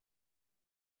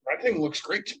everything looks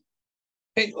great to me.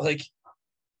 Hey, like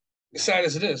as sad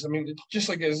as it is, I mean, it's just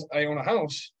like as I own a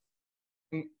house.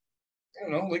 And, I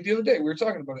don't know, like the other day we were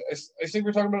talking about it. I think we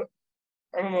were talking about it.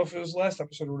 I don't know if it was last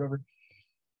episode or whatever.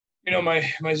 You know,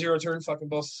 my zero turn fucking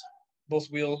both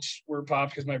wheels were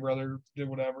popped because my brother did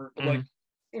whatever. But like,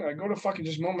 you know, I go to fucking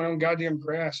just mow my own goddamn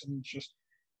grass, and it's just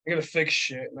I gotta fix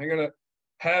shit, and I gotta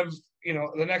have, you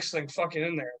know, the next thing fucking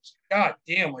in there. It's, God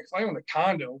damn, like if I owned a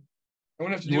condo, I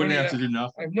wouldn't have to You do wouldn't any have of to that. do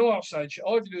nothing. I have no outside shit.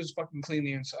 All I have to do is fucking clean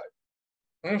the inside.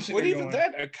 I'm sitting But there even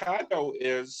going, then, a condo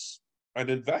is an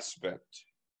investment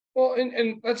well,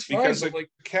 and that's fine, because but it like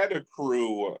can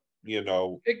accrue, you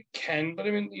know, it can, but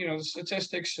I mean, you know, the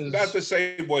statistics is not the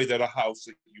same way that a house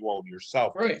that you own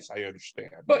yourself Right. is. I understand.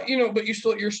 but you know, but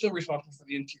you're still responsible for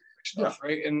the interior stuff,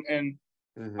 right? And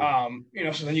Mhm. you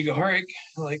know, so then you go, all right,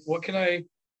 like what can I,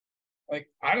 like,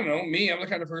 I don't know, me, I'm the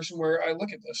kind of person where I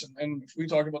look at this, and if we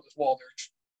talk about this wall,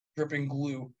 there's dripping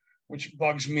glue. which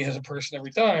bugs me as a person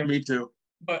every time. Me too.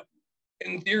 But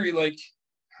in theory, like,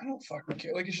 I don't fucking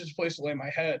care. Like, it's just a place to lay my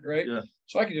head, right? Yeah.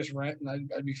 So I could just rent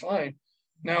and I'd be fine.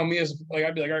 Now, me as like,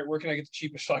 I'd be like, all right, where can I get the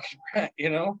cheapest fucking rent? You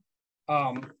know,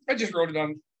 I just wrote it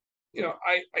on. You know,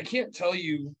 I can't tell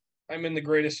you I'm in the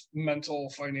greatest mental,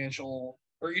 financial,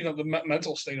 or you know, the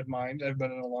mental state of mind I've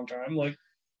been in a long time. Like,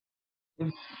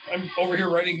 I'm over here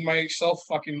writing myself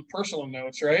fucking personal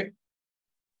notes, right?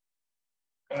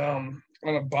 On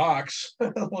a box,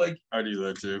 like, I do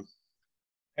that too.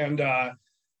 and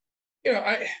you know,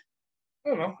 I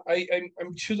don't know.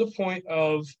 I'm to the point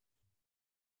of,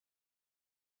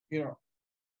 you know,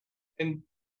 and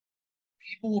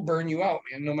people will burn you out,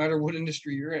 man, no matter what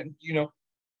industry you're in. You know,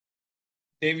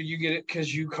 David, you get it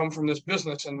because you come from this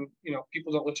business, and you know,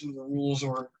 people don't listen to the rules,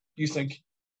 or you think,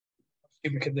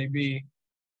 even could they be?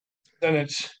 Then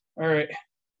it's all right.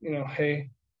 You know, hey,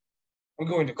 I'm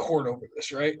going to court over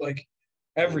this, right? Like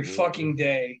every fucking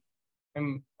day,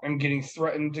 I'm getting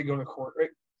threatened to go to court, right?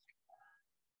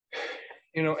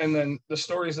 You know, and then the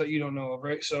stories that you don't know of,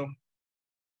 right? So,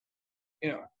 you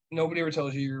know, nobody ever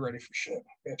tells you you're ready for shit.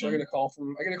 Okay, so I get a call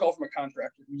from a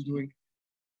contractor who's doing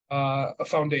a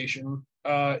foundation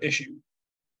issue,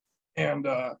 and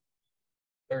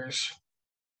there's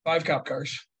 5 cop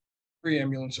cars, 3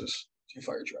 ambulances, 2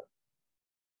 fire trucks.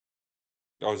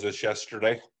 Oh, was this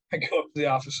yesterday? I go up to the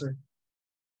officer,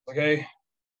 like, hey,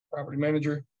 property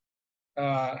manager,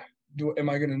 am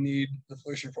I going to need the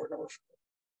police report number?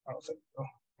 I don't think so.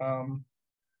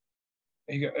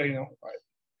 You know,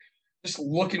 just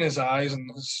look in his eyes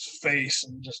and his face,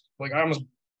 and just like I almost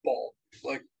bawled,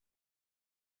 like.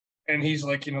 And he's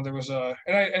like, you know, there was and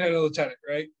I know the tenant,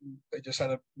 right? They just had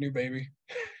a new baby,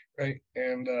 right?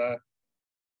 And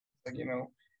like, you know,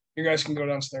 you guys can go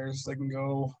downstairs. They can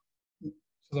go to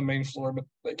the main floor, but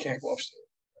they can't go upstairs.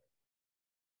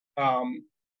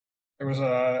 There was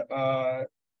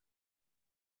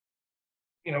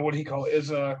you know, what he call it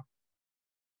is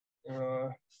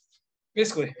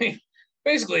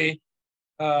basically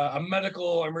a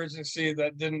medical emergency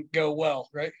that didn't go well,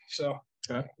 right? So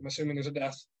okay. I'm assuming there's a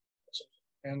death,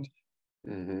 and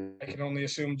I can only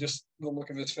assume just the look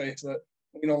of his face that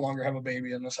we no longer have a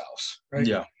baby in this house, right?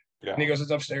 Yeah. Yeah. And he goes, it's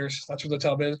upstairs. That's where the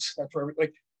tub is. That's where,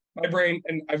 like, my brain,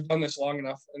 and I've done this long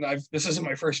enough, and this isn't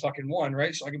my first fucking one,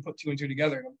 right? So I can put 2 and 2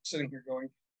 together, and I'm sitting here going,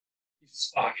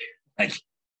 fuck, like,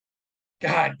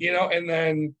 God, you know, and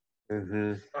then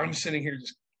I'm sitting here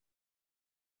just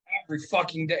every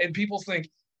fucking day, and people think,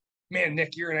 man,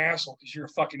 Nick, you're an asshole because you're a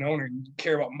fucking owner and you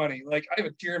care about money. Like, I have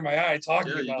a tear in my eye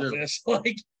talking about this.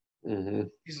 Like,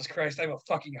 Jesus Christ, I have a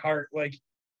fucking heart. Like,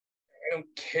 I don't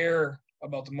care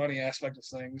about the money aspect of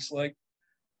things. Like,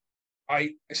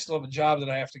 I still have a job that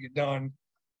I have to get done.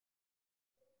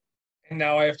 And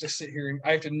now I have to sit here and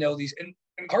I have to know these. And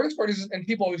the hardest part is, and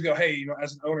people always go, hey, you know,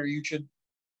 as an owner, you should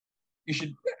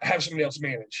have somebody else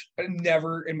manage. I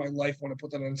never in my life want to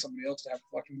put that on somebody else to have to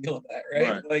fucking deal with that,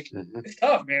 right? Like, it's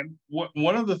tough, man.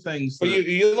 One of the things But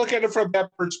you look at it from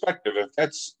that perspective. If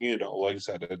that's, you know, like I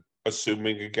said,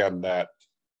 assuming again that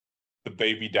the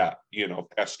baby died, you know,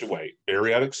 passed away,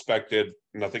 very unexpected,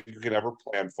 nothing you could ever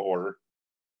plan for,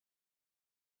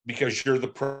 because you're the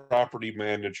property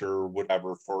manager or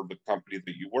whatever for the company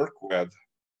that you work with,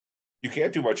 you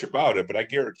can't do much about it. But I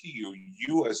guarantee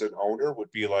you as an owner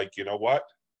would be like, you know what?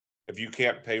 If you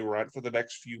can't pay rent for the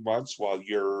next few months while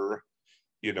you're,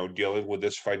 you know, dealing with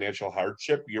this financial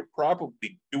hardship, you're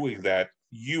probably doing that,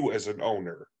 you as an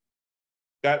owner.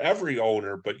 Not every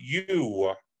owner, but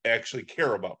you actually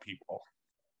care about people.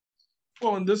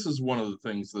 Well, and this is one of the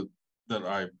things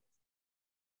that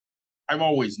I've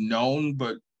always known,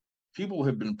 but people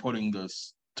have been putting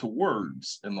this to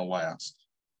words in the last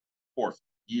 4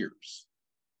 years.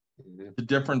 The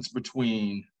difference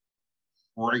between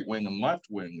right wing and left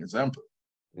wing is empathy.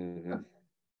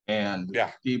 And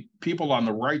the people on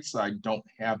the right side don't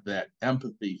have that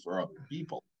empathy for other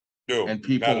people. No, and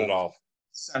people not at all.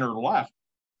 Center left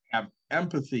have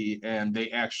empathy, and they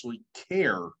actually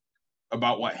care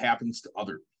about what happens to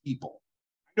other people.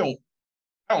 I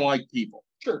don't like people.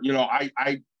 Sure. You know,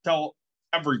 I tell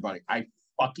everybody I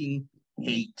fucking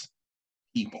hate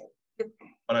people,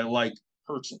 but I like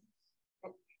persons.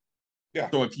 Yeah.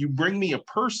 So if you bring me a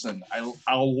person,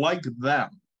 I'll like them.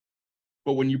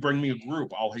 But when you bring me a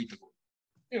group, I'll hate the group.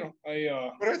 You know,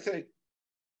 But I think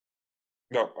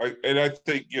I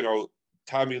think, you know,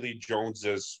 Tommy Lee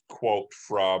Jones's quote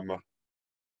from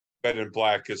Men in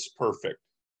Black is perfect.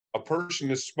 A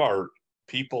person is smart,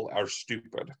 people are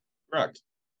stupid. Correct.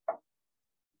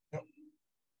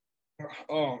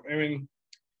 Oh, I mean,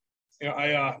 you know,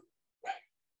 I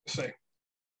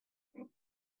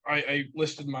I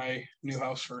listed my new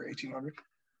house for 1,800.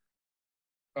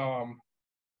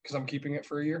 Because I'm keeping it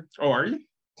for a year Oh, are you?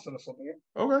 instead of flipping it.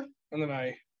 Okay. And then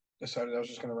I decided I was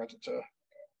just going to rent it to.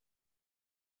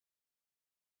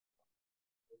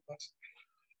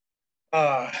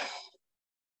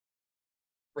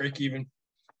 Break even,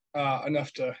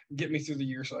 enough to get me through the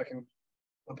year so I can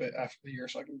flip it after the year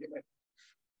so I can get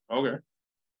my. Okay.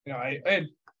 You know, I had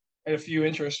a few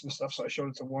interests and stuff, so I showed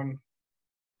it to one.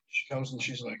 She comes and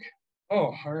she's like,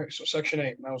 "Oh, all right, so Section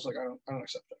 8," and I was like, "I don't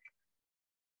accept that."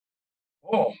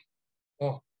 Oh,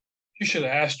 well, she should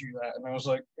have asked you that, and I was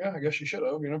like, "Yeah, I guess she should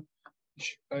have." You know,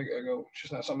 I go,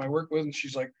 "She's not something I work with," and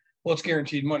she's like, "Well, it's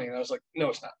guaranteed money," and I was like, "No,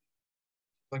 it's not."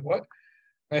 Like, what?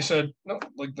 And I said, "No,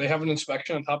 like they have an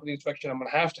inspection. On top of the inspection, I'm gonna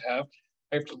have to have.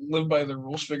 I have to live by the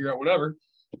rules, figure out whatever.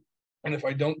 And if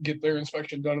I don't get their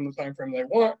inspection done in the time frame they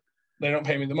want, they don't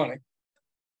pay me the money.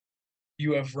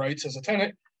 You have rights as a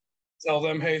tenant. Tell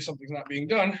them, hey, something's not being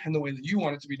done in the way that you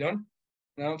want it to be done.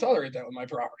 And I don't tolerate that with my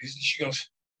properties." And she goes,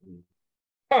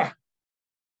 "Huh,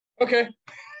 okay."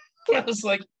 I was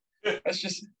like, that's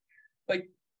just like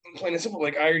plain and simple.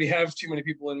 Like, I already have too many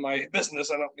people in my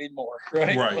business. I don't need more,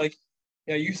 right? Right. Like,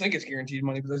 yeah, you think it's guaranteed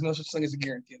money, but there's no such thing as a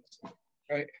guarantee,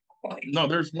 right? Like, No,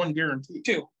 there's one guarantee.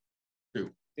 two.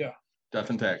 Death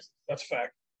and tax. That's a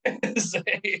fact.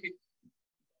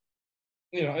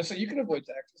 You know, and so you can avoid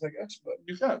taxes, I guess, but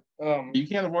You can. um, You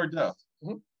can't avoid death.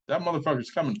 Mhm. That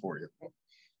motherfucker's coming for you.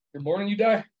 you're born and you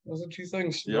die. Those are two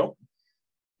things. Yep.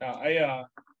 Yep.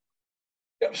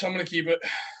 So I'm gonna keep it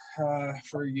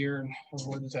for a year and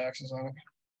avoid the taxes on it.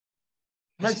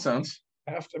 Makes sense.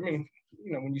 I have to. I mean,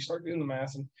 you know, when you start doing the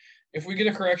math, and if we get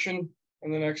a correction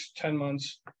in the next 10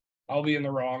 months, I'll be in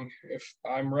the wrong. If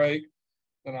I'm right,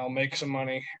 then I'll make some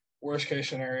money. Worst case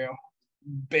scenario,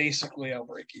 basically I'll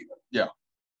break even. Yeah.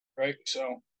 Right. So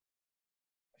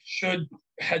I should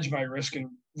hedge my risk and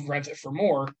rent it for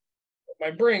more. But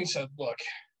my brain said, look,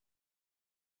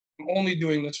 I'm only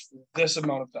doing this for this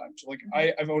amount of time. So like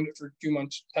I've owned it for 2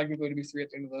 months, technically to be 3 at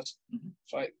the end of this. Mhm.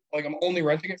 So I'm only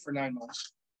renting it for 9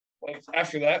 months. Like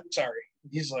after that, sorry.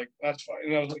 He's like, that's fine.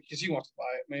 And I was like, because he wants to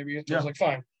buy it, maybe. And I was like,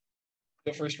 fine.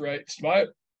 The first rights to buy it.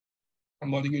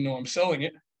 I'm letting you know I'm selling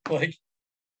it. Like,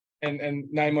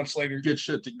 and 9 months later, Get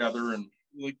shit together and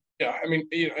like, yeah, I mean,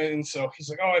 you know, and so he's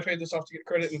like, oh, I paid this off to get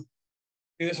credit and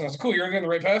do this. And I was like, cool, you're on the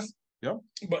right path. Yep.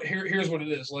 But here's what it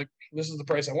is. Like, this is the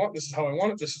price I want. This is how I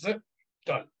want it. This is it.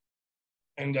 Done.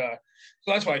 And so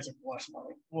that's why I took less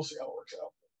money. We'll see how it works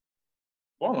out.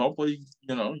 well, hopefully,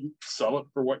 you know, you sell it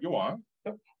for what you want.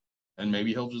 Yep. And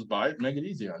maybe he'll just buy it and make it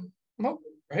easy on you. I'm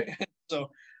hoping, right? So,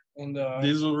 and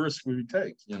These are the risks we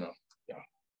take, you know.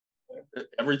 Yeah.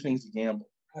 Everything's a gamble.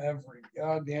 every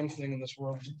goddamn thing in this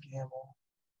world is a gamble.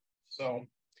 So,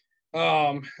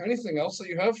 anything else that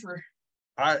you have for?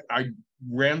 I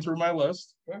ran through my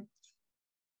list. Okay.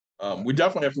 We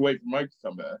definitely have to wait for Mike to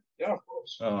come back. Yeah, of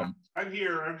course. I'm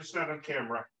here. I'm just not on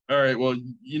camera. All right. Well,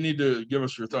 you need to give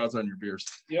us your thoughts on your beers.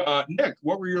 Yeah. Nick,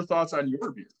 what were your thoughts on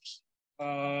your beers?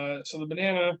 So the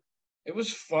banana, it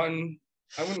was fun.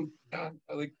 I wouldn't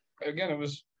like again. It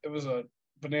was a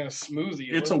banana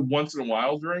smoothie. It's a once in a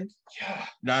while drink, yeah.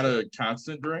 not a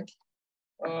constant drink.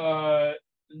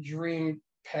 Dream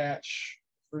Patch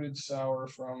fruited sour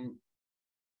from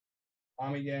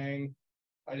Tommy Gang.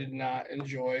 I did not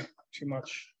enjoy too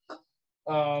much.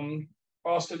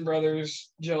 Austin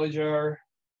Brothers Jelly Jar.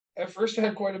 At first, it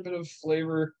had quite a bit of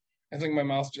flavor. I think my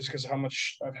mouth, just because of how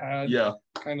much I've had, Yeah.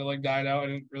 kind of like died out. I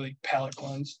didn't really palate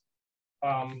cleanse.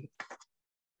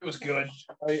 It was good.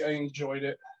 I enjoyed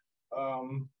it.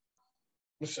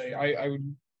 Let's say I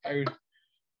would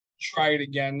try it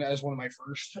again as one of my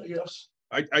first, I guess.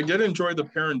 I did enjoy the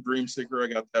Parent Dream Seeker. I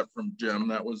got that from Jim.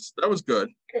 That was good.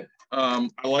 Good. I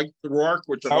liked the Rourke,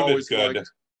 which I've Sounded always good.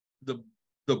 liked.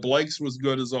 The Blake's was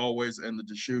good as always, and the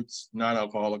Deschutes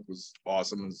non-alcoholic was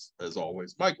awesome as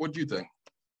always. Mike, what do you think?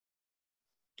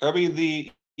 I mean,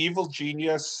 the Evil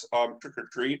Genius Trick or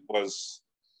Treat was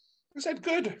that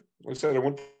good? Like I said, I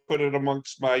wouldn't put it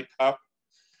amongst my top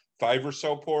 5 or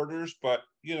so porters, but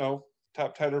you know,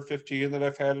 top 10 or 15 that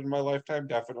I've had in my lifetime,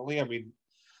 definitely. I mean,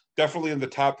 definitely in the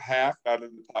top half, not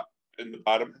in the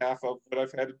bottom half of what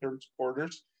I've had in terms of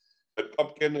porters. But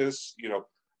pumpkin is, you know,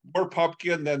 more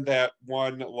pumpkin than that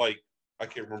one, like I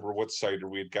can't remember what cider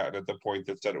we had gotten at the point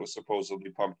that said it was supposedly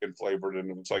pumpkin flavored,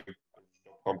 and it was like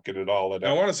no pumpkin at all. And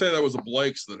I want to say that was a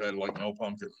Blake's that had like no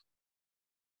pumpkin.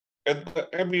 And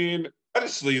I mean,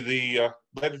 honestly, the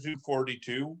Latitude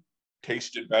 42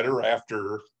 tasted better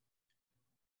after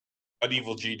an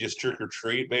Evil Genius Trick or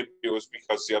Treat. Maybe it was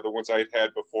because the other ones I'd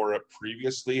had before it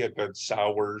previously had been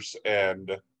sours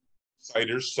and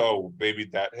ciders, so maybe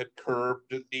that had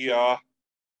curbed the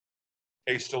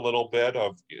taste a little bit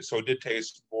of. So it did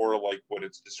taste more like what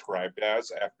it's described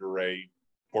as after a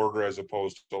porter, as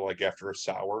opposed to like after a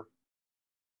sour.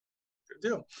 Good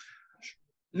deal.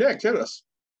 Nick, hit us.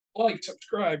 Like,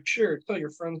 subscribe, share, tell your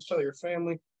friends, tell your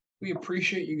family. We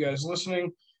appreciate you guys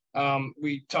listening.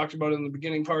 We talked about it in the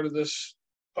beginning part of this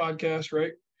podcast,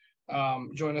 right?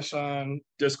 Join us on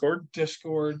Discord.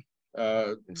 Sign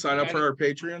up for our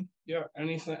Patreon. Yeah,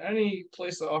 anything, any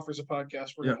place that offers a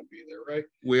podcast, we're gonna be there, right?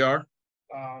 We are.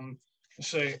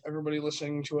 Say everybody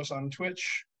listening to us on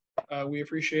Twitch, we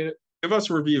appreciate it. Give us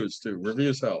reviews too.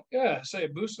 Reviews help. Yeah, say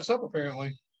it boosts us up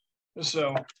apparently.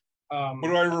 So What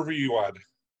do I review on?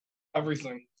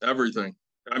 everything. Everything.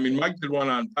 I mean, Mike did one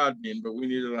on Podbean, but we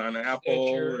need it on Apple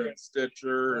Stitcher. and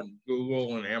Stitcher and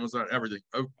Google and Amazon, everything.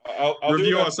 I'll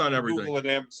Review do it us on everything. Google and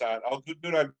Amazon. I'll do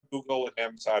it on Google and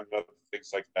Amazon and other things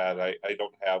like that. I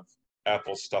don't have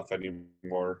Apple stuff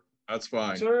anymore. That's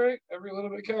fine. It's all right. Every little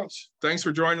bit counts. Thanks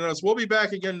for joining us. We'll be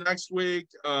back again next week.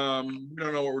 We don't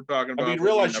know what we're talking about. I mean, but we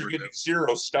realize never you're getting do.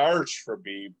 0 stars from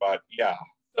me, but yeah.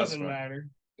 That's Doesn't fine. matter.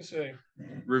 Say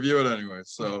Review it anyway.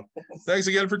 So thanks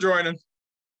again for joining.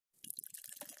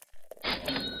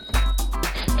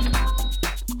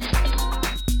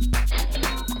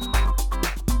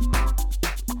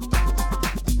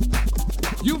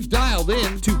 You've dialed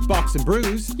in. To Bucks and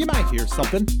Brews, you might hear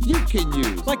something You can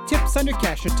use. like tips on your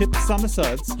cash or tips on the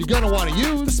suds. You're gonna want to The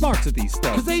use. smarts of these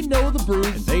Because studs. they know the And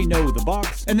brews. they know the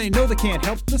Bucks, and they know they can't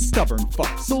help the stubborn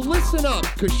fucks. So listen up,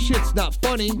 because shit's not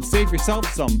funny. Save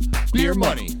yourself some Beer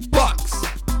money. Bucks.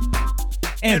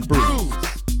 and brews.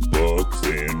 Bucks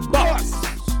and Bucks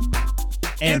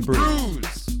Brews. and brews.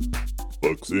 Brews.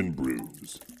 Bucks and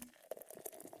Brews.